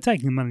 and you're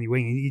taking them under your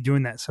wing, and you're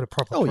doing that sort of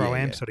proper Oh, yeah,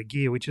 pro-am yeah. sort of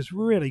gear, which is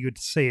really good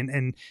to see,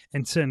 and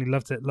certainly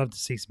love to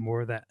see some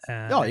more of that.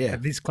 Oh, yeah.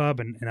 At this club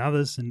and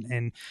others,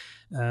 and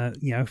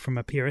from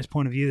a PRS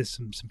point of view, there's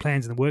some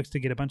plans in the works to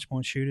get a bunch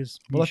more shooters.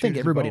 Well, new I think shooters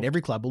everybody at involved.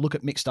 every club will look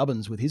at Mick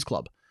Stubbins with his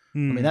club. I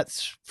Mm. mean,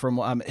 that's from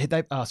I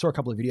saw a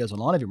couple of videos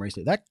online of him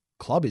recently. That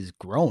club is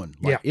growing.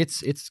 Like,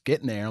 it's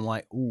getting there. I'm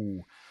like,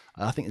 ooh,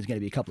 I think there's going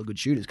to be a couple of good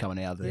shooters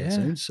coming out of there Yeah.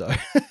 soon. So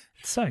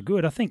It's so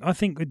good. I think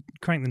we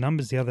cranked the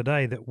numbers the other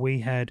day that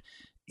we had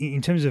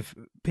in terms of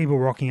people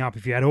rocking up.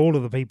 If you had all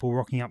of the people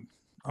rocking up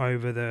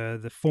over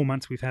the 4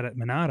 months we've had at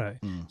Monado,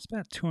 it's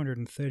about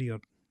 230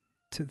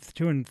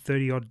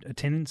 odd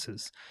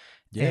attendances.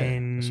 yeah,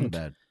 And that's not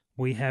bad.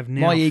 we have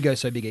now My ego's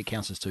so big it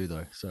counts as 2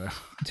 though. So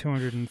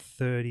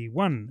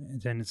 231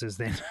 attendances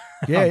then.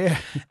 yeah.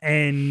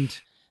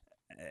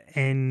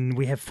 And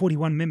we have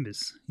 41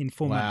 members in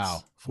 4 months.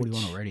 Wow,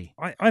 41 which already.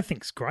 I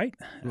think it's great.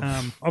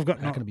 I've got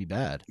How not, can it be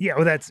bad? yeah,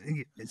 well, that's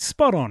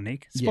spot on,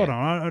 Nick. Spot Yeah.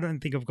 on. I don't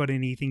think I've got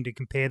anything to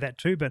compare that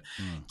to, but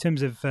in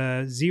terms of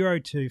 0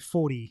 to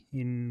 40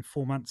 in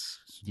 4 months,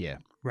 Yeah.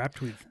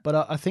 wrapped with.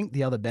 But I think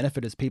the other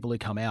benefit is people who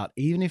come out,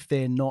 even if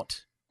they're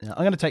not. I'm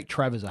going to take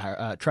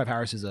Trav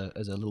Harris as a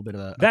little bit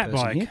of a That person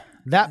bloke. here.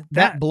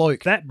 That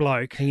bloke. That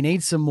bloke. He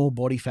needs some more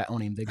body fat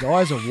on him. The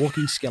guy's a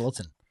walking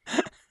skeleton.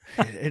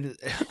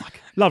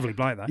 Lovely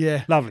bloke, though.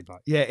 Yeah. Lovely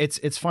bloke. Yeah,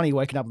 it's funny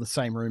waking up in the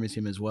same room as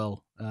him as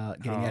well,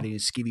 getting Oh. out in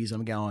his skivvies.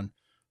 I'm going,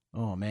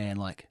 oh man,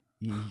 like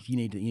you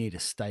need a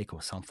steak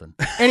or something.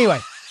 Anyway,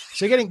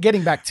 so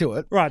getting back to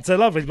it, Right, so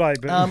lovely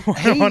bloke, but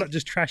why not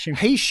just trash him?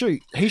 he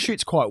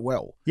shoots quite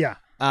well. Yeah.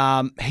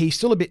 He's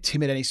still a bit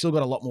timid and he's still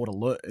got a lot more to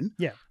learn.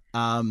 Yeah.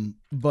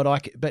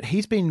 But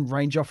he's been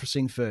range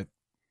officering for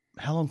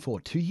how long for?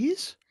 2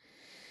 years?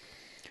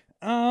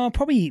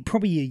 Probably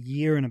a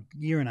year and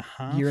a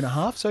half. Year and a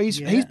half. So he's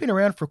Yeah. been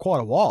around for quite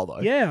a while though.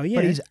 Yeah, yeah.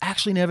 But he's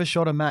actually never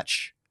shot a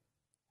match.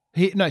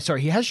 He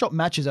has shot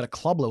matches at a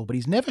club level, but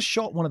he's never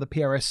shot one of the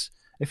PRS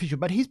official.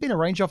 But he's been a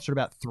range officer at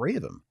about 3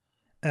 of them.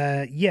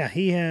 Yeah,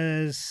 he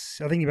has.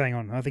 I think you're bang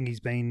on. I think he's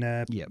been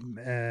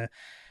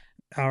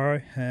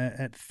RO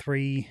at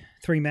three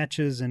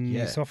matches, and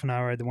Yeah. he's often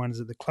RO the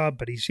ones at the club,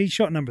 but he's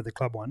shot a number of the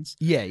club ones.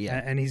 Yeah,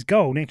 yeah. And his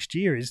goal next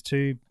year is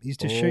to shoot at least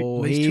 2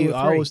 or 3.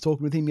 I was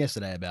talking with him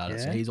yesterday about it,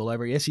 so Yeah. he's all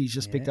over it. Yes, he's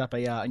just picked up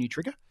a new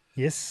trigger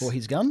Yes. for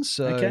his guns.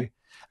 So Okay.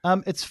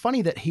 it's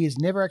funny that he has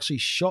never actually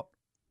shot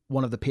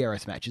one of the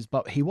PRS matches,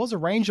 but he was a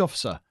range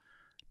officer.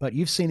 But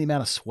you've seen the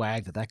amount of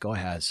swag that guy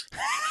has.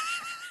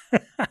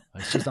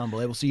 It's just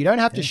unbelievable. So you don't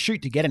have to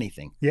shoot to get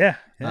anything. Yeah.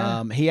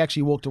 He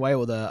actually walked away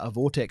with a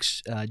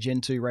Vortex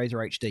Gen 2 Razor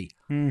HD.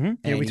 Yeah,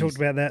 we and talked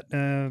about that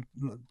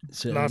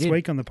Certainly last did.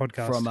 week on the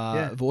podcast. From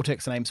yeah.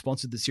 Vortex, the name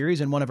sponsored the series,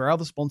 and one of our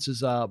other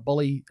sponsors,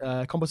 Bolly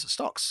Composite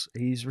Stocks.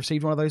 He's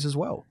received one of those as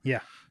well.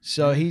 Yeah.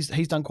 So he's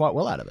done quite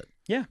well out of it.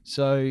 Yeah.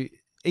 So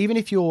even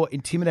if you're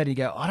intimidated, you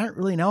go, I don't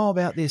really know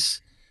about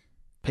this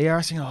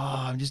PRSing. Oh,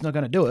 I'm just not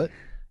going to do it.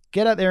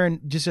 Get out there and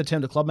just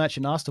attend a club match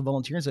and ask to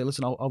volunteer and say,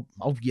 listen, I'll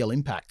yell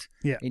impact.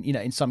 Yeah.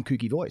 In some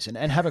kooky voice and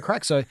have a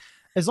crack. So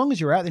as long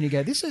as you're out there and you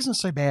go, this isn't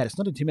so bad. It's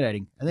not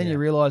intimidating. And then you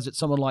realize that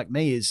someone like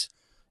me is,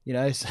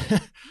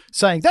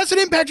 saying, that's an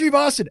impact, you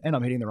bastard. And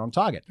I'm hitting the wrong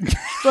target.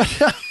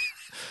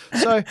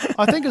 So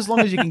I think as long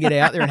as you can get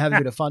out there and have a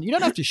bit of fun, you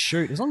don't have to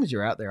shoot. As long as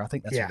you're out there, I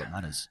think that's all that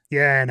matters.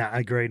 Yeah, no,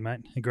 agreed,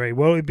 mate. Agreed.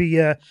 Well, it'd be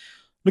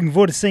looking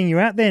forward to seeing you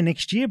out there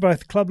next year,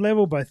 both club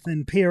level, both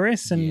in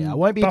PRS and I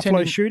won't be Buffalo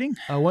attending- shooting.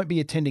 I won't be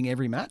attending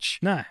every match,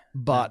 No.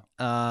 but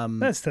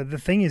That's the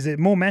thing is that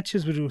more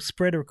matches will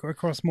spread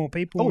across more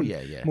people. Oh, and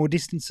yeah. more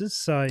distances.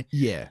 So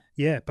yeah,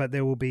 but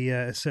there will be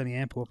certainly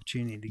ample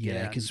opportunity to get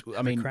out because and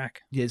I mean, have a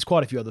crack. yeah, there's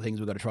quite a few other things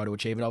we've got to try to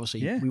achieve, and obviously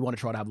Yeah. we want to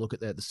try to have a look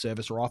at the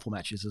service rifle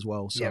matches as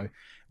well. So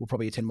we'll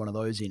probably attend one of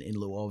those in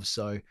lieu of.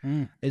 So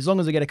as long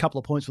as I get a couple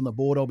of points from the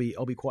board, I'll be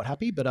quite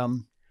happy. But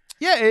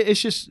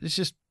it's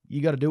just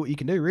you got to do what you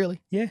can do,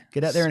 really. Yeah,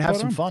 Get out there and have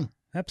spot some on. fun.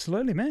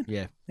 Absolutely, man.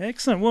 Yeah.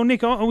 Excellent. Well,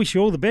 Nick, I wish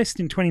you all the best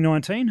in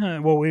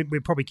 2019. Well, we're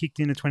probably kicked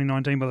into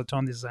 2019 by the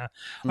time this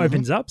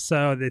opens up.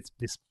 So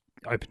this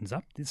opens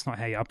up. It's not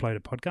how you upload a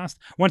podcast.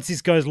 Once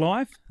this goes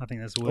live, I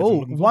think that's the word.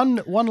 Oh,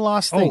 one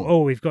last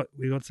thing. We've got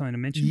something to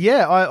mention.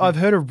 Yeah, I've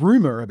heard a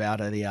rumor about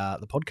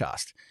the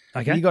podcast.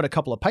 Okay. You got a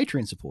couple of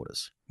Patreon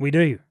supporters, We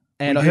do.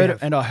 and We I do heard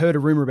have. and I heard a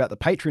rumor about the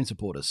Patreon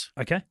supporters.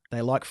 Okay.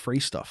 They like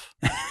free stuff.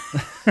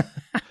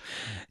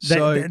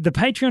 The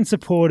Patreon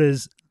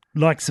supporters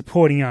like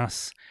supporting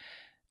us.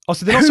 Oh,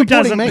 so they're not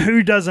supporting me.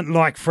 Who doesn't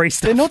like free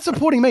stuff? They're not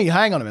supporting me.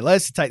 Hang on a minute.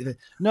 Let's take the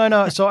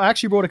no. So I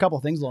actually brought a couple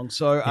of things along.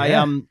 So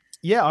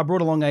I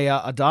brought along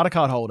a data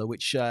card holder,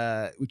 which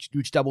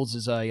doubles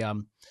as a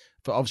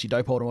for obviously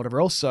dope holder and whatever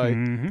else. So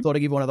thought I'd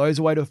give one of those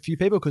away to a few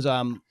people because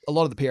a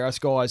lot of the PRS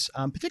guys,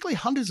 particularly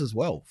hunters as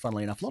well.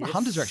 Funnily enough, a lot of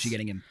hunters are actually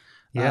getting them.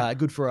 Yeah.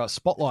 Good for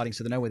spotlighting,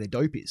 so they know where their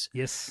dope is.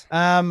 Yes.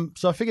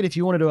 So I figured if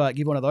you wanted to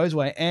give one of those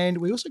away, and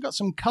we also got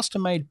some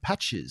custom made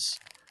patches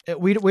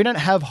We don't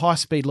have high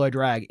speed, low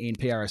drag in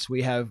PRS.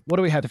 We have, what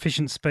do we have?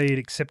 Efficient speed,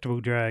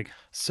 acceptable drag.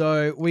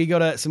 So we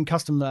got some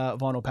custom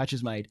vinyl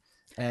patches made.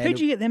 And, Who'd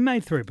you get them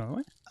made through, by the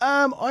way?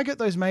 I get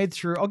those made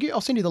through.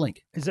 I'll send you the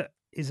link.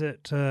 Is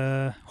it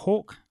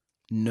Hawk?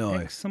 No,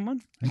 X someone?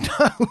 no,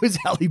 it was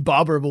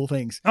Alibaba of all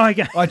things. Oh,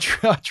 okay. I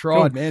tried,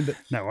 Cool. man, but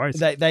No worries.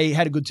 they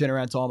had a good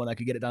turnaround time and they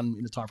could get it done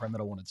in the time frame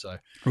that I wanted. So,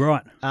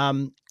 Right.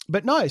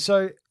 but no,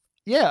 so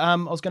yeah, I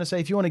was going to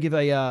say if you want to give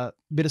a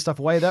bit of stuff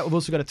away, that we've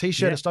also got a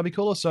T-shirt, Yeah. a stubby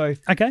cooler. So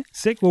Okay,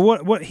 sick.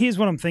 Well, what? Here's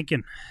what I'm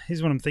thinking.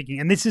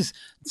 And this is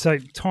so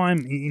time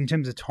in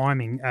terms of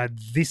timing.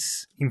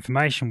 This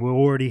information will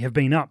already have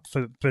been up,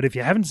 but if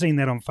you haven't seen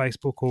that on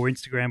Facebook or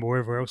Instagram or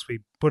wherever else we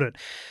put it,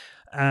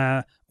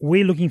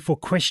 we're looking for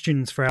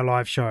questions for our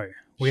live show.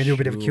 We're going to do a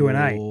bit of a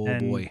Q&A. Sure,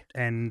 boy.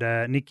 And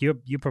Nick, you're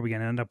probably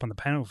going to end up on the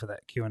panel for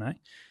that Q&A,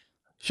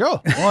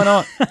 sure, why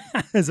not?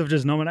 as I've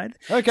just nominated.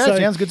 Okay, So-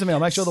 sounds good to me. I'll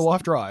make sure the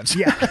wife drives.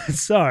 Yeah,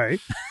 so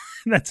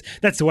that's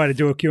the way to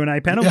do a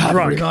Q&A panel. Yeah,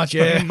 Drunk. pretty much,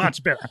 yeah.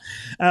 Much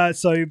better.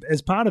 So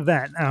as part of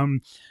that,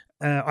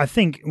 I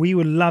think we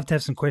would love to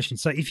have some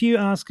questions. So if you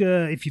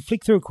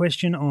flick through a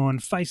question on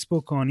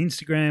Facebook, on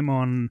Instagram,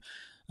 on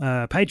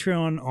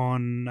Patreon,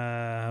 on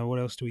what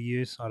else do we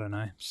use? I don't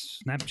know,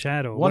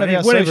 Snapchat or One of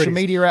our whatever social it is.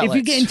 media outlets. If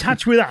you get in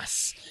touch with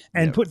us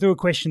and Yep. put through a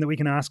question that we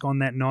can ask on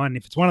that night, and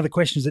if it's one of the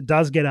questions that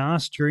does get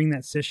asked during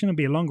that session, it'll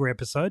be a longer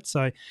episode.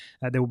 So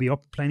there will be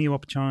plenty of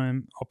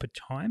opportunity.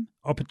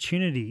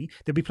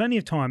 There'll be plenty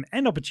of time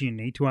and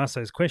opportunity to ask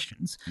those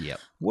questions. Yep.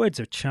 Words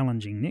are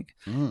challenging, Nick.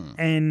 Mm.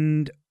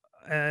 And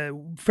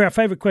for our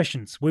favourite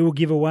questions, we will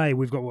give away.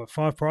 We've got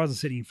 5 prizes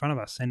sitting in front of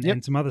us,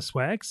 and some other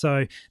swag.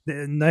 So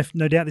no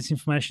doubt this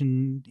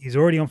information is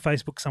already on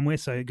Facebook somewhere.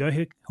 So go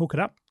hook it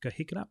up. Go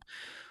hick it up.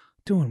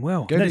 Doing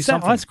well. Go do That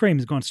something. ice cream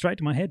has gone straight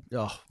to my head,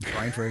 Oh,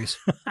 brain freeze.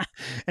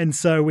 and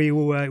so we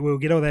will we'll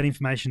get all that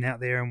information out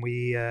there, and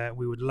we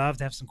would love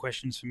to have some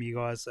questions from you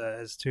guys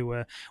as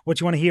to what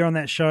you want to hear on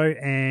that show,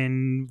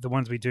 and the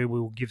ones we do, we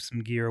will give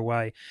some gear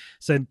away.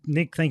 So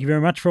Nick, thank you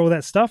very much for all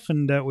that stuff,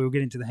 and we will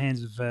get into the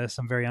hands of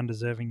some very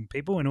undeserving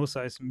people and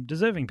also some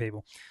deserving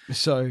people.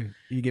 So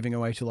you're giving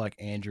away to like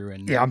Andrew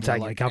and Yeah, I'm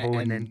taking like, a couple,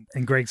 and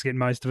Greg's getting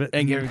most of it.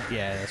 and yeah,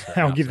 that's fair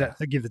I'll enough, give so.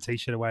 I'll give the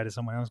t-shirt away to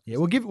someone else. Yeah,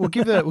 we'll give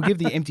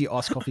the empty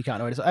ice coffee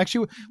carton away. So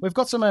actually, we've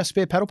got some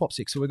spare paddle pop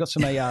sticks. So we've got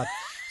some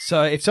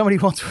so if somebody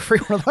wants a free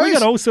one of those, We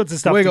got all sorts of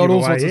stuff. We to got give all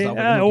away sorts of here. stuff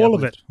we can hook All up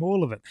of with. it,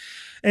 all of it.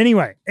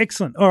 Anyway,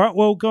 excellent. All right,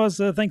 well, guys,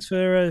 thanks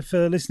for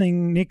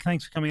listening. Nick,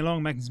 thanks for coming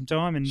along, making some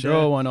time, and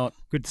sure, why not?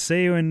 good to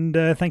see you. And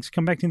thanks for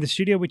coming back to the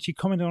studio, which you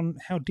commented on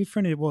how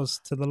different it was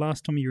to the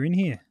last time you were in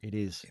here. It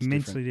is it's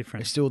Immensely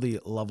different. It's still the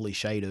lovely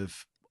shade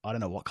of I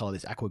don't know what color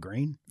this aqua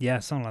green. Yeah,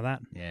 something like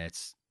that. Yeah,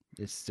 it's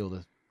still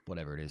the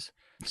whatever it is.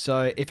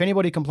 So if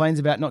anybody complains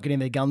about not getting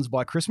their guns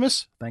by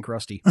Christmas, thank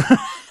Rusty.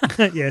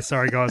 Yeah,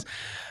 sorry, guys.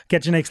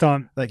 Catch you next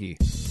time. Thank you.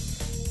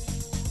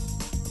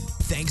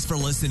 Thanks for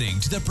listening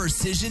to the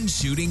Precision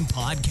Shooting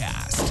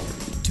Podcast.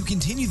 To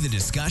continue the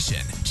discussion,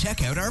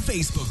 check out our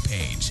Facebook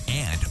page.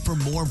 And for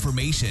more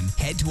information,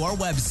 head to our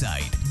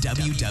website,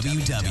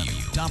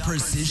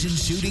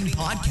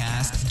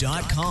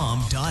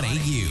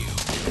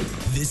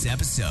 www.precisionshootingpodcast.com.au. This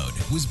episode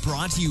was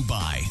brought to you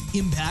by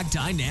Impact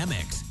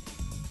Dynamics.